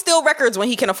he steal records when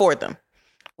he can afford them?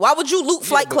 Why would you loot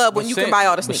Flight Club when you can buy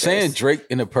all the sneakers? Saying Drake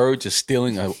in the purge is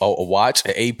stealing a watch,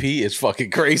 an AP, is fucking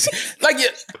crazy. Like,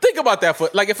 think about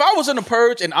that. Like, if I was in the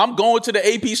purge and I'm going to the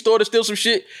AP store to steal some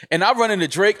shit, and I run into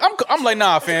Drake, I'm like,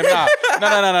 nah, fam,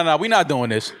 nah, we not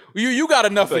doing this. You got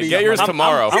enough of these. Get yours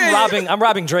tomorrow. I'm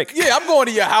robbing Drake. Yeah, I'm going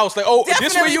to your house. Like, oh, this where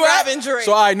Definitely you at? robbing Drake.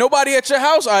 So, all right, nobody at your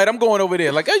house? All right, I'm going over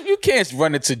there. Like, you can't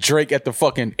run into Drake at the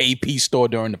fucking AP store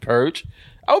during the purge.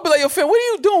 I would be like, yo, fam, what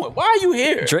are you doing? Why are you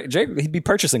here? Drake, he'd be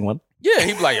purchasing one. Yeah,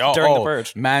 he'd be like, During the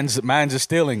purge. man's is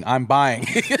stealing. I'm buying.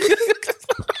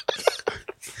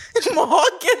 Jamal,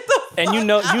 get the fuck And you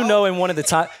know, in one of the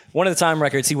time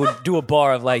records, he would do a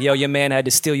bar of like, "Yo, your man had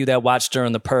to steal you that watch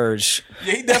during the purge."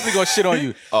 Yeah, he definitely gonna shit on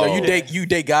you. Yo, you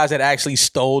date guys that actually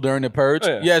stole during the purge?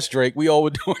 yeah. Yes, Drake. We all were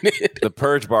doing it. The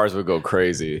purge bars would go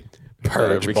crazy.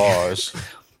 Purge bars.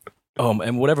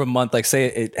 And whatever month, like say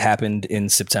it happened in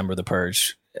September, the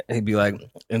purge. He'd be like,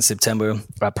 in September,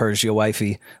 I purged your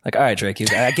wifey. Like, all right, Drake,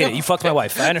 I get it. You fucked my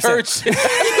wife. I understand.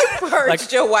 Purge.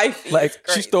 purged your wife. Like,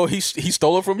 She stole. He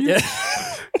stole it from you. Yeah.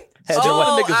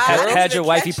 Had your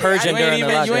wifey purging You during ain't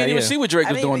the even, lockdown. see what Drake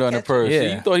I was didn't doing during even the purge. catch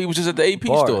it. You thought he was just at the AP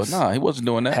Bars. store. Nah, he wasn't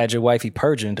doing that. Had your wifey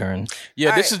purging during. Yeah,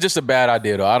 All this right. is just a bad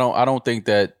idea though. I don't think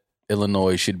that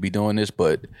Illinois should be doing this,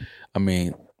 but I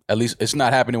mean, at least it's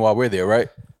not happening while we're there, right?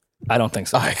 I don't think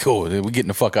so. All right, cool. Then we're getting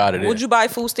the fuck out of there. Would you buy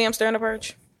food stamps during the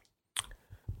purge?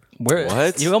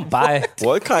 What? You don't buy?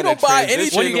 What kind You of don't buy transition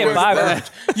anything What are you getting during by the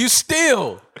with purge. You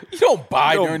steal. You don't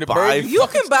buy don't during the buy purge. You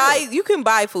fucking you can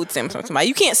buy food stamps from somebody.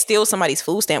 You can't steal somebody's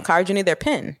food stamp card. You need their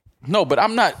PIN. No, but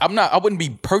I'm not. I wouldn't be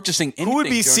purchasing anything. Who would be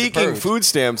during the seeking purge. food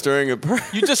stamps during a purge?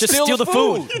 You just steal steal the the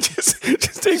food.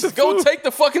 just take the Go food. take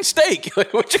the fucking steak.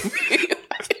 Like, what you mean?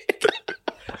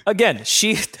 Again,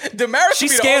 she Damaris she would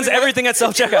be the scans only one- everything at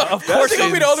self checkout. Of course, She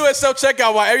gonna be the only one at self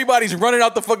checkout while everybody's running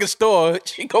out the fucking store.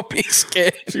 She gonna be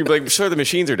scared. She'd be like, sure, the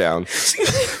machines are down.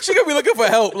 She gonna be looking for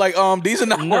help. Like, these are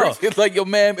not No. working. Like, yo,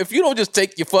 man, if you don't just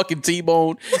take your fucking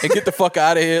T-bone and get the fuck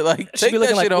out of here, like, she'd take be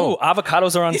looking that like, shit home. "Ooh,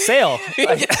 avocados are on sale."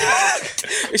 Like,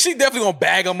 She definitely gonna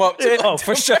bag them up. Too. oh,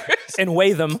 for sure, and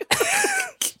weigh them.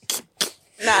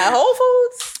 Nah, Whole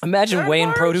Foods. Imagine During weighing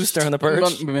purge? produce during the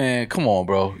purge. Man, come on,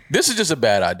 bro. This is just a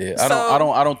bad idea. I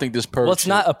So- don't think this purge. Well,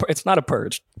 it's not a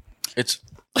purge. It's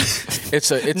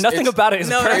Nothing about it is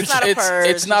No, a purge. it's not a purge.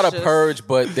 It's not It's a just- purge,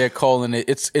 but they're calling it.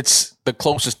 It's the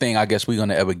closest thing I guess we're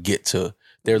gonna ever get to.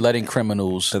 They're letting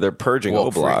criminals. So they're purging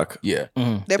walk free. O-Block. Yeah,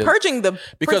 They're purging the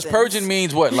because prisons. purging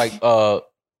means what? Like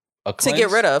a To get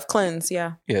cleanse? rid of, cleanse,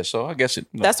 yeah. Yeah, so I guess it.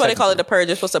 That's why they call it the purge.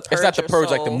 It's supposed to purge. It's not the your purge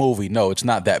like the soul. movie. No, it's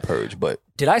not that purge. But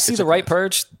Did I see It's the a right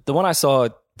cleanse. purge? The one I saw,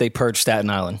 they purged Staten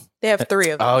Island. They have 3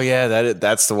 of them. Oh yeah,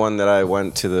 that's the one that I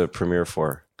went to the premiere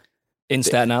for. In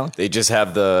Staten Island? They just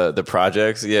have the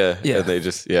projects, yeah. Yeah. And they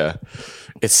just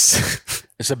it's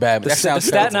it's a bad. That The sounds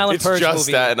Staten terrible. Island it's purge just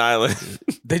movie. Staten Island.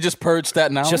 They just purged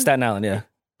Staten Island. Just Staten Island, yeah.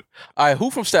 All right, who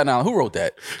from Staten Island? Who wrote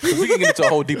that? 'Cause we can get into a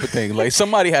whole deeper thing. Like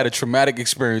somebody had a traumatic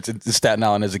experience in Staten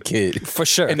Island as a kid, For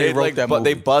sure. and they wrote that but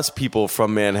movie. they bus people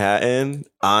from Manhattan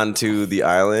onto the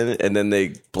island, and then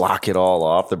they block it all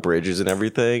off, the bridges and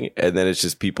everything, and then it's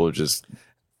just people just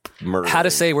murdering. How to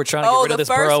say we're trying to get Oh, rid the of this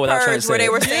first borough without trying to purge say where they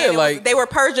it. were saying like- they were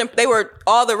purging.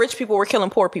 All the rich people were killing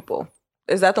poor people.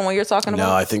 Is that the one you're talking about?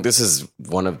 No, I think this is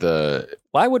one of the.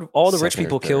 Why would all the rich Second or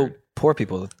people kill third. poor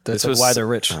people? That's This was- why they're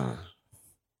rich. uh,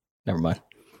 Never mind.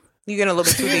 You're getting a little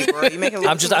bit too deep, bro. You making a little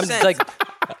I'm too much sense. like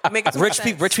Making too much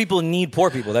sense. rich people need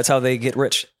poor people. That's how they get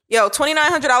rich. Yo,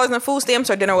 $2,900 in food stamps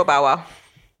or dinner with Bow Wow.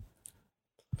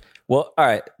 Well, all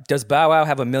right. Does Bow Wow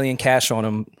have $1 million cash on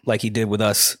him like he did with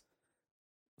us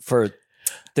for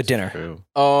the dinner?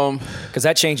 Because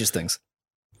that changes things.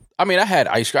 I mean, I had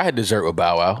ice cream. I had dessert with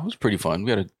Bow Wow. It was pretty fun. We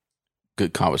had a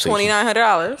good conversation.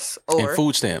 $2,900 And or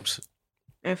food stamps.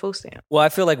 and food stamps. Well, I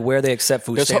feel like where they accept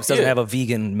food Does- stamps doesn't yeah. have a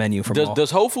vegan menu from all. Does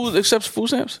Whole Foods accept food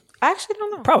stamps? I actually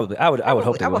don't know. Probably. I would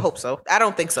hope they I would. would hope so. I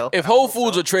don't think so. If Whole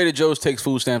Foods or Trader Joe's takes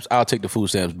food stamps, I'll take the food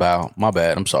stamps. Bow. My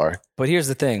bad. I'm sorry. But here's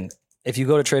the thing. If you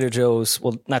go to Trader Joe's,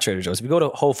 well, not Trader Joe's. If you go to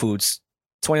Whole Foods,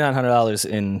 $2,900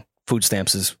 in food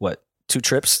stamps is what? 2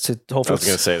 trips to Whole I was Foods?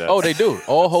 going to say that. Oh, they do.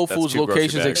 All Whole That's Foods 2 grocery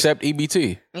locations bags. accept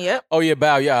EBT. Yep. Oh yeah,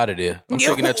 Bow, you're out of there. I'm Yo,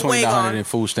 taking that wait, $2,900 on. in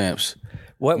food stamps.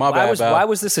 What, My bad, Bow. why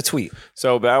was this a tweet?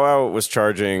 So Bow Wow was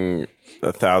charging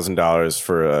 $1,000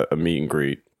 for a meet and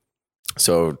greet.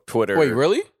 So Twitter, Wait,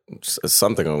 really?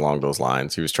 something along those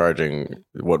lines. He was charging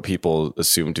what people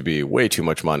assume to be way too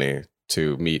much money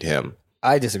to meet him.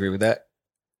 I disagree with that.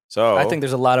 So I think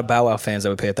there's a lot of Bow Wow fans that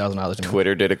would pay $1,000 to him.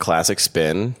 Twitter did a classic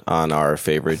spin on our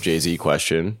favorite Jay-Z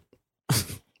question,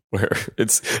 where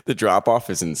it's the drop off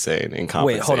is insane in Wait,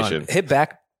 compensation. hold on. Hit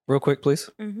back real quick, please.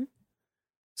 Mhm.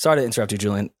 Sorry to interrupt you,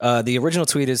 Julian. The original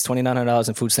tweet is $2,900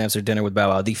 in food stamps or dinner with Bow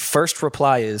Wow. The first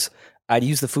reply is, I'd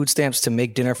use the food stamps to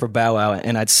make dinner for Bow Wow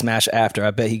and I'd smash after.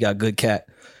 I bet he got good cat.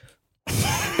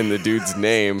 And the dude's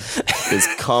name is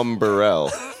Cum Burrell.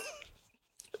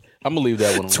 I'm gonna leave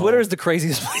that one alone. Twitter is the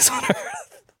craziest place on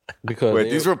earth. because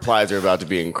Wait, these replies are about to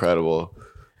be incredible.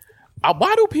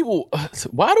 why do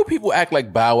people act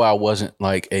like Bow Wow wasn't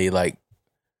like a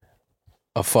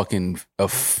fucking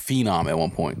phenom at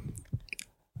one point?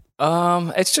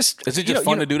 It's just Is it just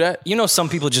fun to do that? You know, some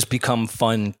people just become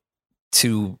fun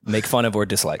to make fun of or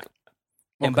dislike.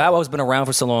 And Bow Wow's been around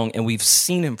for so long and we've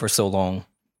seen him for so long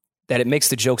that it makes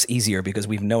the jokes easier because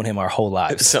we've known him our whole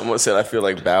lives. Someone said, I feel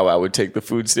like Bow Wow would take the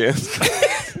food stamps.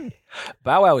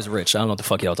 Bow Wow is rich. I don't know what the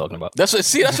fuck y'all talking about. That's what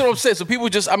I'm saying. So people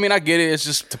just, I mean, I get it. It's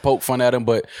just to poke fun at him,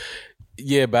 but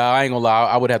yeah, Bow, I ain't gonna lie.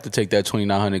 I would have to take that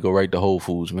 $2,900 and go right to Whole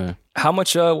Foods, man. How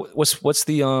much? What's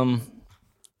the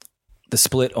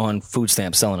split on food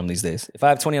stamps selling them these days? If I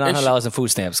have $2,900 in food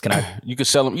stamps, can I? You could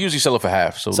sell them. Usually sell it for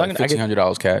half, so So like I get-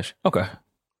 $1,500 cash. Okay.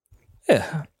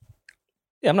 Yeah.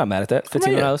 Yeah, I'm not mad at that.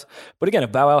 $1,500. But again,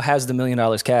 if Bow Wow has the $1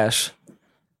 million cash,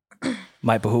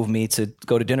 might behoove me to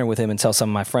go to dinner with him and tell some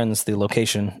of my friends the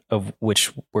location of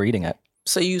which we're eating at.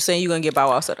 So you saying you're gonna get Bow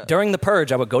Wow set up? During the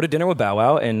purge, I would go to dinner with Bow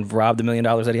Wow and rob the $1 million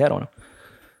that he had on him.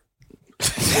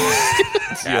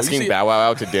 Asking Bow Wow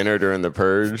out to dinner during the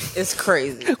purge. It's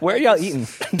crazy. Where are y'all eating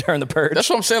during the purge? That's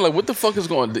what I'm saying. Like, what the fuck is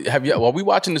going? Have you? While we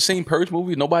watching the same Purge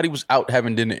movie, nobody was out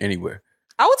having dinner anywhere.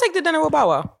 I would take the dinner with Bow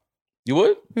Wow. You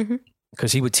would?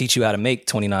 Because he would teach you how to make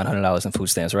 $2,900 in food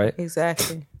stamps, right?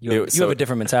 Exactly. You have a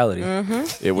different mentality.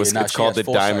 It was. Yeah, nah, It's she called has the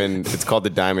foresight. diamond. It's called the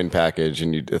diamond package,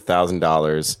 and you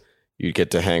 $1,000. You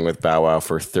get to hang with Bow Wow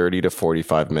for 30 to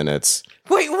 45 minutes.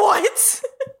 Wait, what?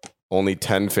 Only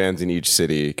 10 fans in each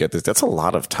city get this. That's a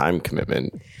lot of time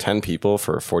commitment. 10 people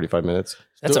for 45 minutes.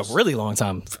 That's a really long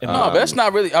time. No, but that's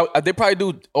not really. They probably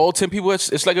do all 10 people.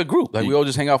 It's like a group. Like we all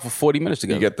just hang out for 40 minutes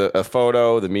together. You get a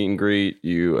photo, the meet and greet.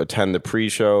 You attend the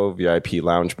pre-show, VIP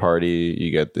lounge party. You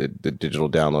get the digital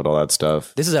download, all that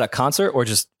stuff. This is at a concert or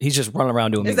just he's just running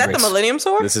around doing Is that the race? Millennium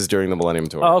Tour? This is during the Millennium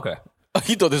Tour. Oh, okay.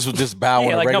 You thought this was just Bow on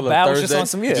Yeah, a like no, regular Bow was Thursday? just on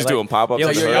some Just doing pop-ups. Yo,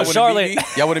 on the yo, road. yo, Charlotte.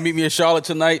 Y'all want to meet me in Charlotte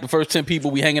tonight? The first 10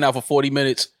 people, we hanging out for 40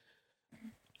 minutes.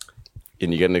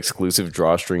 And you get an exclusive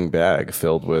drawstring bag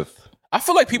filled with I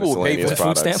feel like people would pay for miscellaneous that. Food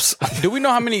products. stamps. Do we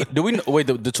know how many? Do we know, wait?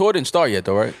 The tour didn't start yet,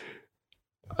 though, right?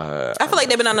 I feel like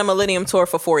they've been on the Millennium Tour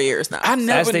for 4 years now. I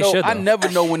never they know. should, I though. never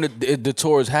know when the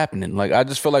tour is happening. Like I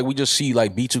just feel like we just see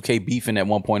like B2K beefing at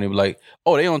one point and be like,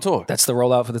 oh, they on tour. That's the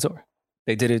rollout for the tour.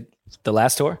 They did it the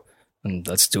last tour, and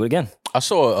let's do it again. I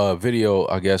saw a video,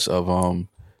 I guess, of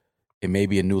it may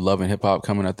be a new Love and Hip Hop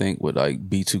coming. I think with like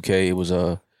B2K. It was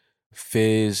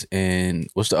Fizz and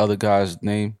what's the other guy's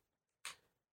name?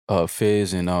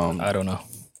 Fizz and I don't know.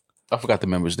 I forgot the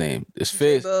member's name. It's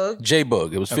Fizz. J-Bug.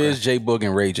 J-Bug. It was Fizz, J-Bug,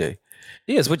 and Ray J.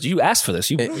 Yes, but you asked for this.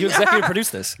 You executive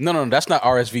produced this. No, that's not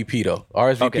RSVP though.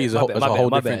 RSVP Okay, is a my whole, bad, is my a bad, whole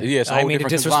my different. bad. Yeah, it's a I whole mean to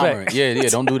different disrespect. conglomerate. Yeah,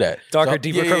 don't do that. Darker, So-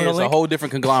 deeper criminal it's a link? whole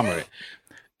different conglomerate.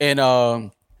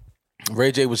 And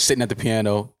Ray J was sitting at the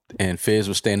piano, and Fizz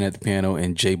was standing at the piano,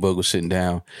 and J-Bug was sitting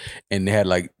down, and they had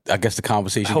like I guess the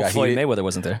conversation got Floyd heated Mayweather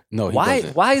wasn't there. No, he why?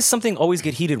 wasn't. Why does something always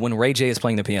get heated when Ray J is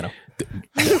playing the piano?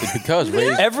 because Ray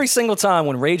Every single time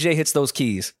when Ray J hits those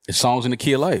keys, it's songs in the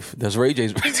key of life. That's Ray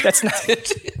J's. that's not.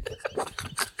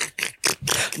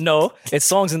 No, it's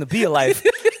songs in the Be of Life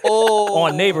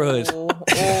on Neighborhoods.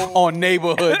 on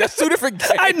Neighborhood. That's two different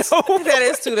games. I know. That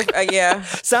is too different. Yeah.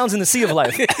 Sounds in the Sea of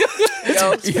Life.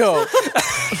 Yo.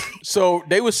 So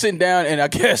they were sitting down, and I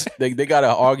guess they got an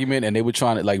argument, and they were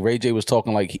trying to like Ray J was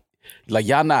talking like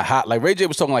y'all not hot. Like Ray J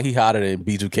was talking like he hotter than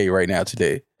B2K right now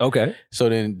today. Okay. So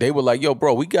then they were like, yo,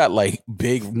 bro, we got like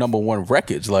big #1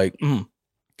 records. Like,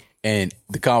 and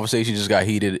the conversation just got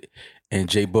heated. And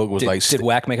J-Bug was like, Did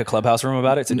Wack make a clubhouse room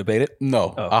about it to debate it?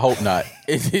 no, I hope not.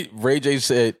 Ray J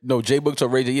said, no, J-Bug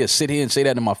told Ray J, yeah, sit here and say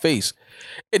that in my face.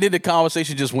 And then the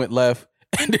conversation just went left.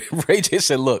 And then Ray J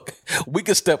said, look, we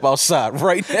can step outside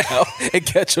right now and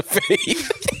catch a fade.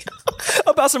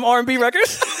 About some R&B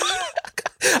records?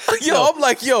 I'm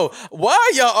like, yo, why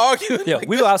are y'all arguing? Yeah, like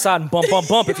we this? go outside and bump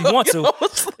if you want to.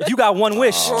 If you got one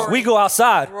wish, we go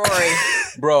outside. Rory.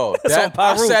 Bro, on I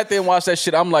Pyro. sat there and watched that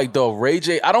shit. I'm like, though, Ray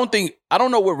J, I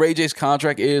don't know what Ray J's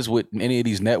contract is with any of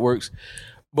these networks,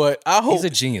 but I hope He's a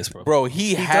genius, bro. Bro, he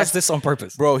He has does this on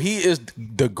purpose. Bro, he is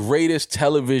the greatest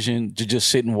television to just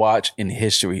sit and watch in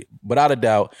history. Without a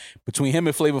doubt, between him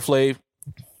and Flavor Flav,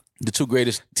 the two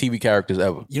greatest TV characters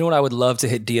ever. You know what I would love to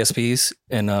hit DSPs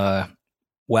and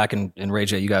Wack and Ray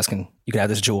J. You can have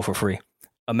this jewel for free.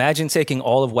 Imagine taking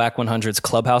all of Wack 100's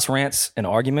clubhouse rants and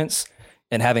arguments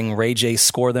and having Ray J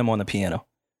score them on the piano.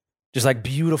 Just like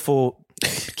beautiful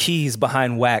keys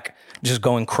behind Wack, just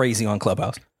going crazy on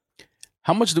Clubhouse.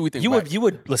 How much do we think You Wack-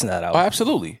 would listen to that Oh, album.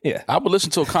 absolutely. Yeah. I would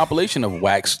listen to a compilation of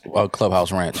Wack's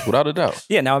Clubhouse rants, without a doubt.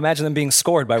 Yeah, now imagine them being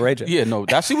scored by Ray J. Yeah, no,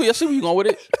 I see where you're going with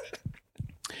it.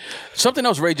 Something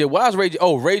else, Ray J. Why is Ray J?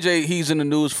 Oh, Ray J. He's in the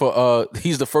news for.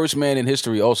 He's the first man in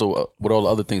history. Also, with all the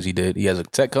other things he did, he has a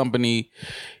tech company,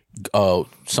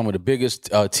 some of the biggest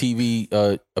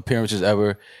TV appearances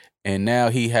ever, and now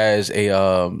he has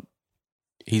a.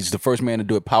 He's the first man to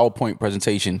do a PowerPoint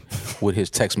presentation with his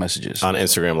text messages on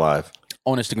Instagram Live.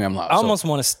 on Instagram Live. I almost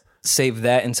want to save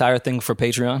that entire thing for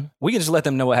Patreon. We can just let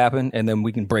them know what happened, and then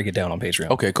we can break it down on Patreon.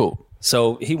 Okay, cool.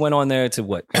 So he went on there to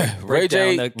what? Ray Break down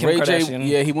J, the Kim Ray Kardashian. J,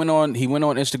 yeah, he went on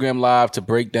Instagram Live to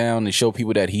break down and show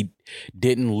people that he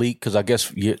didn't leak, because I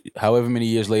guess however many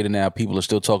years later now, people are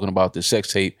still talking about the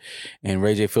sex tape, and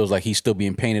Ray J feels like he's still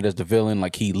being painted as the villain,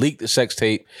 like he leaked the sex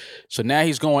tape. So now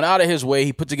he's going out of his way.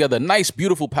 He put together a nice,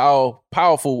 beautiful,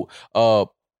 powerful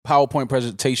PowerPoint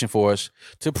presentation for us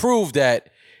to prove that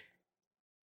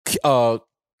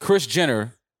Kris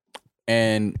Jenner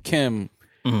and Kim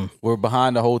were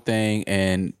behind the whole thing,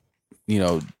 and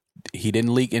he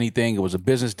didn't leak anything. It was a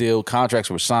business deal. Contracts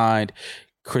were signed.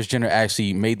 Kris Jenner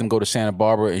actually made them go to Santa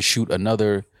Barbara and shoot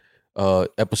another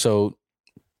episode,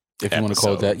 if you want to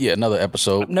call it that. Yeah, another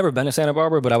episode. I've never been to Santa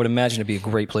Barbara, but I would imagine it'd be a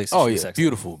great place to Oh shoot yeah, sex.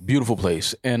 beautiful, beautiful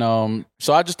place. And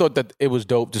so I just thought that it was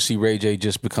dope to see Ray J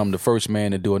just become the first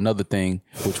man to do another thing,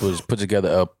 which was put together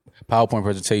a PowerPoint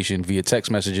presentation via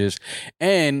text messages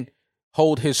and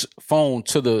hold his phone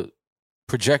to the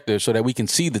projector so that we can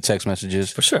see the text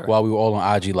messages For sure. while we were all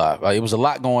on IG Live. It was a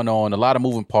lot going on, a lot of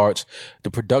moving parts.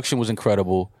 The production was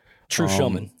incredible. True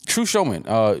showman. True showman.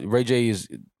 Ray J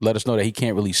let us know that he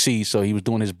can't really see, so he was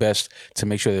doing his best to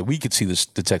make sure that we could see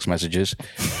the text messages.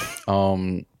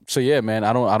 So yeah, man,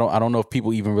 I don't know if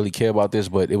people even really care about this,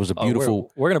 but it was a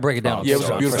beautiful. We're gonna break it down. Yeah, it was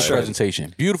a For beautiful sure.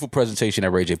 presentation. Beautiful presentation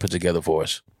that Ray J put together for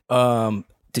us.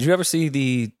 Did you ever see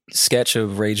the sketch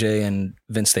of Ray J and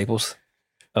Vince Staples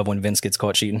of when Vince gets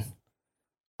caught cheating?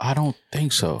 I don't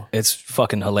think so. It's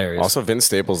fucking hilarious. Also, Vince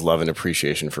Staples' love and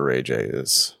appreciation for Ray J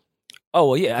is Oh,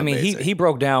 well, yeah. I mean, Amazing. he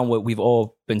broke down what we've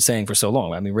all been saying for so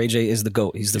long. I mean, Ray J is the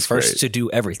GOAT. He's the He's first great. to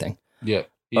do everything. Yeah.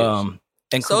 And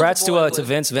So congrats the boy to was-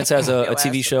 Vince. Vince has a Your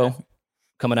TV ass show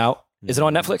coming out. Is it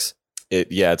on Netflix?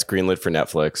 It's greenlit for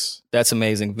Netflix. That's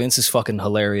amazing. Vince is fucking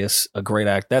hilarious. A great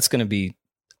act. That's going to be,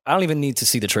 I don't even need to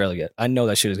see the trailer yet. I know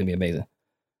that shit is going to be amazing.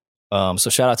 So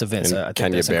shout out to Vince. And I think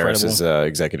Kenya that's Barris incredible. is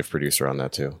executive producer on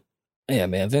that too. Yeah,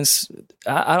 man. Vince,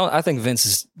 I think Vince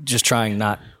is just trying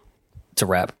not to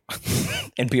rap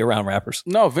and be around rappers.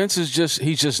 No, Vince is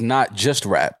he's just not just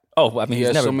rap. Oh, I mean, He he's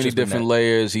has never so many just been different that.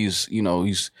 layers. He's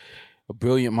a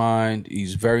brilliant mind.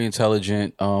 He's very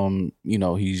intelligent.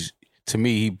 He's, to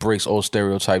me, he breaks all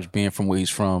stereotypes. Being from where he's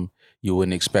from, you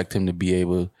wouldn't expect him to be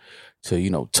able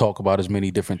to, talk about as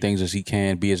many different things as he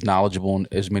can, be as knowledgeable in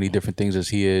as many different things as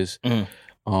he is.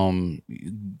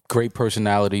 Great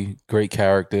personality, great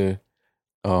character.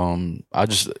 I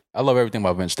love everything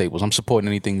about Vince Staples. I'm supporting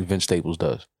anything Vince Staples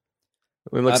does.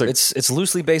 I mean, it looks like It's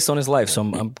loosely based on his life, so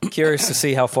I'm curious to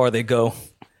see how far they go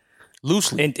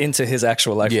Loosely, into his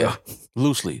actual life. yeah, bro.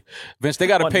 loosely. Vince, they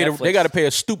got to On pay. Netflix. They got to pay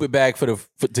a stupid bag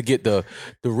to get the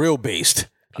real based,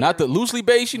 not the loosely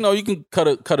based. You can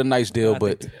cut a nice deal,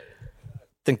 but I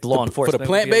think the law for enforcement the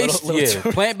plant based,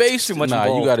 too, plant based. too much Nah,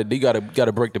 involved. you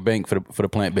gotta break the bank for the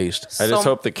plant based. I just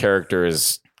hope the character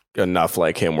is enough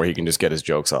like him where he can just get his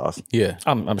jokes off. Yeah.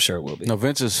 I'm sure it will be. No,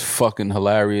 Vince is fucking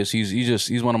hilarious.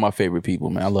 He's one of my favorite people,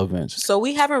 man. I love Vince. So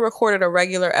we haven't recorded a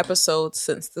regular episode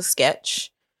since the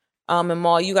sketch. And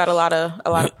Maul, you got a lot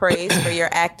of praise for your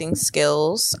acting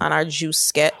skills on our Juice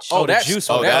sketch. Oh, the that's Juice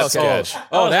Oh, one. that's Okay. sketch.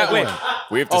 Oh, that wait. one.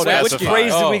 We have to Oh, that- Which specify.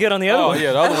 praise did we get on the other Oh one?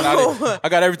 yeah, the other one. I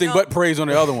got everything but praise on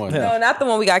the other one. No, not the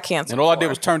one we got canceled. And all I did for.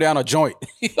 was turn down a joint.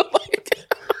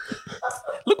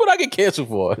 Look what I get canceled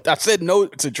for. I said no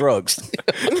to drugs.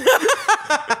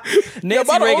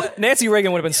 Nancy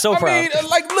Reagan would have been so I proud. mean,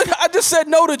 look, I just said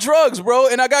no to drugs, bro,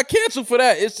 and I got canceled for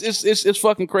that. It's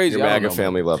fucking crazy. Your I don't MAGA know,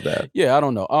 family man. loved that. Yeah, I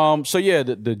don't know. So yeah,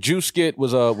 the Juice skit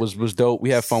was dope. We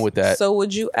had fun with that. So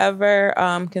would you ever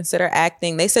consider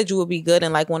acting? They said you would be good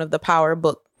in like one of the Power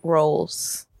Book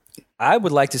roles. I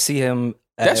would like to see him.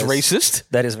 That's as- racist.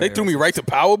 That is They very threw me right to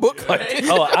Power Book. Like,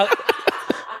 Oh,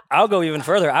 I'll go even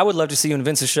further. I would love to see you in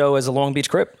Vince's show as a Long Beach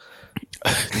Crip.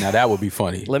 now that would be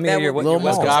funny. Let me That hear your, would your be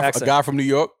West a Coast guy, accent. a guy from New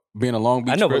York being a Long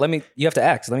Beach. I know, but Crip. you have to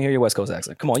act. Let me hear your West Coast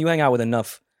accent. Come on, you hang out with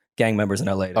enough gang members in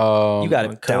LA. You got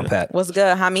it down pat. What's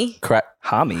good, homie? Crap.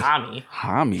 Homie.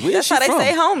 Homie. Where That's is she how they from?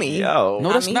 say homie. Yo.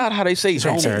 No, that's Homie. not how they say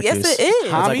homie. Syracuse. Yes, it is.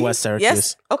 It's like Homie? West Syracuse.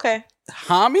 Yes. Okay.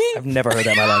 Homie? I've never heard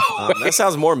that in my life. That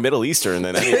sounds more Middle Eastern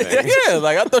than anything. Yeah,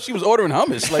 like I thought she was ordering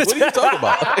hummus. Like, what are you talking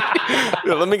about?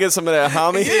 Yeah, let me get some of that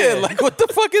homie. Yeah, like what the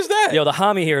fuck is that? Yo, the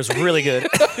homie here is really good.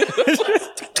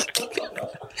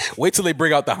 Wait till they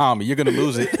bring out the homie. You're gonna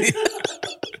lose it.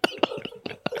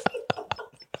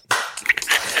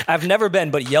 I've never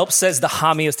been, but Yelp says the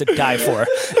homie is to die for.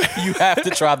 You have to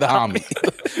try the homie.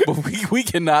 But we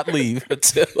cannot leave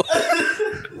until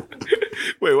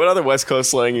Wait, what other West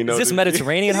Coast slang you know? Is this dude?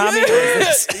 Mediterranean homie? Or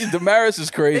is this, Damaris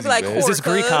is crazy. They be like, man. Is this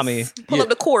core, Greek cuz. homie? Pull up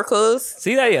the core, cuz.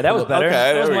 see that? Yeah, that was better. Okay,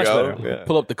 that was there we much go. better. Yeah.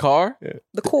 Pull up the car.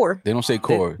 The core. They don't say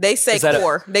core. They say Is that a-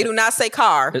 core. They do not say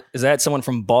car. Is that someone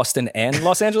from Boston and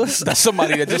Los Angeles? That's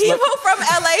somebody that just People left. from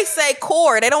LA say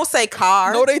core. They don't say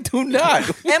car. No, they do not.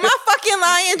 Am I fucking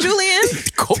lying, Julian?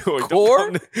 Core?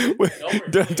 Don't,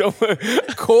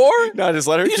 Core? no, just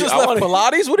let her. You just I left wanna-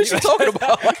 Pilates? What is she talking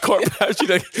about? Core Power. She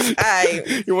like,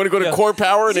 Aight. you want to go to Core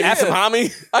Power and eat some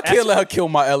homie? I can't let her kill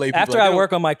my LA people. After Like, I they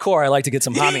work on my core, I like to get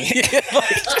some homie.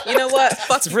 You know what?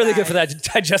 Fuck It's really good for that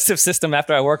digestive system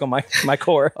after I work on my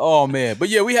core. Oh man, but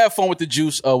yeah, we have fun with the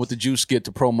Juice skit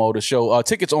to promo the show.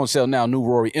 Tickets on sale now.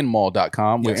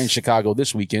 NewRoryInmall.com. We're in Chicago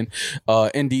this weekend.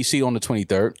 In DC on the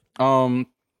 23rd.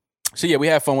 So yeah, we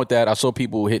had fun with that. I saw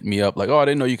people hitting me up like, "Oh, I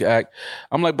didn't know you could act."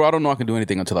 I'm like, "Bro, I don't know I can do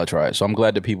anything until I try it." So I'm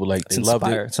glad that people like they loved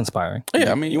it. It's inspiring. Yeah,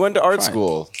 I mean, You went to art fine.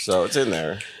 school, so it's in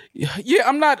there. Yeah,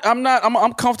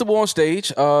 I'm comfortable on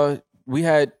stage. We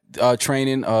had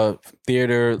training,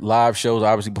 theater, live shows,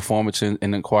 obviously performance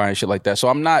and choir and shit like that. So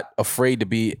I'm not afraid to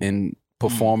be in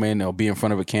performing or be in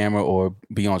front of a camera or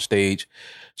be on stage.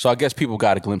 So I guess people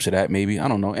got a glimpse of that maybe. I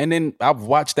don't know. And then I've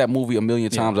watched that movie a million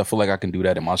times. I feel like I can do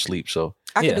that in my sleep. So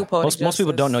I can do poetic most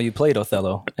people don't know you played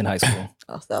Othello in high school.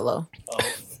 Othello.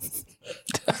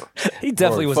 He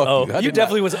definitely was fuck O. you. I You did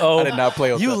definitely not- was O. I did not play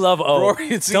You Othello. love O.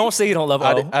 Rory, see, Don't say you don't love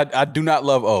O. I do not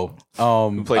love O.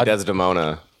 Played I,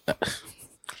 Desdemona.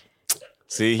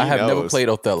 See, he I have never knows. played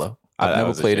Othello. I I've never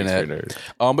was a played in that. Shakespeare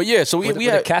nerd. But yeah, so we Were we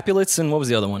the had Capulets and what was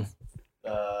the other one?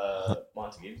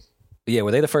 Montagues. Yeah,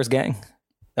 were they the first gang?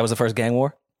 That was the first gang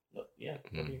war? Yeah.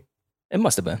 It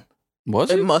must have been. was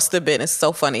It it? must have been. It's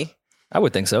so funny. I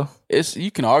would think so. It's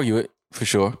you can argue it for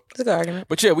sure. It's a good argument.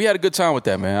 But yeah, we had a good time with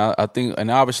that, man. I think,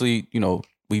 and obviously,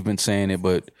 we've been saying it,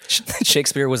 but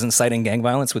Shakespeare was inciting gang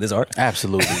violence with his art.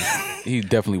 absolutely, He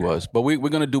definitely was. But we're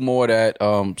gonna do more of that.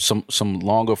 Some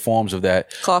longer forms of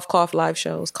that. Cough, cough, live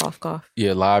shows. Cough, cough.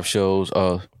 Yeah, live shows.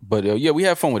 But yeah, we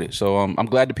had fun with it. So I'm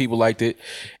glad the people liked it.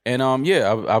 And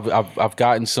yeah, I've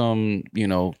gotten some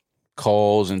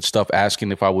calls and stuff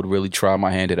asking if I would really try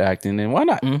my hand at acting, and why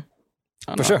not?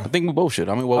 For sure. I think we both should.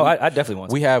 I mean, I definitely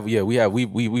want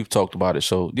to. We've talked about it.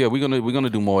 So yeah, we're gonna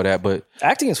do more of that. But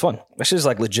Acting is fun. That shit is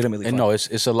like legitimately fun. no,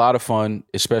 it's a lot of fun,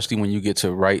 especially when you get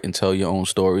to write and tell your own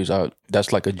stories.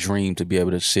 That's like a dream to be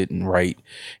able to sit and write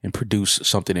and produce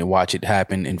something and watch it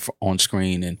happen on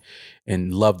screen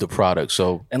and love the product.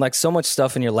 So And like so much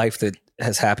stuff in your life that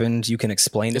has happened, you can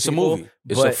explain to it's a people, movie.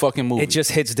 It's but a fucking movie. It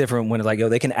just hits different when it's like,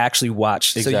 they can actually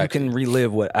watch. So you Exactly. can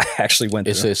relive what I actually went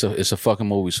through. It's a fucking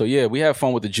movie. So yeah, we had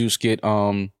fun with the Juice skit.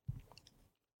 And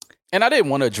I didn't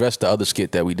want to address the other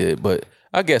skit that we did, but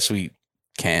I guess we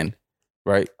can.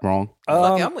 Right? Wrong?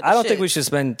 Fuck it, I'm with the I don't shit. think we should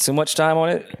spend too much time on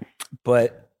it,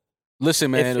 but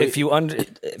Listen, man. if you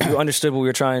understood what we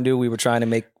were trying to do, we were trying to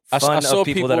make I fun saw of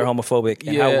people that are homophobic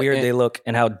and how Yeah, weird and- they look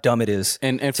and how dumb it is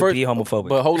and to first, be homophobic.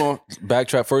 But hold on,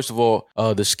 backtrack. First of all,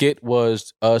 the skit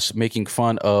was us making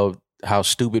fun of how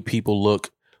stupid people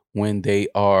look when they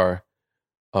are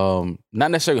not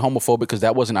necessarily homophobic, because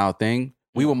that wasn't our thing.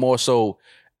 We were more so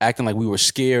acting like we were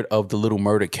scared of the Little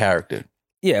Murder character.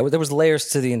 Yeah, there was layers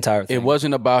to the entire thing. It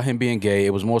wasn't about him being gay. It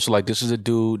was more so like, this is a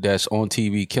dude that's on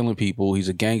TV killing people. He's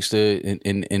a gangster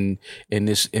in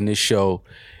this show,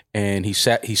 and he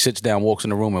sits down, walks in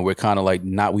the room, and we're kind of like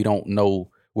we don't know.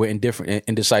 We're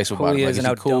indecisive who about he it. is Like, and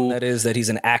how he cool? dumb that is that he's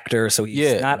an actor, so he's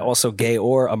Yeah. not also gay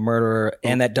or a murderer,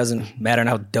 and that doesn't matter. And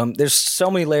how dumb. There's so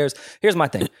many layers. Here's my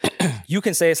thing: you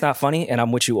can say it's not funny, and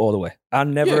I'm with you all the way. I'll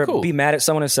never cool. be mad at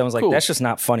someone if someone's like, Cool. "That's just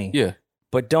not funny." Yeah.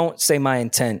 But don't say my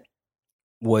intent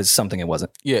was something it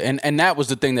wasn't. Yeah, and that was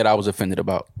the thing that I was offended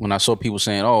about when I saw people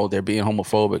saying, "Oh, they're being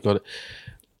homophobic."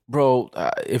 Bro,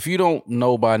 if you don't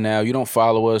know by now, you don't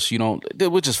follow us,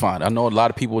 which is fine. I know a lot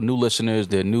of people, new listeners,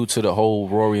 they're new to the whole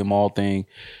Rory and Mal thing.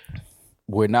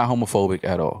 We're not homophobic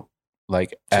at all,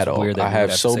 like at all. weird that I we would have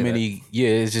have to so say many. Yeah,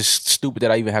 it's just stupid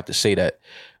that I even have to say that.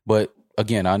 But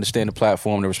again, I understand the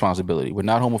platform, the responsibility. We're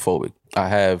not homophobic. I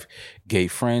have gay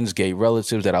friends, gay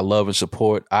relatives that I love and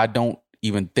support. I don't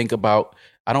even think about.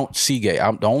 I don't see gay.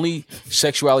 The only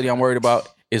sexuality I'm worried about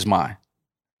is mine.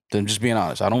 I'm just being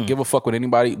honest. I don't give a fuck what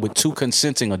anybody with two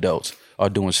consenting adults are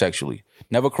doing sexually.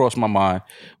 Never crossed my mind.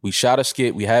 We shot a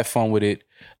skit. We had fun with it.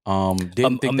 Didn't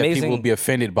think that Amazing. people would be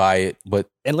offended by it, but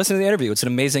And listen to the interview. It's an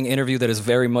amazing interview that is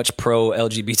very much pro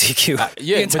LGBTQ.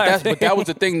 yeah, but that was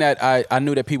the thing that I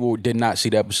knew that people did not see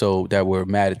the episode that were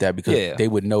mad at that, because Yeah. they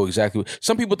would know exactly.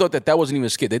 Some people thought that wasn't even a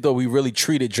skit. They thought we really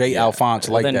treated Jay Alphonse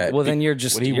like that. Well, then you're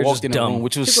just when he you're walked just in the dumb. room,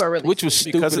 which was People are really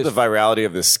stupid. Because of the virality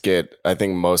of the skit, I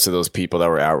think most of those people that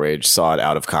were outraged saw it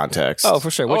out of context. Oh, for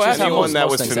sure. Which is how Anyone most that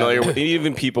was things familiar happen. with,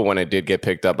 even people when it did get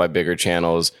picked up by bigger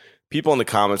channels, people in the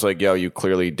comments were like, yo, you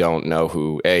clearly don't know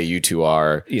who A, you two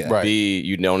are. Yeah. Right. B,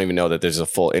 you don't even know that there's a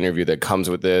full interview that comes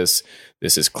with this.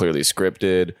 This is clearly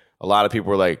scripted. A lot of people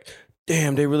were like,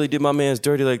 damn, they really did my man's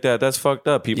dirty like that. That's fucked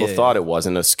up. People Yeah, thought it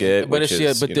wasn't a skit. But which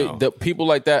is, the people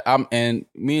like that. And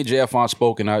me and Jay Alphonse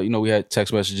spoke, and we had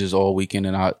text messages all weekend,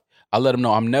 and I let them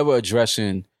know I'm never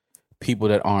addressing people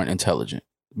that aren't intelligent,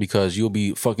 because you'll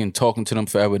be fucking talking to them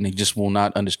forever and they just will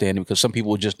not understand it, because some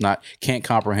people just can't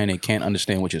comprehend it, can't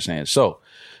understand what you're saying. So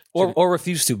or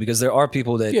refuse to, because there are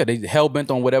people that yeah, they hell bent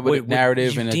on whatever the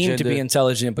narrative you and deem agenda. to be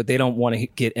intelligent, but they don't want to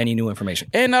get any new information.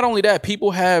 And not only that,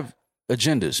 people have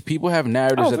agendas. People have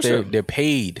narratives Oh, that for they're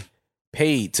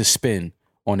paid to spin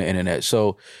on the internet.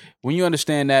 So when you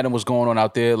understand that and what's going on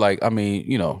out there, like, I mean,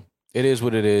 it is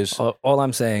what it is. All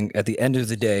I'm saying, at the end of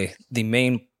the day, the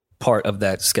main part of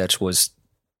that sketch was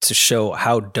to show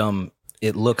how dumb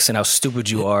it looks and how stupid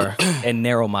you are and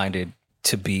narrow-minded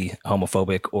to be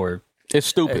homophobic or It's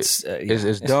stupid. It's, yeah.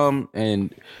 It's dumb,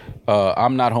 and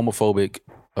I'm not homophobic.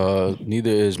 Neither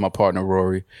is my partner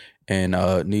Rory, and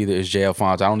neither is Jay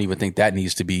Alphonse. I don't even think that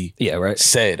needs to be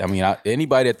said. I mean,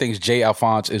 anybody that thinks Jay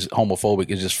Alphonse is homophobic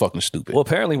is just fucking stupid. Well,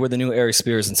 apparently we're the new Ari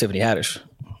Spears and Tiffany Haddish.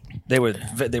 They were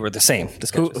the same. The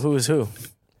sketches. Who is who?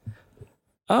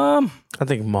 I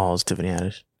think Maul's Tiffany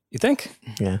Haddish. You think?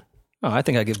 Yeah, Oh, I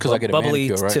think I give 'Cause I get a bubbly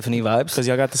manicure, right? Tiffany vibes. because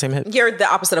y'all got the same hips. You're the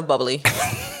opposite of bubbly.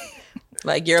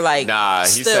 Like you're like Nah,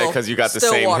 he said because you got the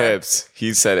still same water. hips.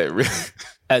 He said it really.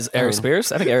 As Ari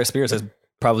Spears, I think Ari Spears has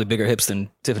probably bigger hips than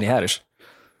Tiffany Haddish.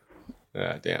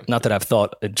 Damn. Not that I've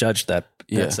thought judged that.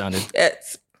 Yeah. That sounded.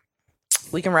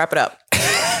 We can wrap it up.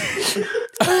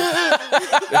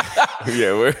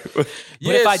 Yeah,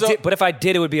 But if I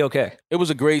did, it would be okay. It was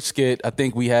a great skit. I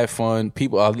think we had fun.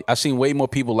 People, I seen way more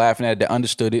people laughing at it that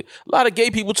understood it. A lot of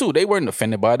gay people too. They weren't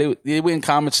offended by it. They were in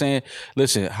comments saying,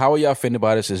 "Listen, how are y'all offended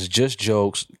by this? It's just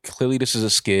jokes. Clearly, this is a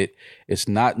skit. It's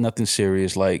not nothing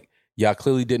serious. Like y'all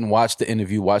clearly didn't watch the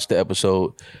interview, watch the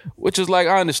episode." Which is like,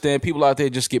 I understand people out there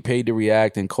just get paid to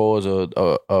react and cause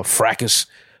a fracas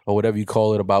or whatever you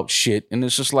call it about shit, and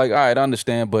it's just like, all right, I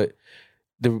understand, but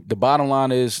the bottom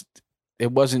line is,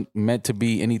 it wasn't meant to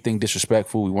be anything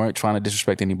disrespectful. We weren't trying to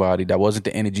disrespect anybody. That wasn't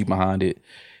the energy behind it.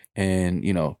 And,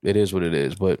 it is what it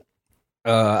is. But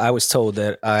I was told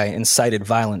that I incited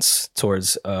violence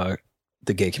towards the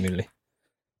gay community.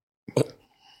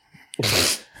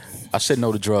 I said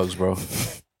no to drugs, bro.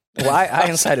 Well, I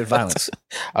incited violence.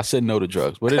 I said no to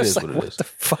drugs, but it is what it is. What the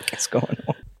fuck is going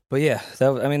on? But yeah,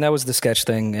 that was the sketch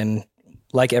thing. And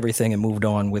like everything, it moved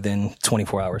on within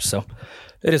 24 hours. So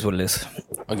it is what it is.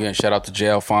 Again, shout out to J.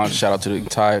 Alphonse. Shout out to the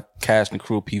entire cast and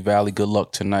crew, P Valley. Good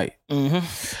luck tonight.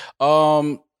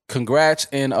 Congrats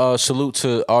and salute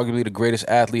to arguably the greatest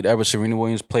athlete ever. Serena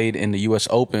Williams played in the U.S.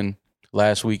 Open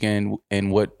last weekend in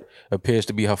what appears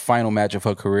to be her final match of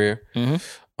her career. It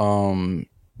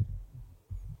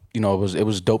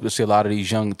was dope to see a lot of these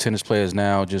young tennis players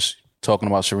now just talking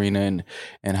about Serena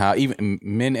and how even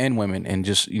men and women, and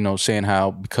just saying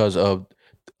how because of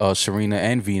Serena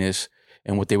and Venus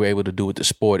and what they were able to do with the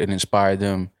sport, it inspired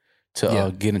them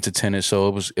to get into tennis. So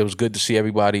it was good to see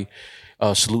everybody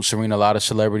salute Serena. A lot of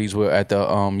celebrities were at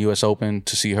the U.S. Open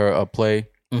to see her play.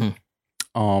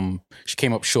 She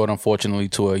came up short, unfortunately,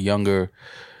 to a younger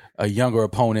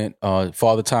opponent.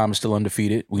 Father Time is still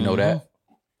undefeated. We know that.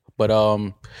 But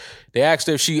they asked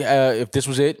her if this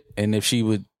was it and if she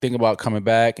would think about coming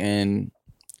back, and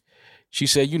she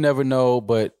said, "You never know,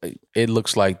 but it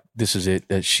looks like this is it,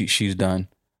 that she's done."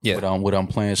 Yeah, with what I'm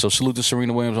playing. So salute to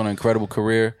Serena Williams on an incredible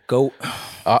career. GOAT.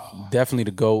 Definitely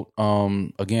the GOAT.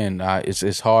 Again,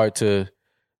 it's hard to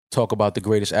talk about the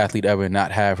greatest athlete ever and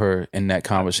not have her in that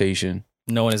conversation.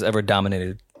 No one has ever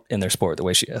dominated in their sport the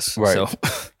way she has. Right. So.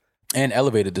 And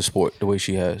elevated the sport the way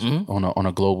she has on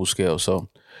a global scale. So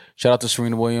shout out to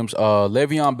Serena Williams.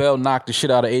 Le'Veon Bell knocked the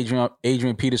shit out of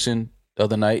Adrian Peterson the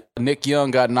other night. Nick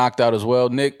Young got knocked out as well.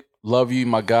 Nick, love you,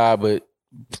 my guy, but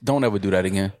don't ever do that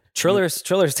again.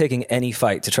 Triller's taking any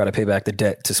fight to try to pay back the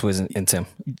debt to Swizz and Tim.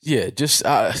 Yeah, just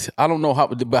I don't know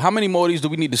but how many more of these do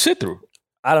we need to sit through?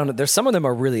 I don't know. There's some of them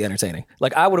are really entertaining.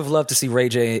 Like I would have loved to see Ray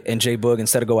J and J Boog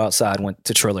instead of go outside went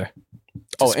to Triller.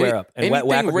 Square up. And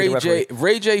anything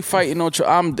Ray J fighting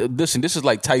on. Listen. This is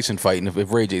like Tyson fighting.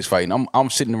 If Ray J's fighting, I'm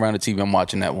sitting around the TV. I'm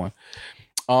watching that one.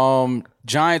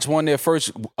 Giants won their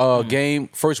first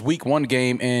week one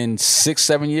game in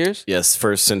 6-7 years. Yes,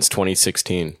 first since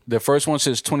 2016. Their first one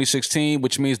since 2016,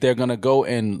 which means they're gonna go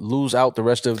and lose out the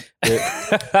rest of their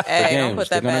games.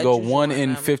 They're gonna go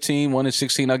 1-15,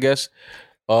 1-16, I guess,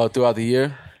 throughout the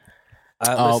year.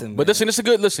 Listen, it's a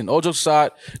good listen. All jokes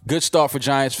aside, good start for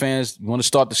Giants fans. You want to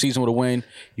start the season with a win.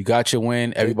 You got your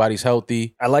win. Everybody's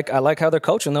healthy. I like how they're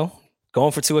coaching though.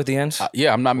 Going for 2 at the end.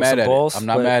 I'm not mad at it. I'm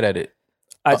not mad at it.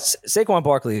 Saquon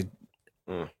Barkley,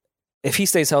 if he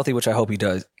stays healthy, which I hope he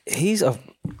does, he's a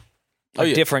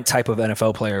different type of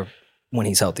NFL player when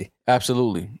he's healthy.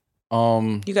 Absolutely.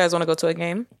 You guys want to go to a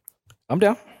game? I'm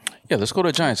down. Yeah, let's go to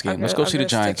a Giants game. Let's go see the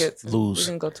Giants lose. We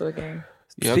can go to a game.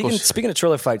 Yeah, speaking of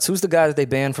Triller fights, who's the guy that they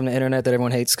banned from the internet that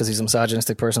everyone hates because he's a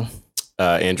misogynistic person?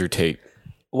 Andrew Tate.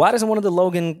 Why doesn't one of the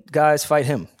Logan guys fight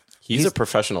him? He's a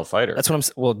professional fighter. That's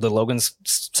what well, the Logans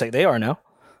say they are now.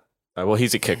 Well,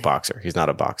 he's a kickboxer. He's not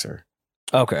a boxer.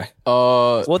 Okay.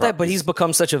 But he's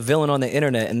become such a villain on the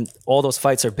internet, and all those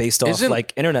fights are based off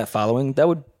like internet following.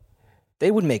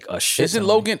 They would make a shit. Isn't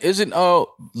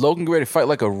Logan ready to fight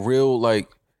like a real like?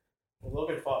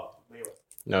 Logan fought.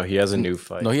 No, he has a new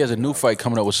fight. No, he has a new fight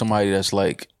coming up with somebody that's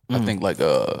like I think like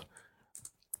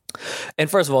And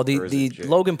first of all, the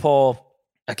Logan Paul.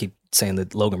 I keep saying the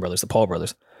Logan brothers, the Paul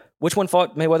brothers. Which one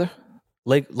fought Mayweather?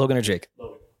 Logan or Jake?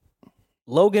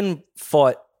 Logan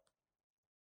fought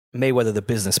Mayweather the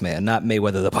businessman, not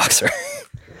Mayweather the boxer.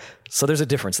 So there's a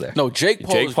difference there. No, Jake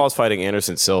Paul's fighting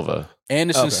Anderson Silva.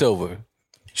 Silva.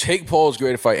 Jake Paul's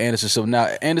great to fight Anderson Silva. Now,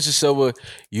 Anderson Silva,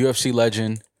 UFC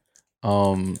legend.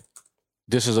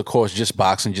 This is, of course, just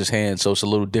boxing, just hands, so it's a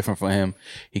little different for him.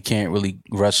 He can't really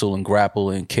wrestle and grapple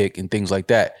and kick and things like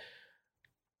that.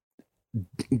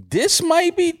 This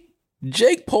might be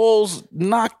Jake Paul's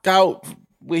knockout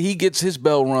where he gets his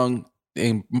bell rung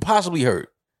and possibly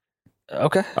hurt.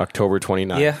 Okay. October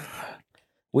 29th. Yeah.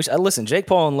 Listen, Jake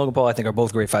Paul and Logan Paul, I think, are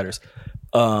both great fighters.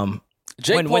 When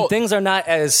things are not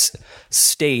as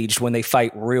staged, when they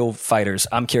fight real fighters,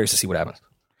 I'm curious to see what happens.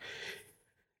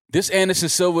 This Anderson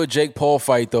Silva Jake Paul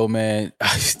fight though, man.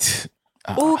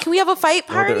 Ooh, can we have a fight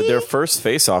Well, party? their first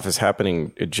face-off is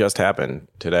happening. It just happened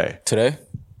today. Today?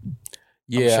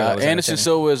 Yeah, that was Anderson entertaining.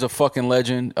 Silva is a fucking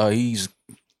legend. He's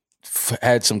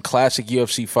had some classic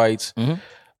UFC fights.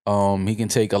 He can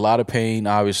take a lot of pain,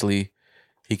 obviously.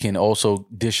 He can also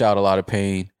dish out a lot of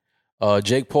pain.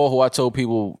 Jake Paul, who I told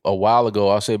people a while ago,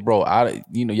 I said, bro,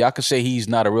 y'all can say he's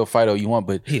not a real fighter you want,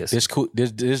 but He is. this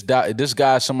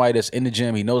guy is somebody that's in the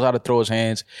gym. He knows how to throw his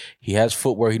hands. He has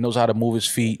footwork. He knows how to move his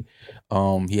feet.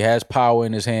 He has power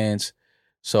in his hands.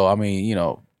 So, I mean,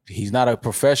 he's not a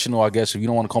professional, I guess, if you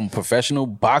don't want to call him a professional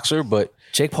boxer, but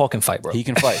Jake Paul can fight, bro. he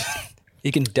can fight.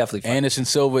 He can definitely fight. Anderson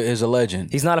Silva is a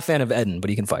legend. He's not a fan of Eden,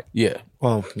 but he can fight. Yeah.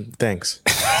 Well, thanks.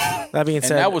 That being And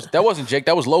said, that wasn't Jake.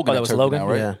 That was Logan. Oh, that was turned Logan? down,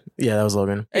 right? yeah, that was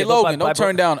Logan. Hey, Yeah, but Logan, by- don't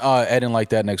turn down Eden like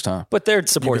that next time. But they're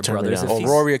supportive turn me brothers. down. If Or he's-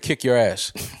 Rory will kick your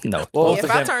ass. No. Well, both if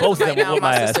of I them, turn both of this them fight will down, whip my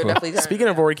my ass, sister bro. definitely turn. Speaking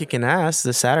of Rory kicking ass,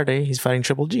 this Saturday he's fighting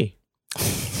Triple G.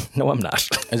 No, I'm not.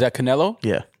 Is that Canelo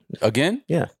Yeah, again?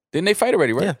 yeah, Didn't they fight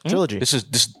already? Right. yeah. Trilogy. This is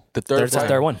the third. It's the fight.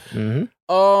 third one.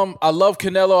 I love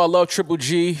Canelo. I love Triple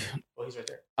G. Oh, he's right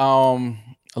there.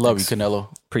 I love you,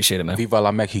 Canelo. Appreciate it, man. Viva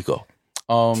la Mexico.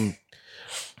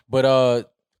 But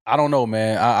I don't know,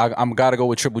 man. I'm gotta go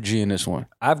with Triple G in this one.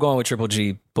 I've gone with Triple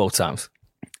G both times.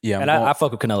 Yeah, And I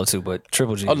fuck with Canelo too, but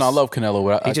Triple G. oh no, I love Canelo.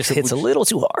 But He just Triple hits a G- little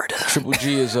too hard. Triple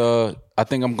G is I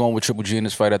think I'm going with Triple G in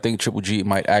this fight. I think Triple G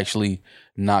might actually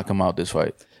knock him out this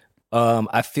fight.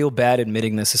 I feel bad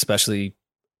admitting this, especially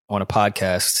on a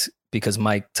podcast, because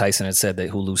Mike Tyson had said that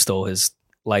Hulu stole his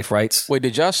life rights. Wait,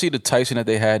 did y'all see the Tyson that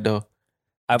they had though?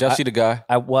 I, Did y'all see the guy?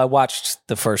 I watched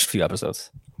the first few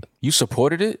episodes. You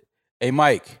supported it? Hey,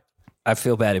 Mike, I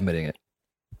feel bad admitting it.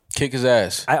 kick his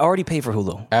ass I already paid for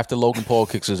Hulu, after Logan Paul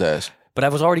kicks his ass. but I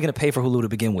was already going to pay for Hulu to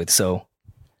begin with, so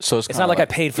So it's It's kinda not like I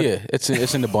paid for- Yeah, it's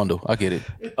in the bundle. I get it.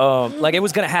 like it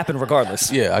was going to happen regardless.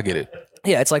 Yeah, I get it.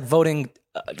 Yeah, it's like voting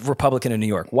Republican in New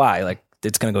York. Why? Like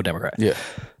it's going to go Democrat. Yeah,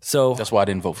 So that's why I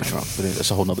didn't vote for Trump. But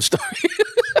that's a whole nother story.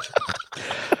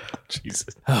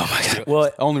 Jesus. oh my god. Well,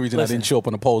 The only reason I didn't show up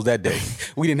on the polls that day,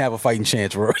 we didn't have a fighting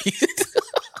chance, Rory.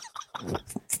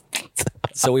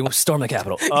 so we stormed the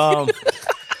Capitol.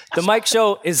 The Mike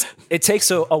show it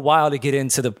takes a while to get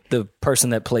into the person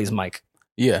that plays Mike.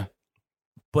 Yeah,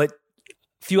 But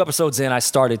a few episodes in, I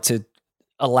started to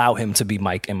allow him to be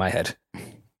Mike in my head.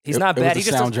 He's not it bad. was He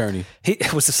a just sound doesn't- journey.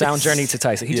 It was the sound journey to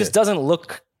Tyson. He Yeah. just doesn't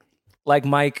look like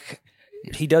Mike.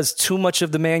 He does too much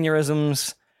of the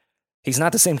mannerisms. He's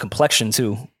not the same complexion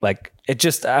too. Like it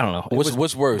just, I don't know. It What's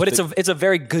was- worse? But it's a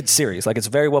very good series. Like it's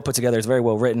very well put together. It's very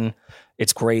well written.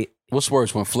 It's great. What's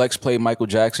worse, when Flex played Michael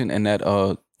Jackson and that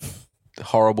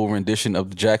horrible rendition of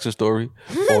the Jackson story,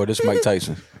 or this Mike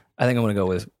Tyson? I think I'm gonna go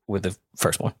with the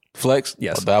first one. Flex?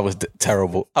 Yes. Oh, that was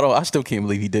terrible. I still can't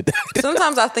believe he did that.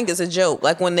 Sometimes I think it's a joke.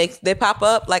 Like when they pop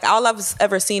up, like all I've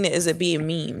ever seen it is it being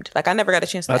memed. Like I never got a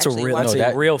chance to That's a actually real, watch that's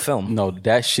it. a real film. No,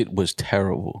 that shit was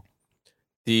terrible.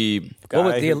 The What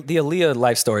was guy the Aaliyah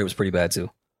life story was pretty bad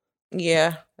too.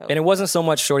 Yeah. And it wasn't so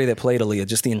much Shorty that played Aaliyah,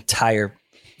 just the entire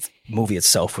movie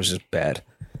itself was just bad.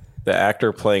 the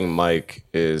actor playing Mike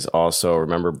is also,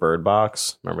 remember Bird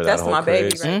Box? Remember that That's whole my baby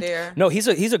craze? right there. No, he's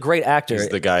a great actor. He's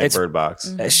the guy in it's, Bird Box.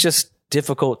 It's just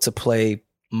difficult to play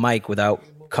Mike without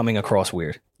coming across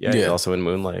weird. Yeah, he's Yeah. also in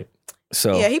Moonlight.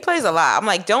 So Yeah, he plays a lot. I'm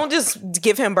like, don't just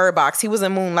give him Bird Box. He was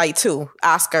in Moonlight too,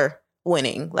 Oscar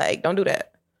winning. Like, don't do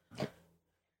that.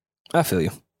 I feel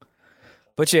you.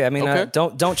 But yeah, I mean, Okay.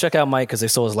 don't check out Mike because they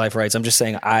stole his life rights. I'm just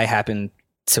saying I happened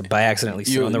to by accidentally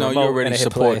see on the remote you already and it hit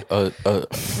support play.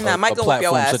 Nah, Mike a gonna whoop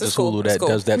your platform ass. such It's as cool. Hulu It's that cool.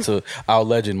 does that to our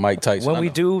legend Mike Tyson. When I we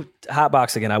know. do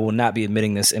Hotbox again, I will not be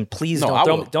admitting this, and please No, I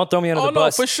will. don't throw me under Oh, the no,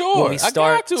 bus. for sure. When we I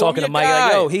start got to. talking I'm to Mike, your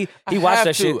like, guy. yo, he I watched have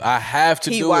that to. shit. I have to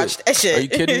He do watched it. that shit. Are you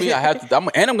kidding me? I have to.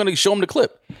 And I'm going to show him the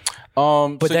clip.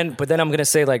 But So- then I'm gonna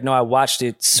say like, no, I watched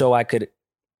it so I could,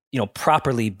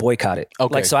 properly boycott it.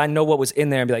 Okay. Like, so I know what was in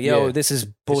there and be like, yo, Yeah. this is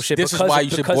bullshit. This is because why of- you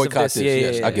should because of boycott this. Yeah,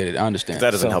 Yes, yeah, I get it. I understand.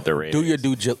 That doesn't So, help their rating. Do your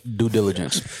due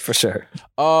diligence. for sure.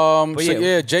 So yeah.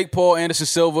 yeah, Jake Paul, Anderson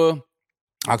Silva,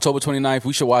 October 29th.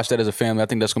 We should watch that as a family. I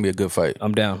think that's gonna be a good fight.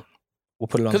 I'm down. We'll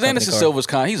put it on. Because the Anderson company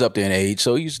Silva's he's up there in age,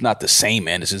 so he's not the same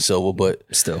Anderson Silva, but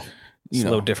card. Still, you it's know,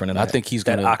 a little different. In I that, think he's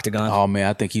that gonna octagon. Oh man,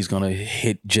 I think he's gonna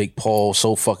hit Jake Paul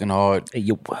so fucking hard. Hey,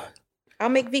 yo. I'll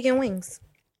make vegan wings.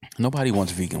 Nobody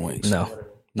wants vegan wings. No,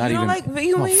 not You even. don't like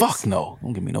vegan no, wings? fuck no.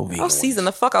 Don't give me no vegan. I'll season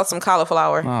the fuck out some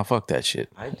cauliflower. Nah, fuck that shit.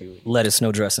 lettuce,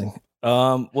 no dressing.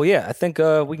 Well, yeah, I think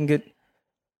we can get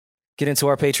into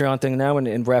our Patreon thing now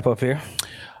and wrap up here.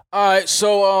 All right,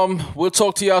 so we'll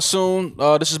talk to y'all soon.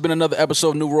 This has been another episode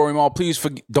of New Rory Mall. Please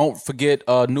don't forget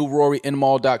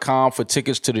newrorynmall.com for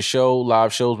tickets to the show.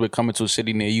 Live shows. We're coming to a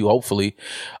city near you, hopefully.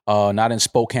 Not in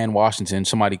Spokane, Washington.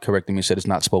 Somebody corrected me and said it's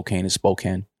not Spokane, it's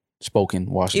Spokane,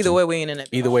 Washington. Either way, we ain't in it.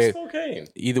 Either way, Okay.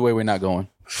 either way, we're not going.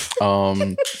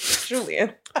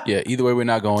 Julian. Yeah, either way, we're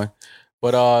not going.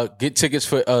 But get tickets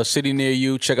for a city near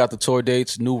you. Check out the tour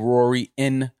dates,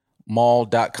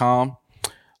 newrorynmall.com.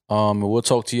 And we'll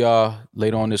talk to y'all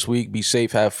later on this week. Be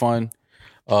safe, have fun.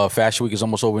 Fashion Week is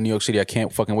almost over in New York City. I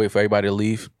can't fucking wait for everybody to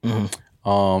leave. But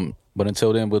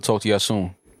until then, we'll talk to y'all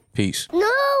soon. Peace. No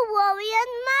worry and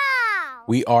mouth.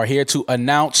 We are here to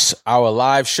announce our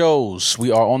live shows.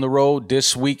 We are on the road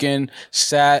this weekend,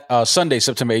 Sunday,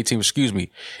 September 18th,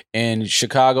 in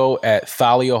Chicago at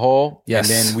Thalia Hall. Yes.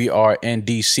 And then we are in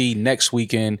DC next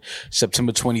weekend,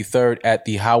 September 23rd at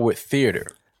the Howard Theater.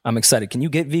 I'm excited. Can you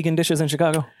get vegan dishes in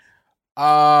Chicago?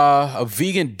 A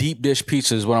vegan deep dish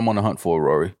pizza is what I'm on the hunt for,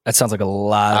 Rory. That sounds like a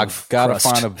lot I of gotta crust.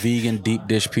 find a vegan deep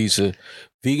dish pizza.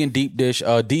 Vegan deep dish.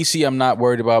 DC, I'm not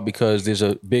worried about because there's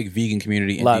a big vegan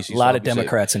community in DC. A lot so of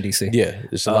Democrats in DC. Yeah,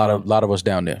 there's a lot of us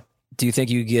down there. Do you think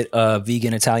you get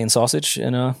vegan Italian sausage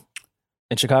in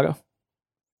Chicago?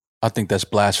 I think that's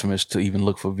blasphemous to even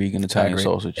look for vegan Italian agree.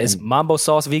 sausage. Is Mambo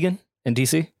sauce vegan in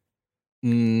DC?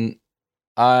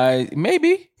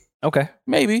 Maybe. Okay.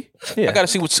 Maybe. Yeah. I got to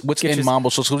see what's Get in your- Mambo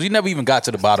sauce because we never even got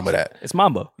to the bottom of that. It's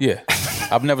Mambo. Yeah.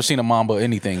 I've never seen a Mambo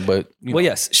anything, but you Well, know.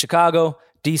 yes, Chicago,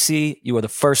 DC, you are the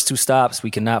first two stops. We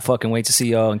cannot fucking wait to see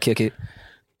y'all and kick it.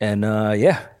 And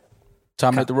yeah,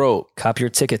 Time to hit the road. cop your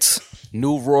tickets.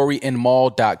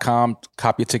 NewRoryandMall.com.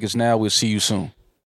 Cop your tickets now. We'll see you soon.